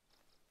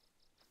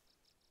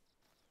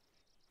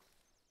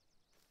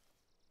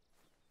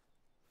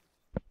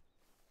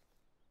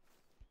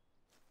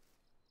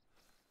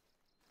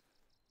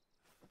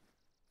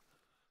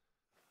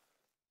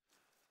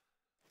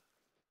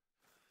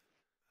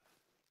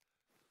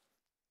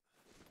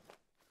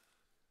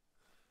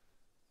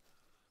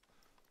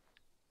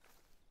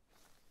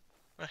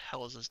 What the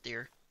hell is this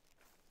deer?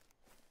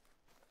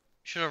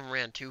 Shouldn't have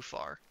ran too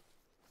far.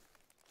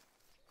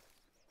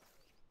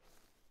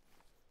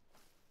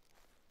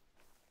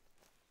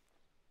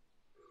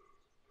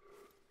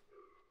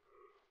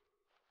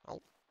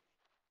 Oh,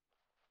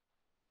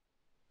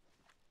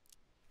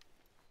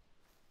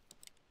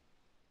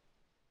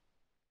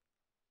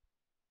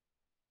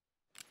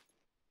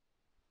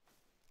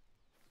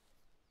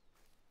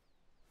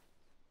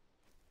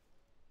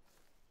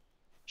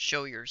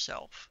 show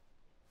yourself.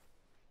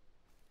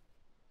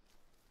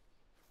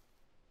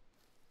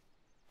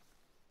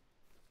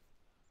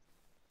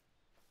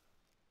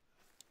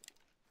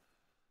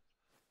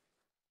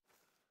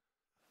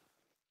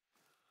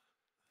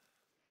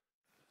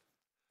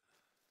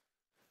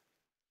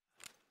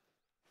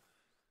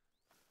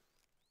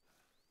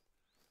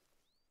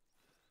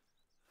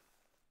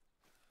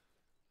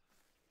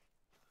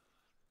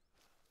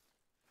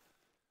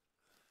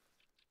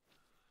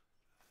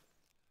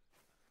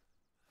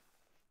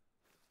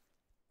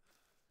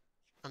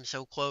 I'm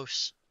so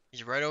close.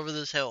 He's right over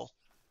this hill.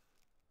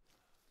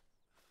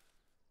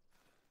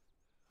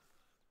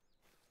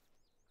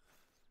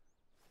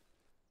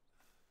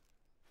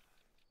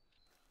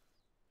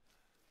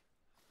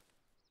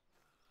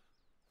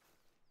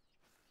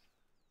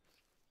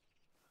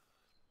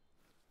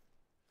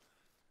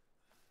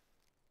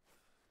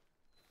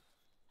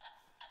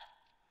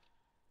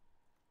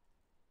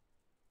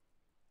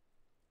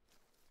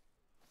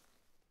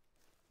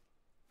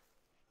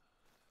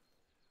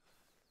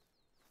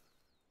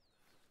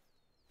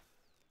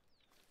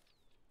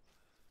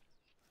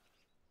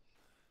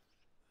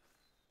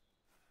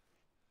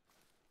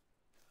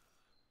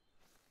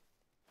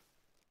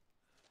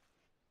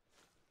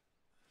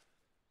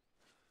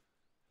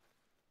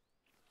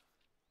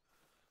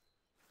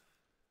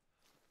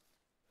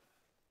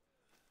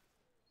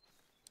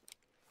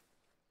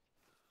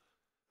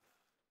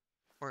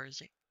 Where is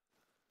he?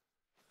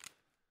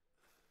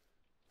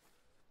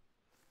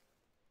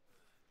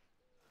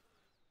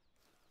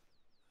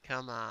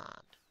 Come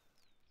on.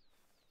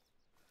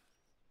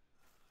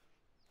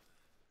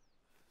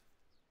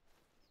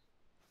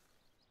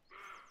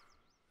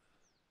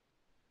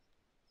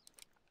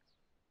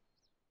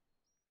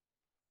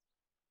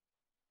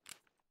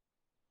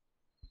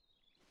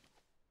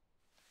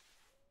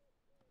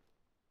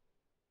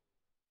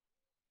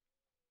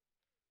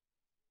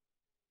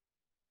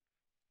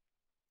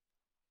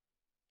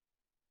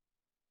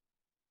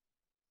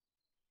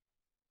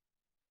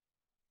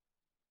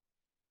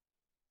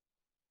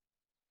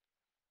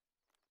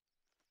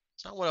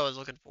 It's not what I was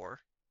looking for.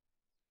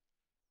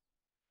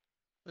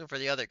 Looking for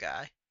the other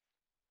guy.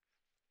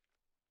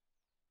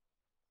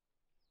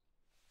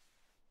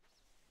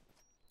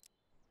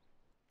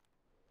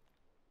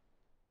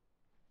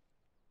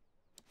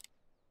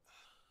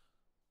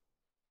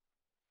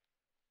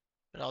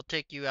 But I'll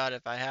take you out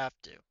if I have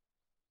to.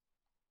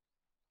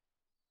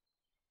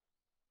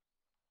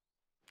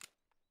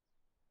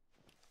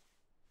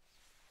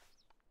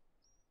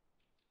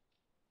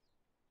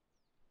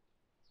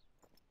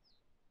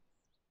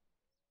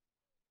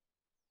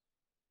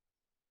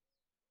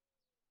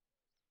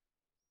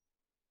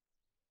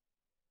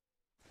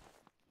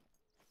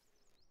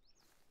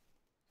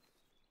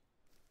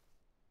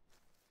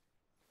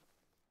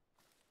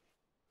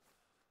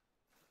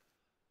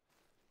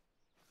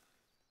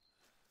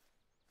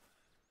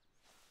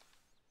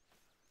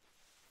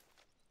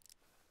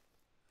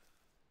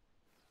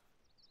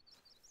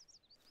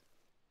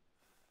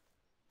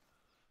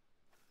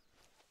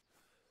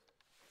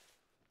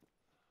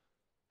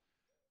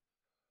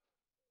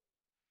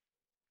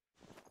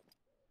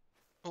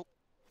 Oh,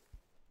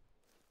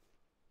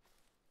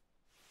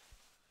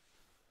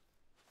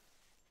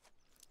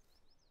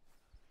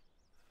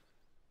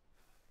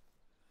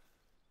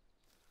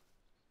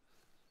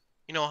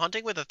 you know,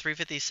 hunting with a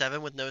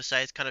 357 with no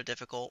sight is kind of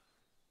difficult.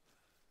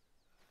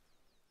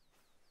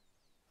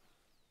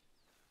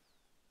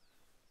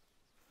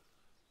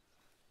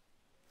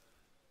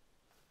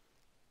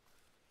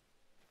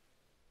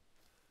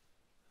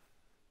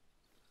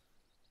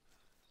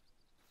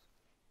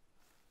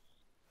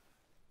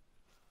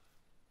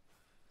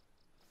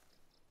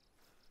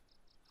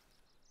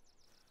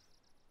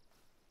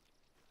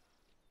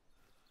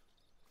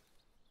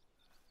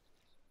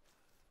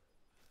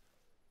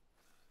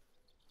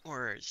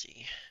 Where is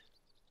he? If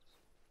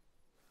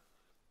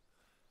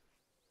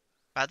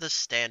I had to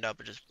stand up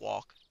and just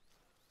walk.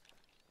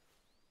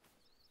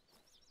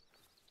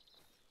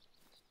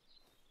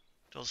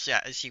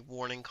 Yeah, is he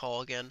warning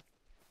call again?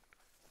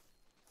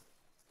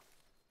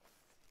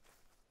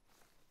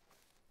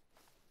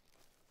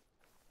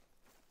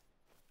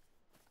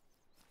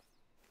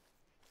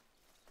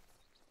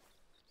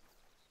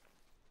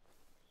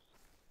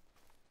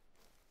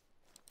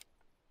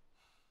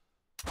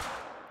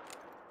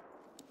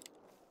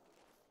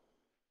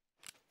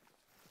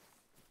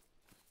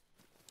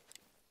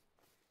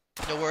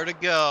 Nowhere to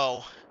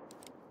go.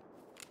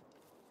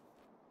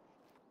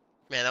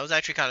 Man, that was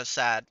actually kind of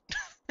sad.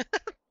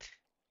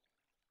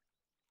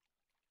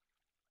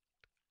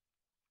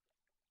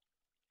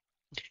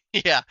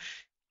 Yeah,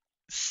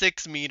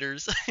 6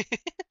 meters.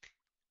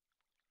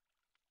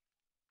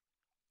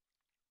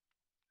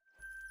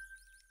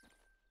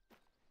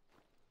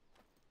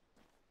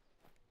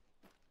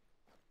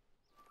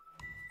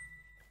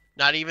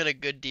 Not even a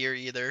good deer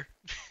either.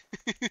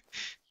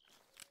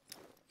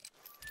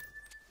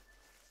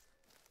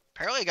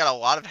 Apparently I got a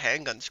lot of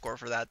handgun score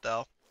for that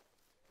though.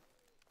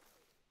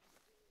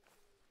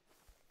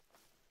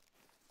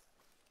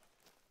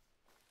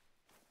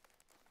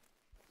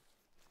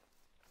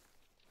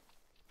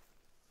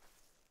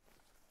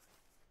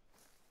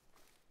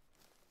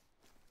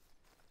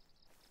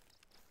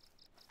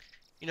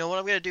 You know what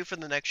I'm gonna do for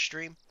the next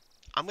stream?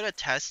 I'm gonna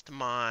test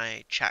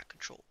my chat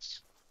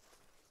controls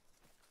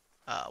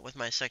with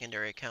my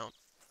secondary account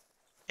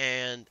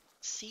and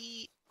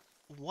see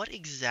what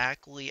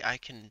exactly I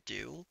can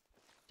do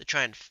to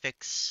try and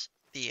fix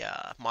the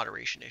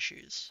moderation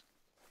issues.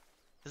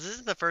 Because this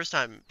is the first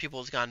time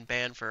people have gone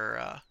banned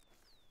for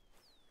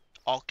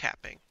alt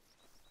capping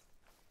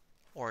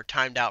or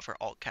timed out for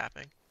alt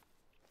capping.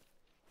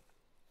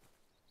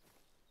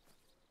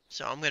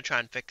 So I'm gonna try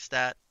and fix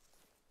that.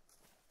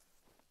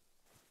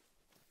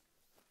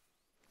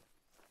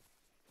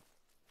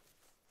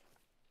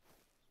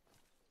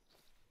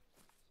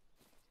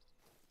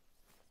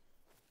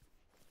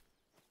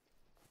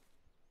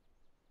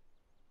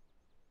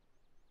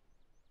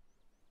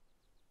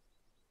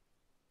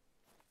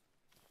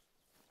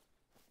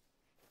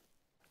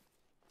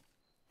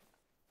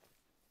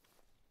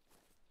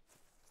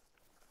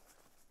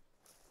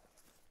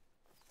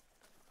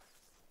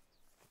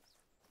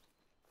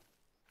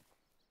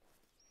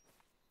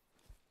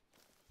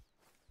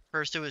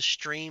 First it was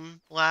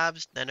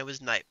Streamlabs, then it was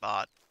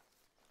Nightbot.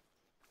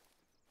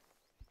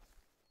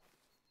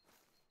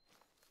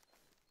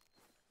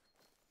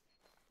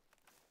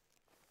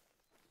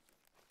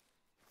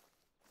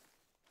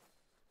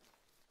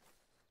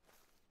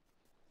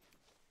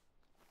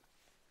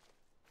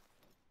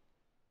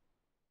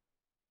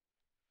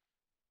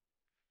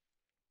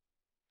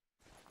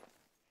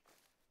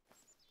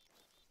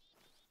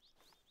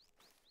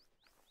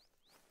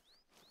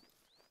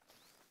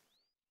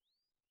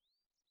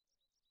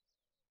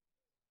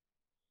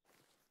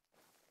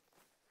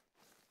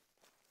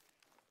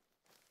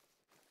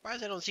 Why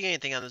is I don't see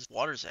anything on this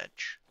water's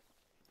edge?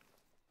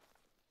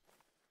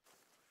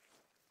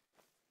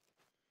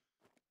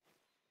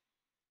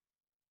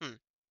 Hmm.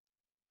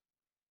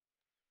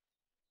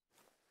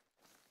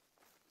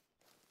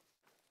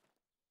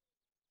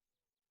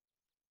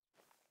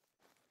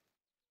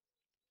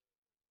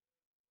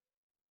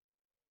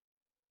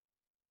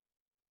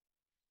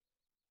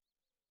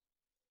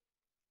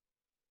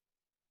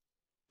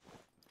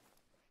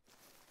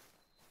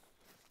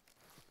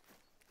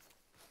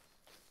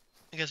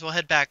 I guess we'll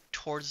head back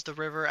towards the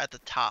river at the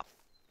top.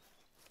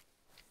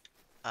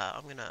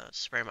 I'm gonna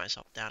spray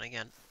myself down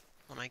again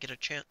when I get a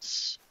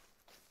chance.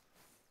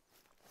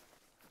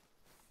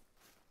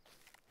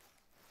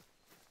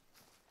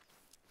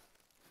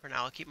 For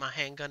now, I'll keep my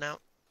handgun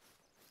out.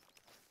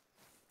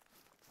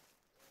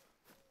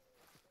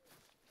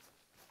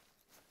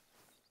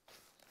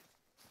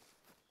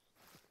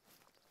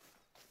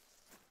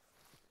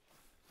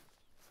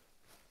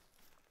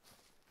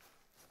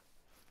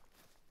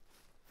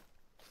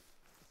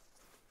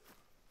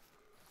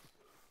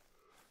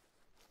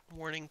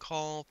 Warning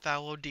call,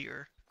 fallow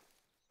deer.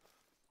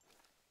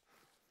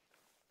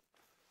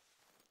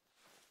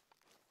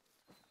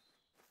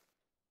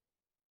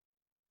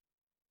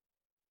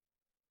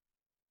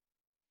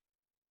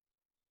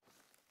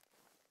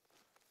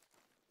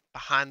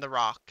 Behind the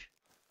rock.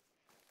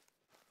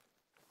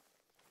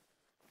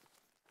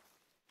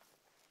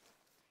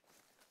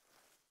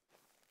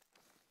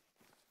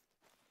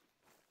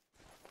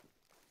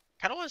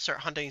 Kinda wanna start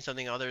hunting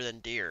something other than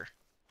deer.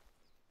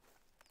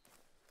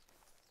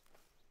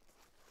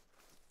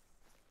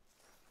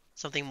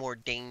 Something more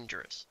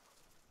dangerous.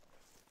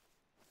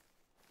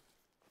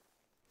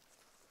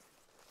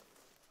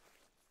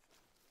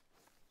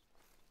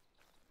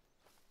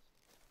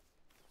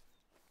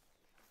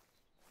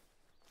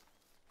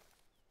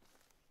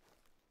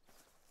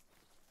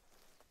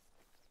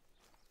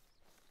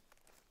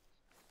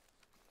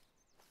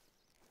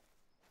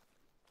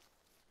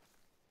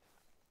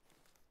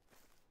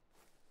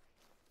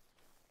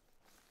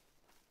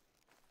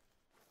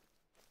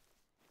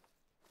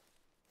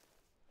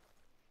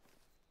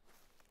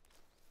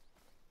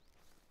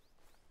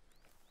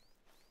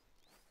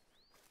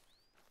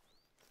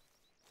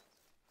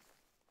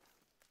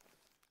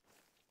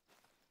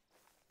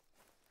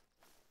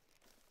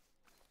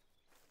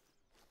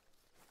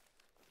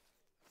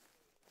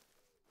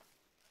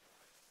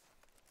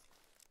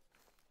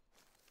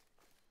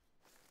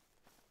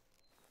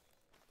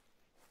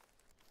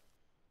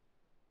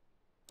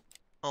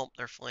 Oh,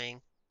 they're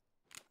fleeing.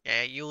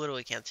 Yeah, you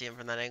literally can't see them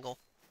from that angle.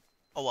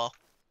 Oh well.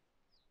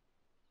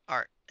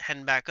 Alright,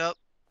 heading back up.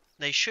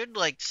 They should,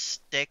 like,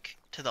 stick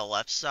to the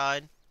left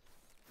side.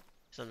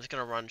 So I'm just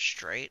gonna run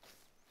straight.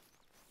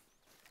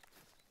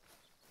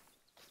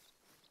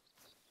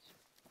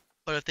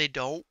 But if they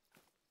don't,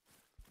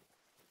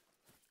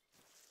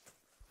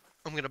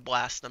 I'm gonna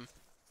blast them.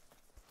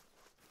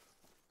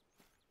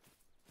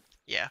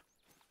 Yeah.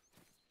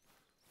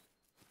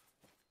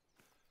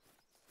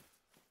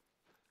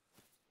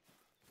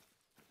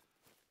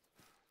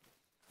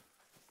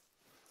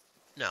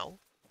 No.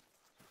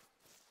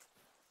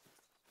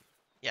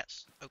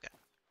 Yes. Okay.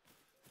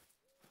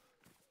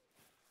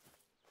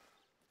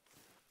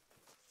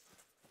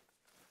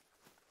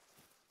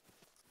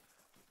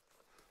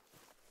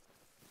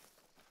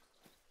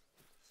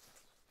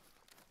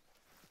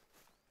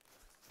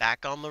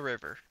 Back on the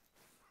river.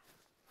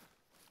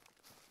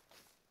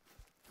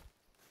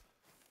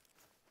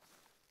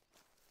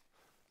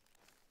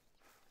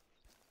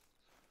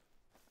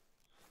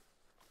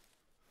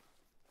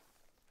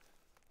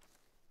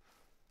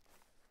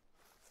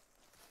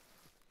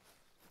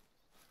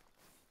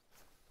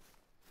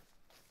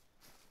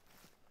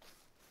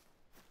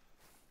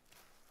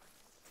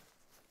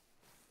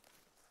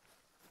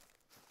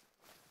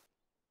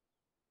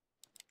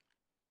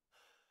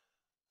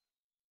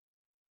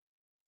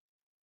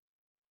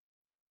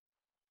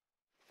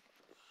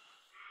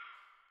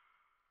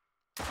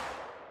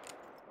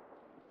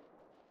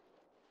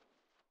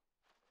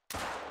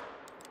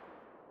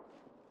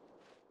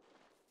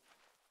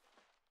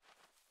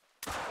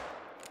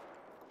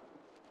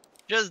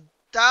 Just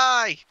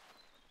die!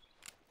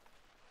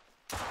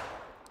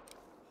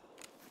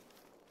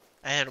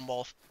 I hit them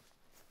both.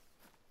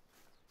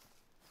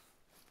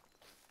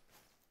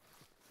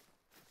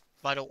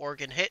 Vital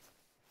organ hit.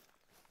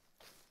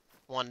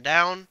 One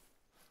down.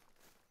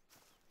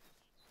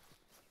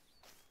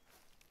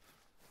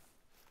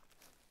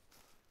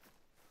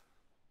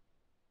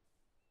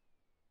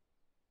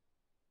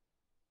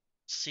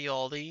 See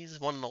all these?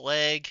 One in the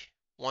leg,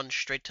 one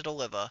straight to the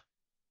liver.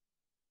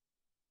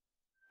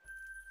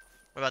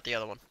 What about the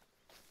other one?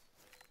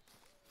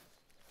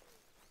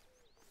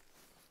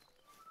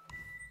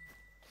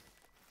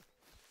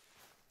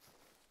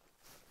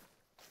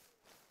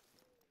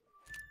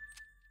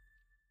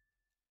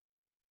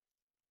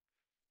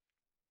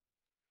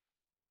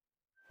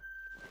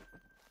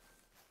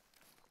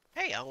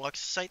 Hey, I unlocked a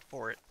sight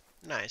for it.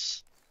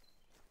 Nice.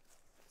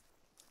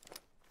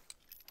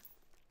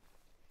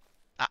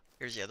 Ah,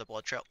 here's the other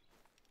blood trail.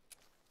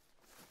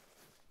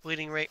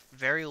 Bleeding rate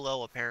very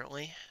low,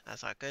 apparently.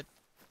 That's not good.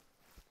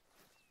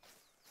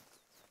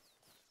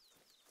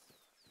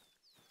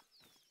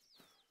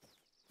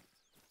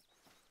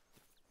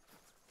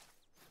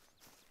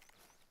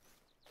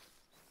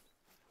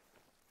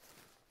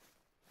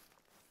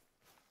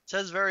 It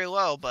says very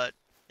low, but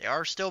they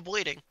are still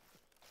bleeding.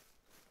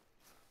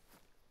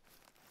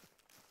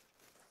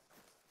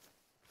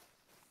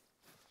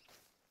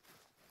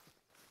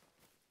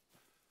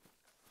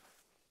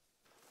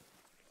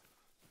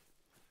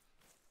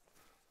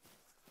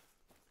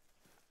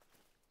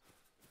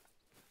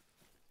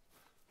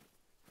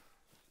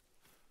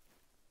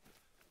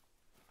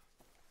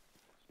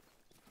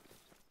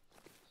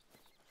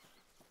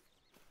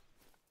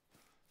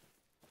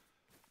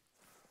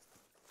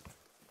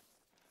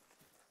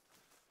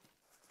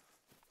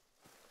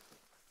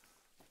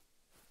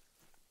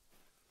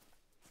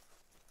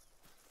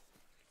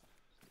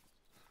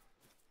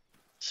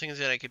 thing's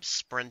gonna keep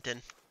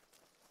sprinting.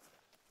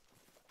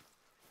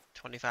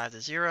 25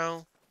 to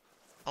 0.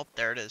 Oh,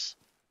 there it is.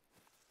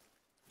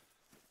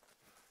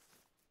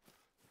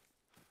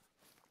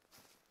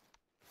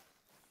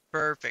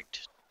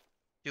 Perfect.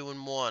 2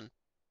 and 1.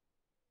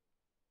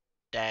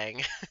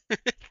 Dang.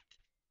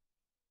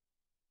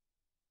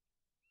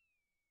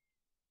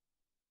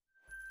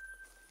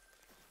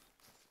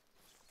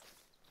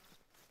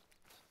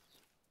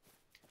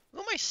 Who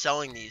am I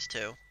selling these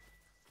to?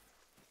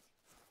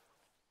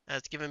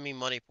 That's giving me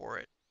money for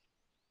it.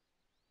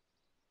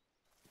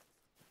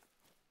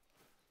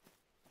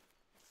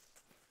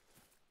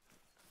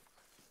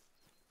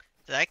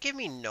 Did that give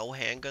me no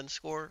handgun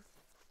score?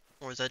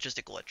 Or is that just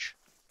a glitch?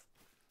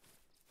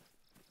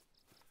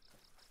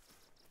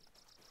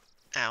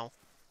 Ow.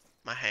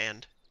 My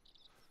hand.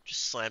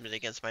 Just slammed it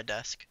against my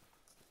desk.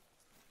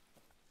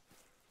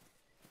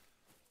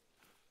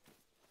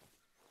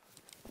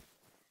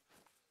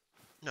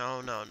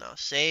 No, no, no.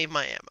 Save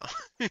my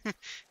ammo.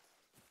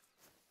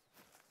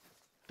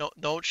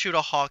 Don't shoot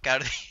a hawk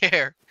out of the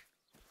air.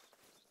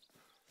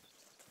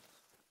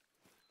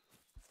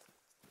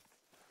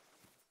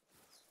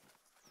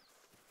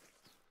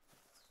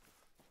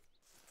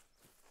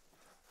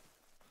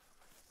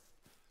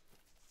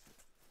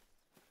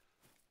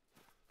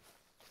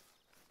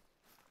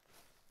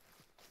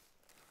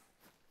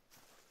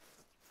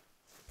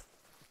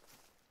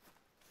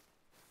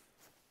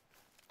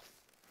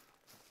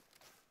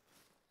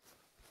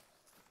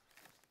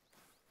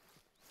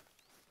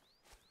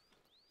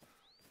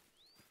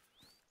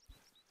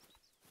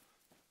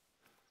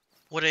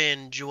 What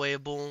an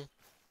enjoyable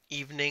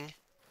evening.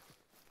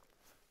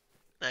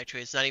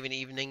 Actually, it's not even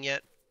evening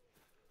yet.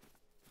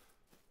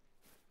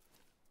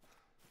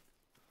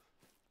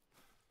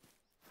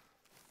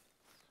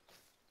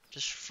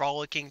 Just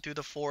frolicking through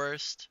the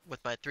forest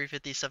with my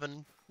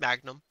 357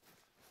 Magnum.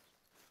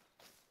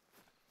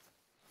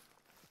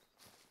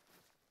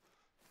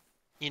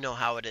 You know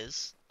how it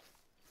is.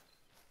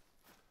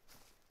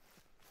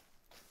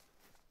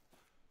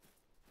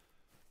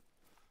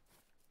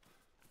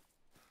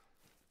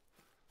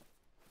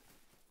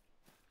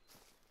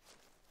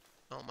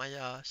 Oh, my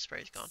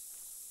spray's gone.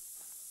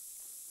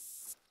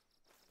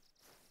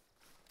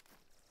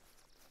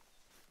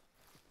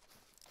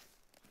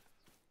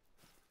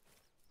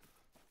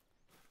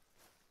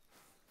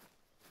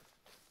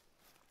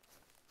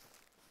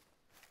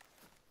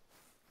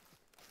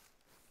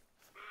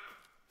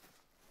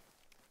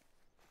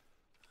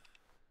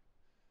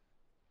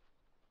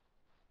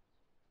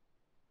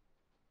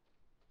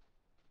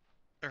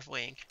 They're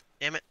fleeing.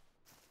 Damn it.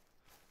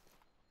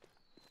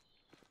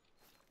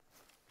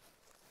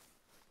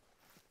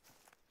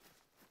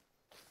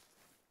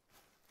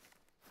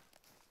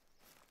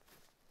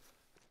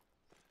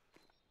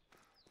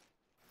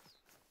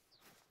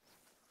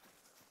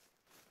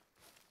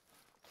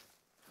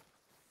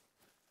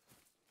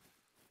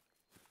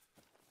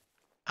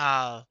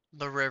 Ah,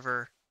 the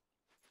river.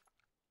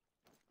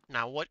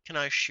 Now what can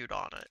I shoot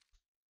on it?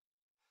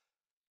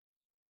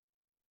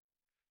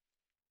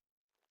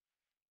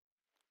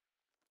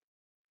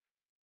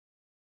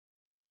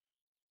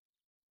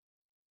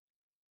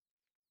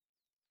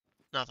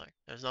 Nothing.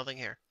 There's nothing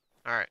here.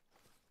 Alright.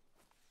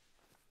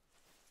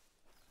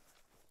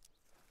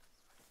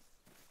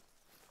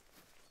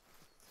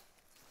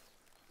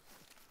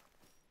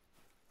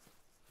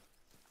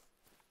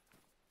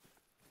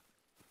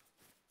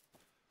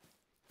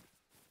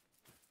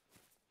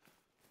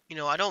 You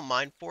know, I don't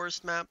mind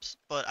forest maps,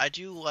 but I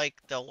do like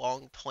the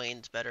long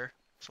plains better.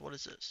 So what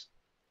is this?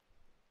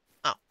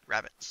 Oh,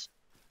 rabbits.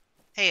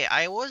 Hey,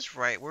 I was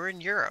right. We're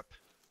in Europe.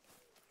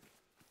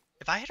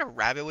 If I hit a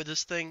rabbit with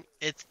this thing,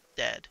 it's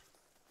dead.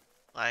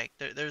 Like,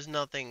 there's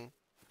nothing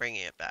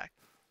bringing it back.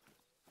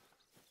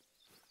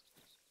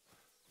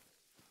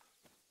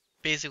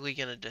 Basically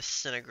gonna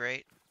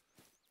disintegrate.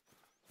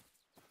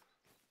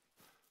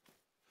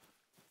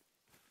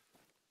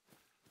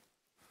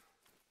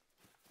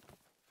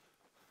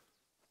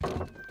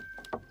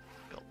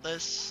 Build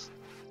this.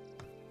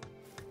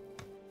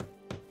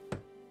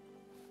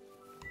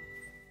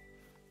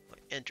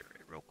 Enter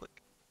it real quick.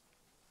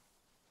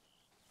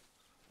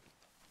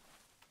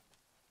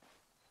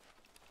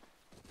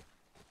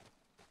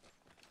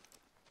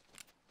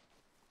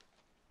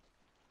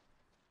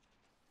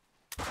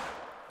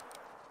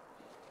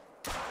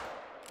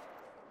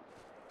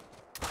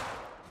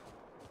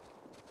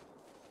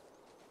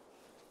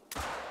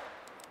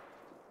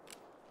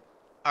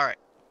 Alright.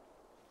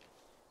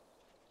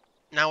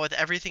 Now with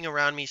everything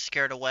around me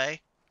scared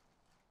away.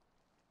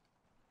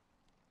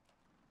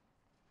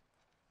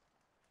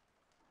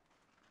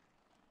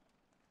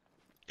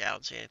 Yeah, I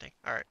don't see anything.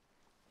 Alright.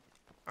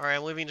 Alright,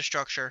 I'm leaving the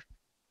structure.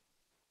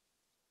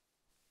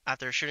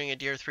 After shooting a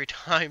deer 3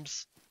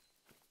 times.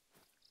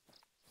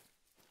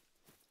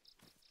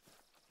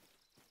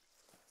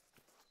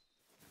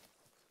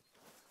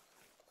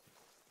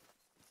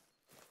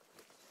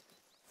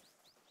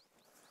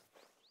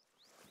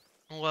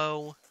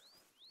 Whoa.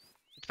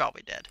 It's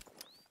probably dead.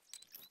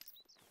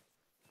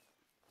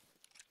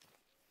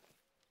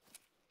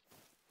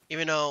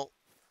 Even though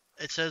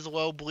it says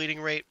low bleeding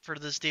rate for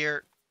this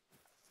deer,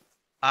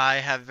 I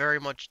have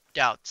very much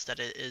doubts that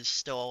it is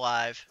still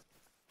alive.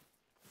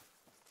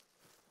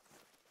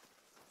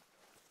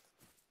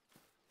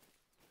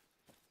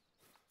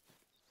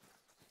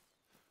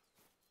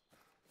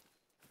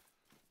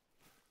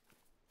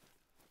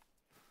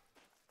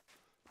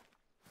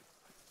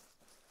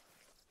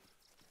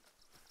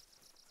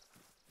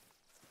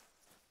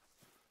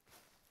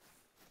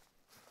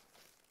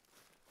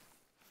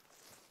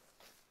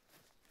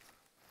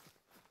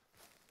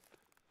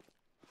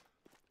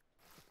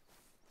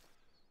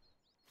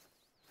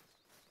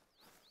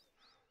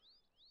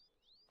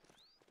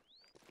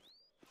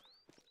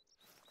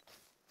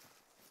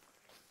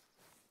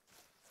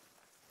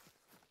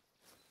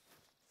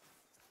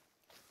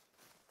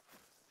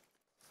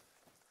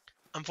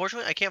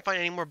 Unfortunately, I can't find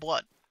any more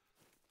blood.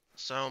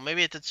 So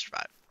maybe it did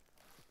survive.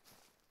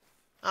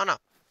 I don't know.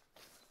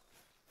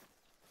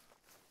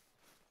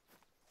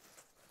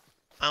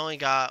 I only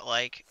got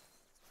like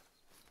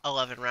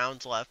 11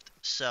 rounds left,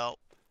 so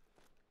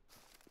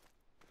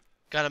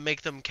gotta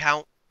make them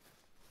count.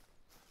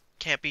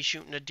 Can't be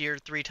shooting a deer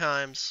 3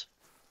 times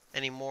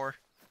anymore.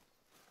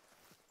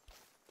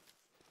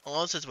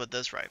 Unless it's with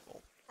this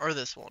rifle. Or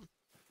this one.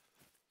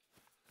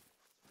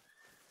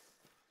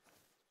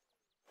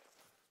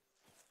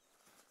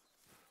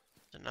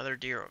 There's another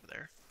deer over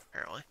there,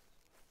 apparently.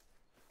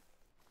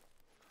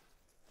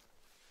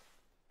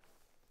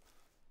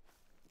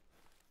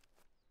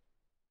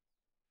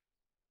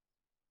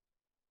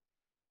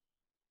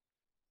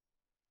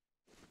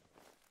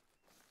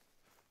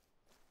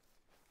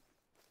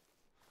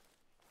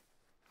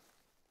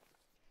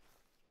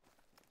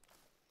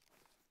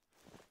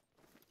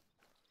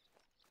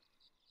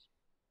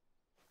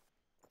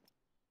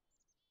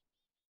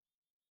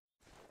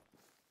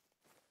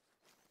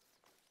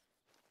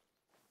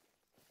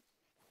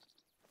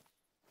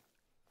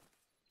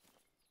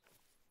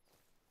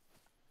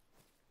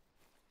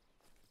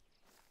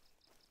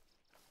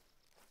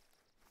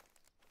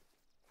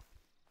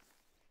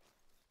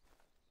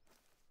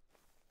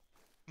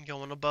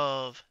 Going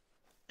above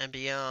and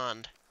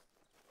beyond.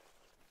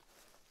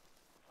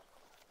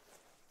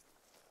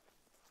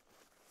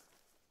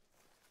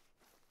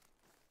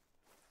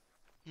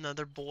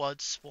 Another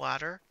blood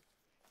splatter.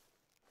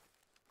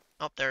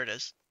 Oh, there it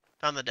is.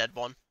 Found the dead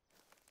one.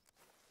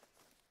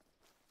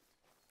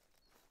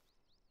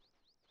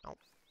 Oh,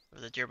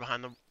 there's a deer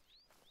behind the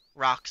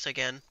rocks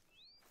again.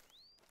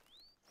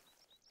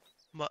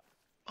 But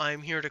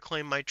I'm here to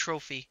claim my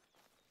trophy.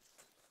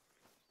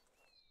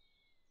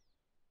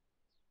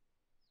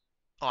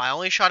 Oh, I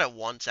only shot it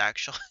once,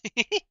 actually.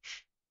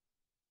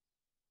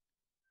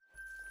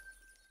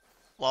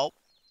 Well,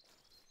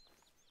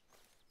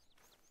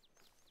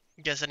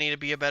 guess I need to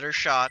be a better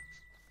shot.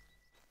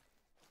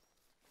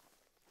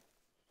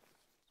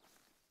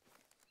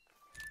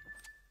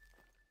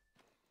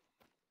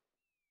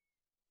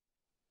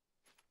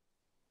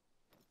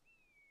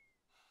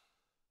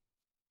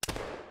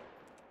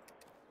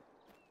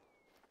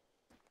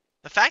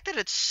 The fact that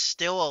it's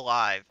still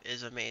alive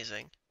is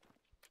amazing.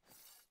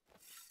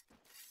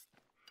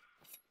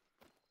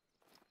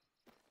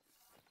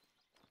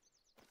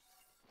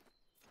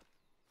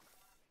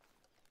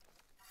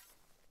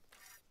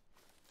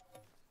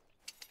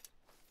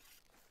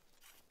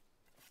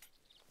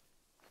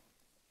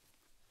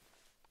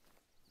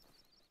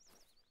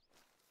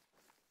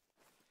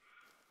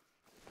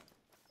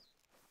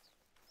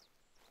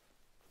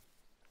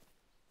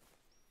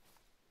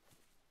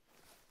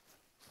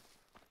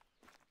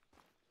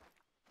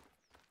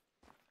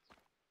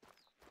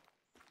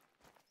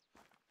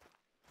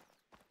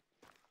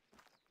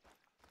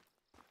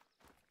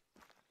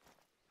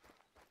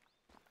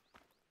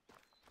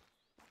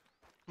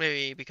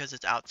 Maybe because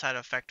it's outside of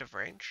effective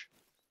range.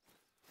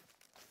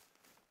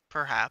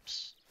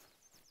 Perhaps.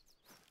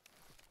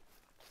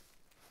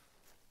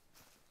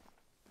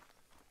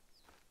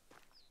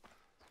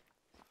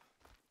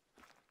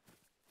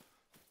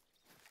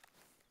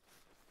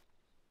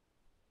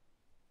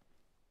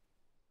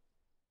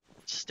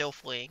 Still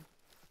fleeing.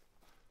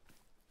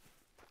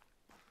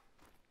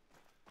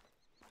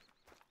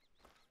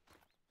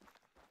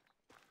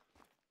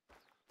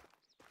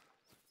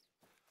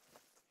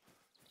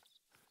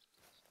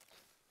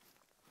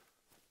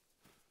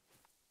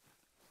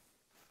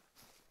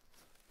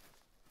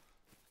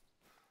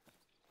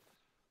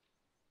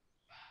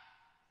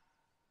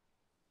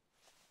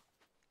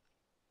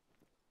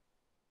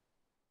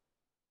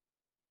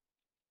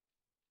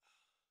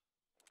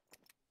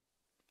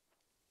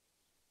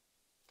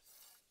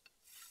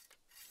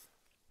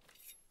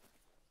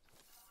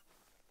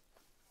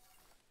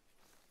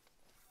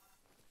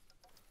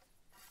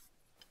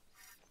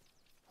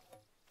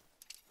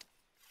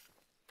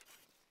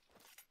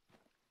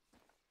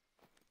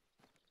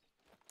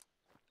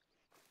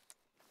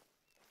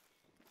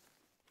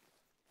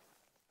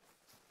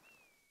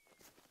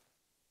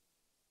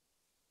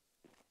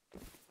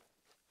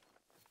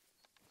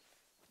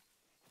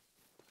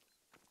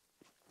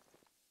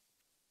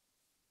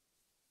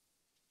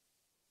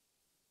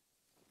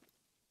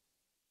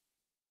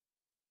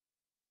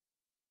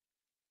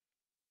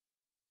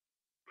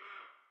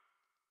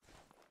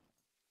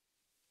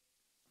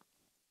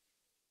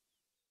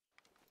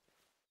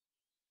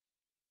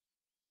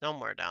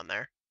 Somewhere down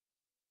there.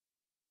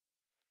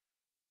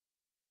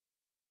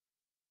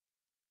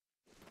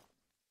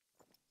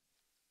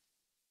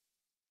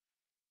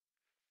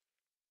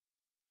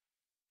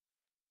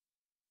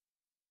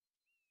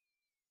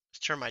 Let's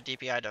turn my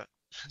DPI to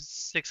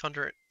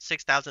 600,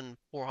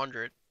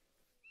 6,400.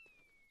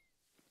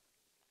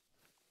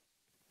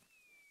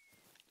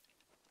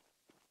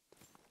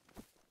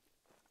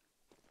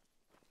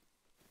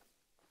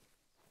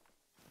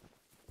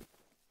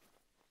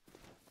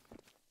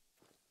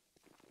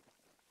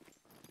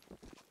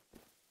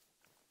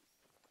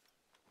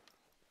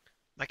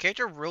 My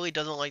character really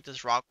doesn't like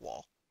this rock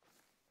wall.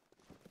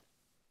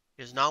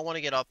 He does not want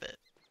to get up it.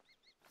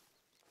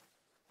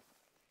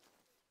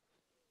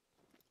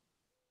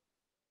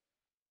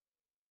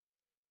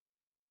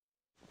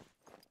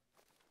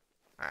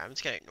 Alright, I'm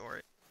just gonna ignore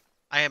it.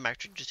 I am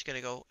actually just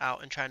gonna go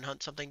out and try and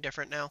hunt something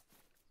different now.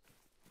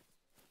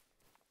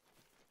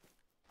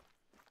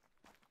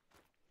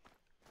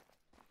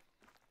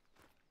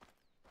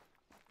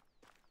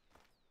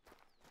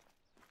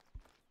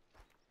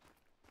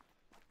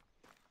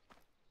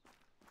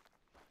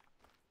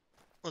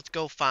 Let's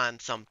go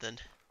find something.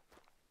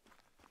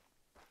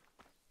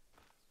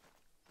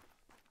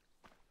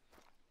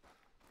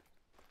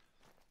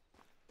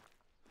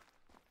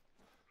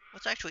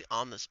 What's actually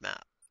on this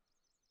map?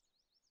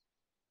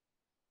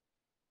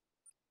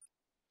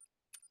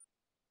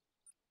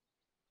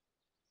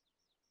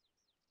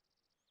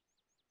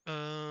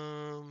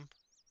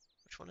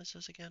 Which one is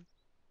this again?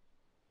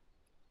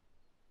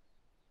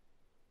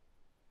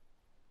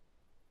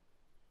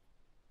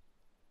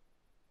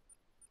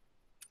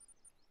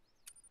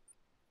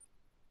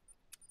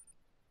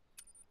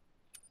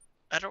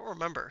 I don't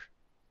remember.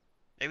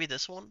 Maybe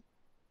this one?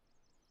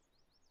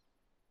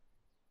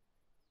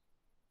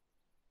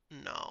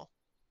 No.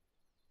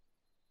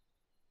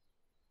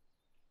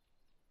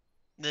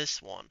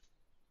 This one.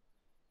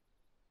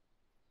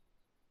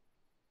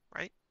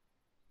 Right?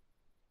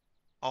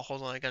 Oh,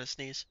 hold on, I gotta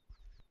sneeze.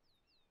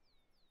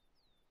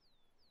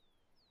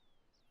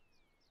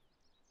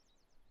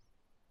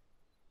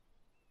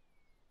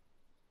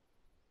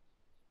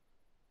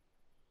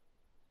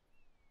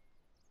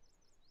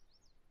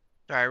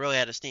 Sorry, I really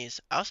had to sneeze.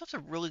 I also have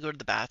to really go to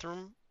the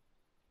bathroom,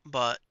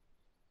 but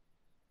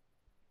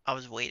I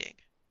was waiting.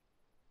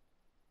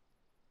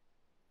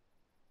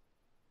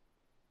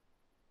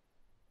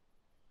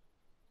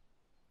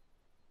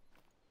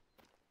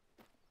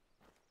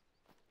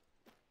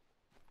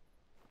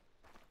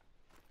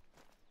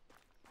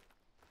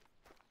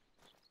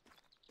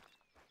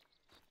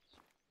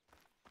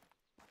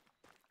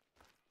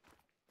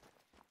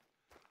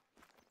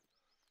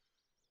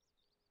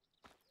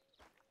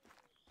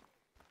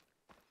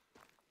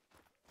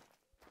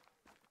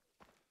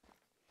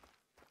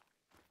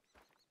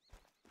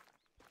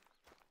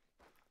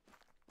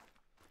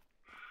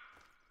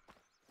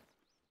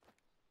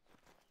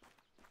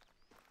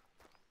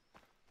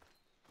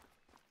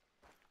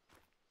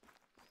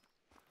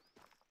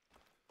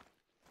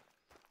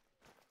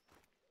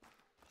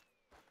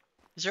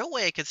 Is there a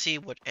way I could see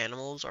what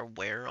animals are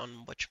where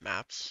on which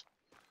maps?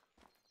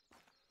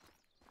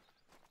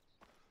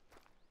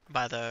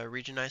 By the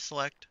region I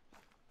select?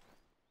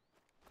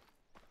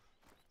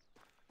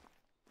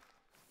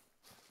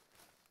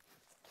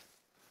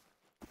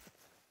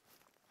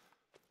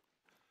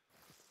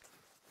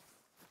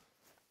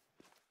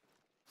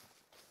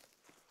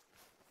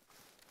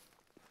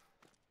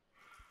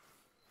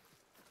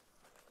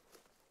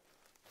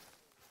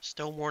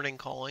 Still warning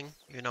calling,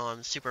 even though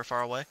I'm super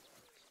far away.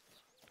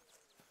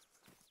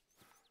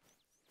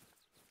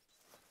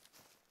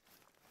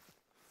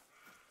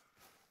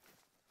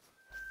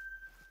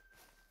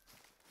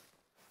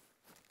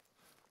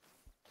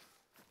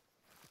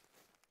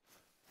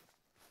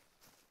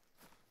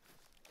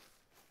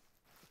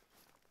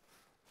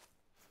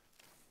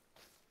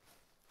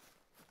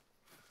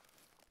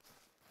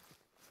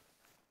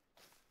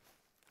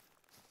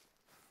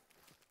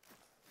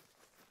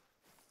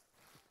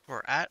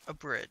 We're at a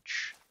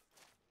bridge.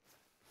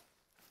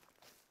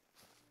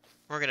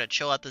 We're gonna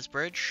chill at this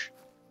bridge,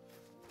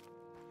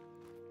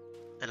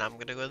 and I'm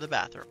gonna go to the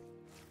bathroom.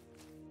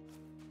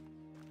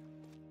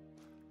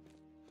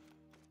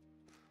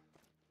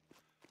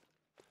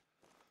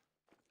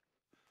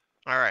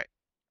 Alright,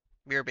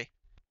 BRB.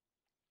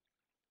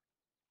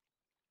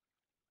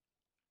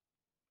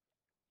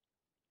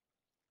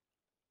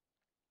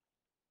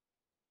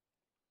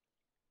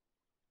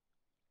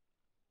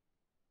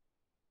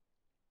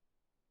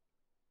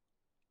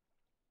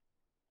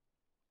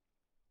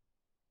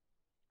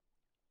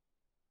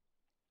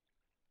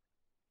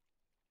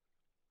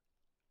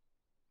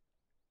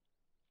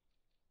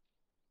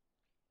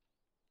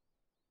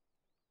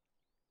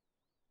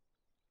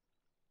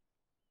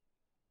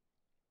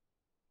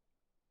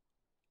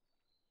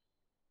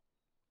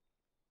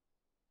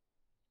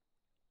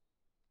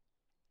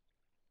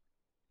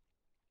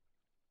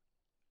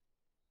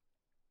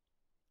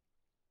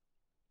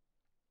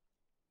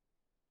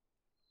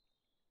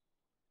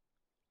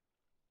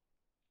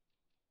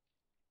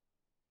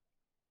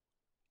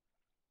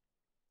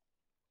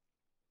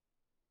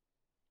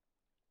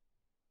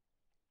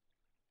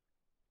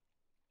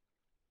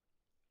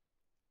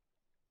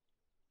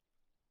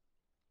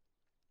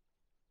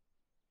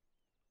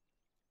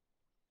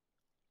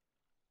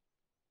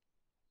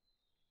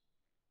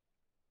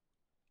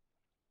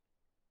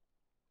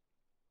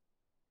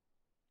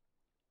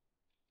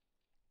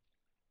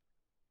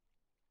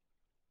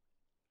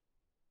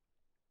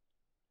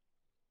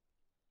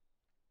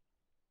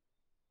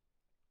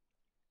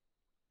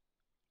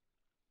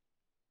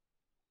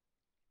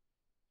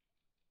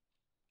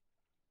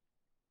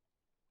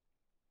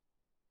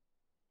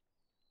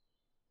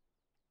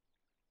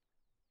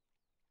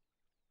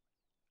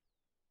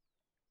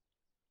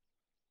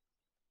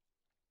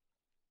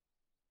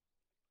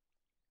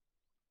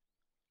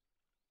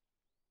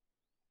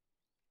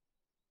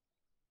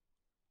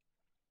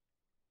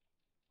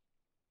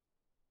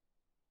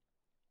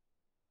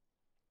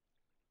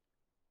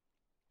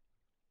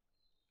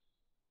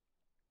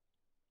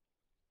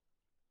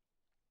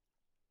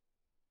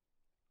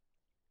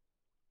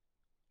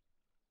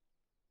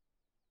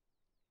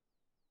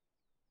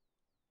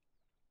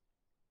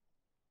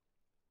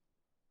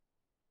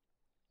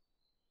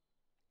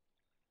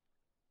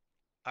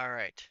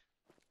 Alright.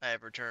 I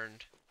have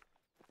returned.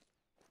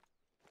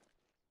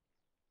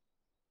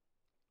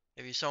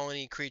 If you saw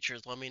any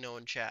creatures, let me know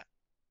in chat.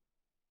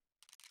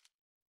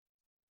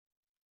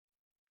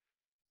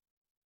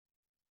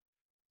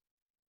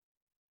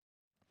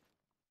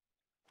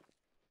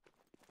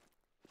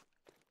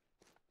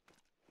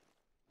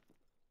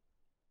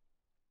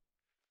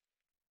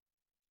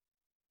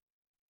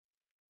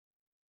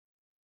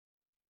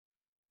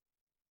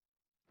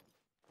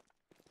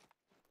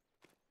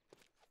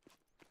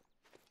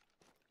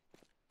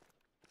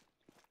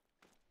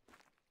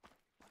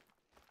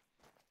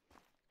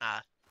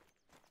 Ah,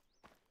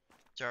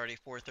 it's already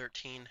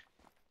 4:13.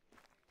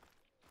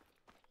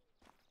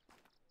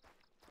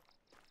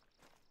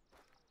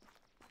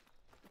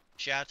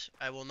 Chat,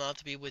 I will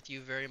not be with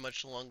you very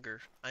much longer.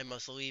 I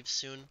must leave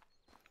soon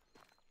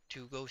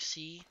to go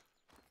see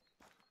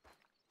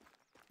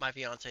my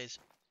fiance's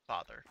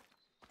father.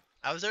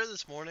 I was there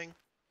this morning,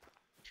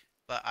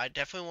 but I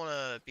definitely want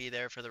to be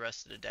there for the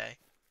rest of the day.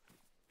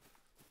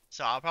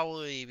 So I'll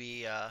probably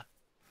be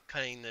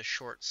cutting this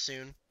short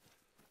soon.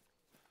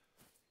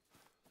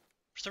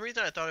 For some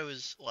reason, I thought it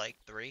was like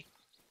 3.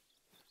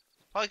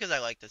 Probably because I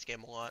like this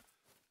game a lot.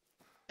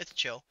 It's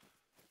chill.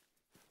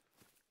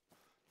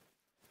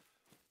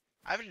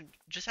 I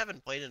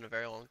haven't played in a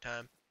very long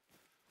time.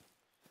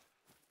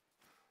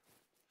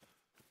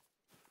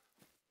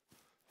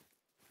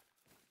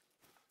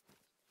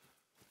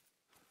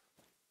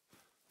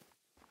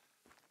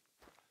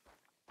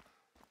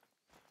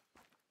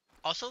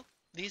 Also,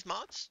 these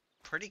mods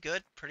pretty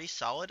good, pretty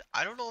solid.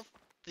 I don't know if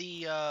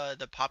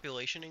the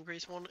population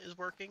increase one is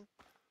working,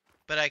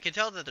 but I can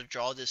tell that the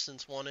draw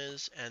distance one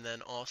is, and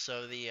then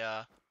also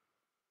the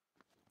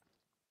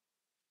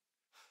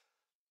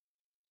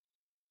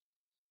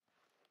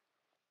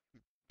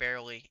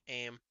barely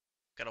aim.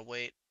 Gotta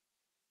wait.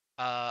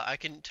 I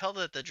can tell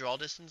that the draw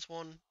distance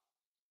one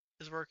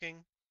is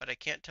working, but I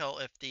can't tell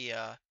if the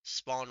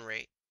spawn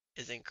rate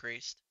is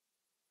increased.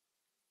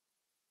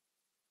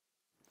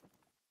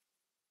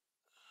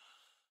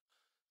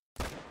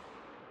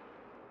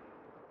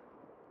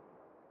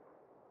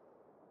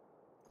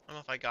 I don't know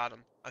if I got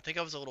him. I think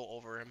I was a little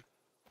over him.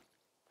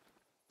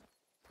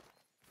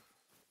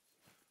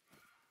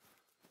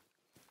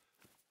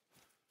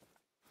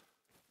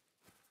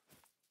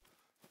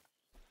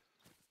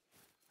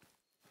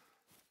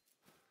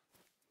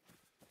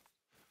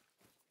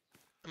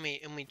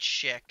 Let me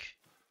check.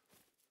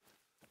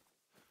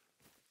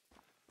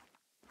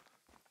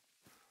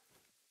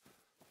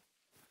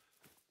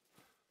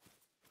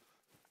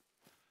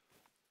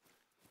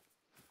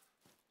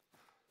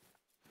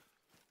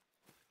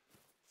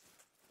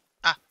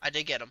 Ah, I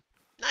did get him.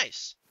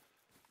 Nice.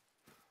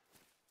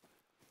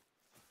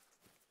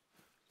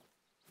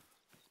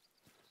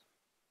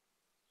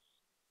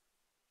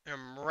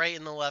 I'm right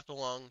in the left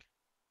lung.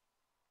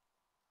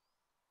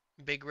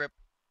 Big rip.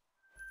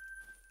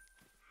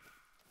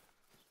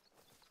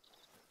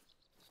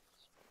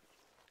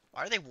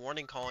 Why are they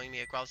warning calling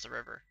me across the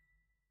river?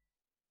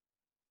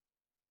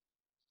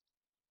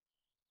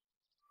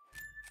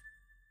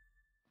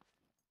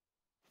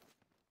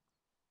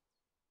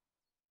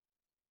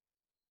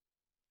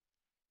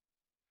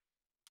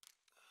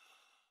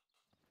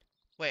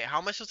 Wait, how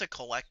am I supposed to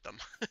collect them?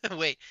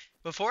 Wait,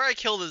 before I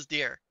kill this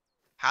deer,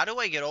 how do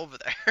I get over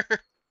there?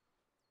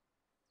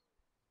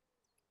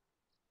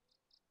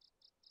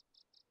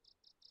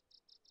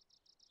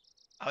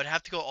 I would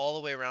have to go all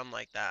the way around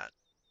like that.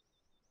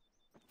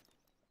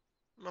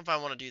 I don't know if I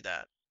want to do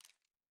that.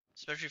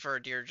 Especially for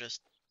a deer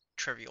just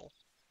trivial.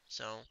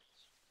 So,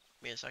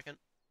 give me a second.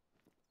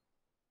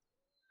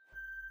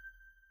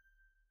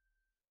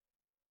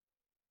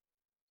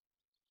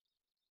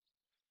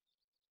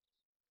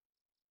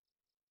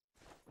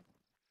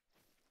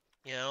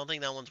 Yeah, I don't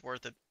think that one's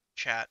worth a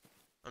chat.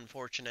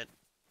 Unfortunate.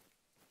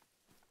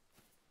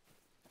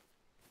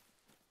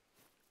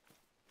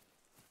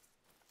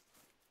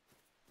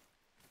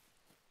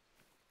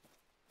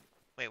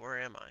 Wait, where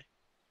am I?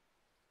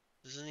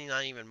 This isn't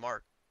not even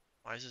marked.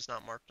 Why is this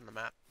not marked on the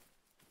map?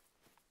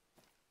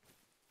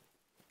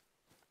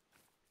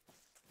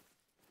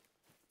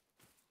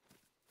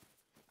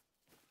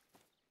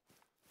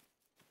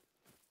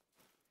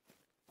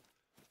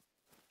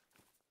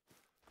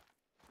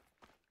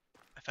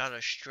 I found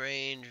a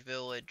strange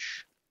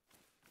village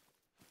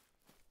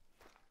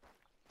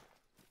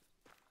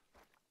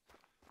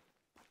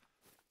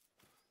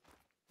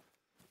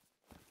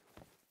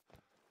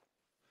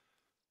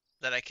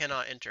that I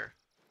cannot enter.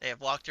 They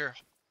have locked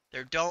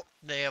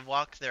they have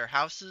locked their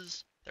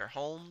houses, their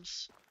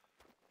homes.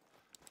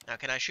 Now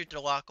can I shoot the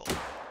local?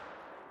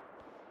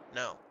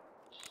 No.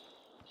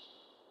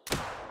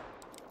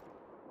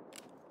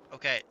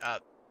 Okay,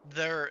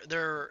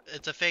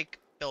 it's a fake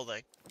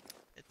building.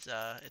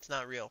 It's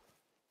not real.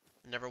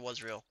 It never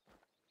was real.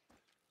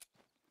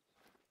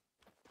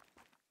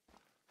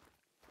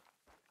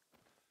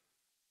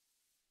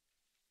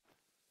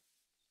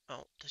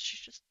 Oh, does she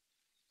just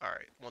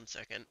Alright, 1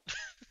 second.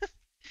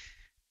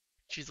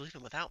 She's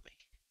leaving without me.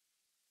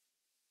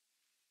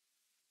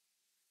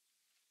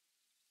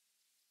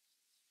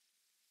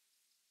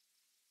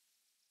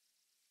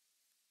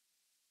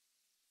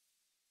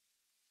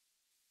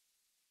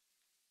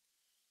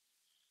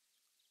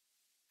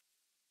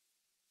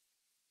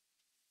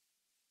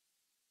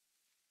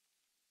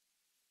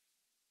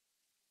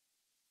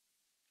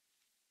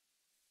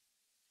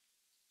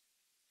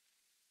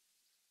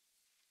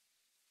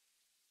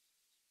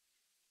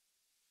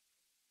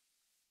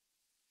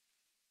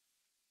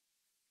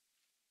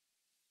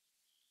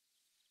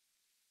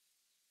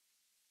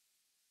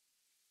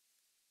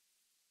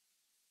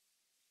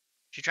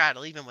 She tried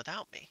leaving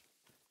without me.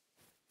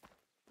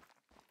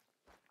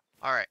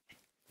 Alright.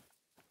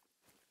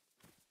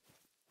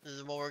 This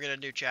is what we're gonna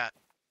do, chat.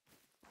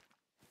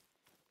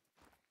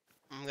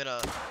 I'm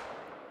gonna...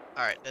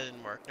 Alright, that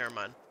didn't work. Never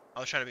mind. I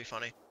was trying to be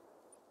funny.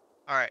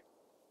 Alright.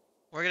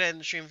 We're gonna end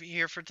the stream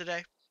here for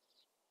today.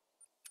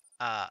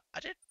 I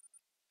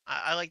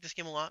like this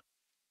game a lot.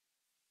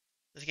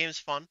 This game is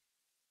fun.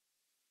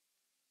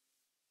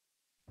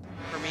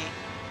 For me,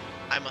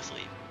 I must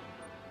leave.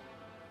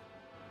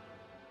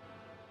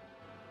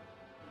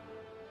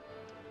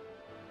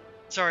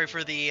 Sorry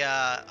for the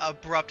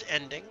abrupt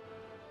ending.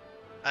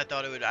 I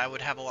thought I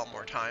would have a lot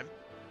more time.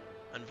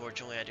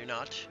 Unfortunately, I do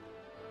not.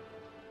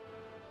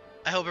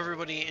 I hope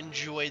everybody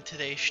enjoyed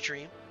today's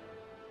stream.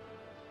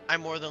 I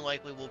more than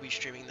likely will be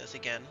streaming this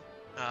again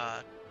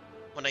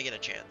when I get a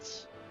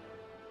chance.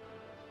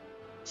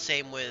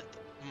 Same with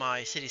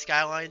my City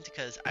Skylines,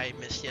 because I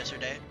missed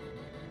yesterday.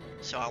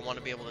 So I want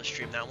to be able to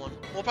stream that one.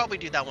 We'll probably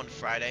do that one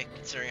Friday,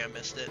 considering I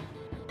missed it.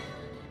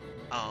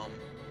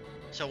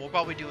 So we'll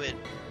probably do it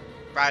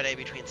Friday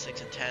between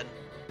 6 and 10.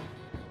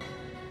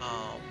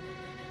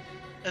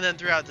 And then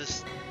throughout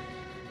this,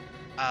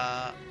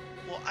 well,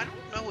 I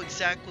don't know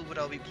exactly what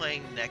I'll be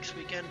playing next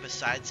weekend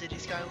besides City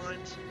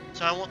Skylines,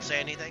 so I won't say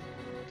anything.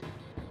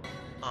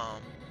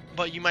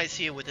 But you might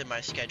see it within my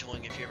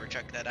scheduling if you ever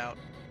check that out.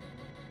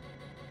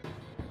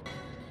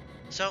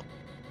 So,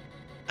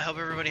 I hope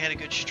everybody had a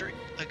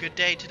good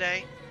day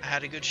today. I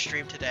had a good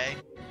stream today,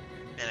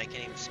 and I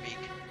can't even speak.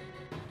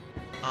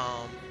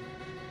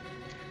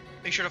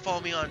 Make sure to follow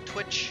me on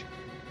Twitch,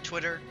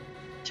 Twitter,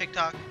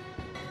 TikTok,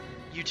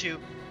 YouTube,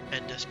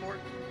 and Discord.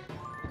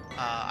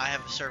 I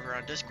have a server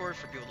on Discord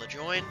for people to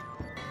join,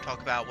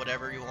 talk about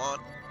whatever you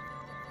want.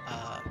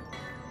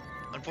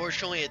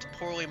 Unfortunately, it's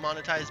poorly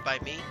monetized by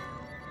me,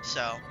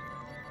 so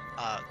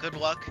good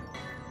luck.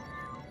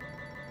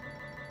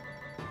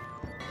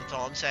 That's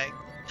all I'm saying.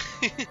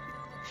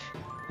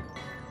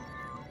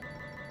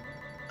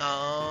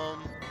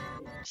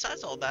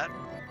 Besides all that,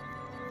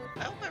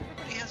 I hope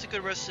everybody has a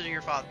good rest of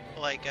your a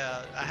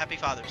happy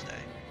Father's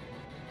Day.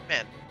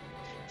 Man,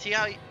 see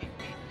how you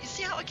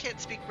see how I can't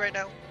speak right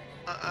now?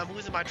 I'm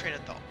losing my train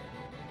of thought.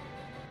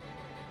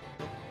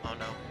 Oh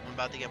no, I'm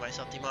about to get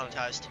myself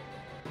demonetized.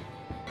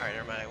 Alright,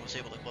 never mind, I was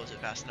able to close it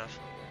fast enough.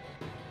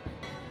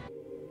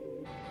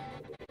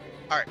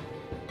 Alright.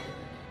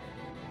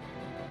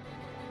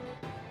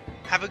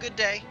 Have a good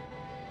day.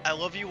 I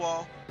love you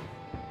all.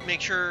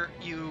 Make sure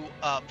you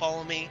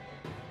follow me.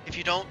 If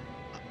you don't,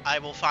 I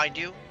will find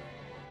you.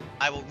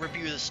 I will rip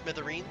you to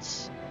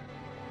smithereens.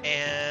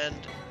 And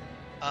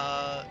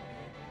I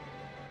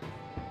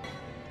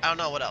don't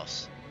know what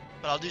else,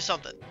 but I'll do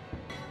something,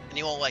 and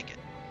you won't like it.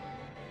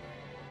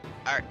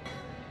 Alright.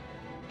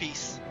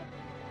 Peace.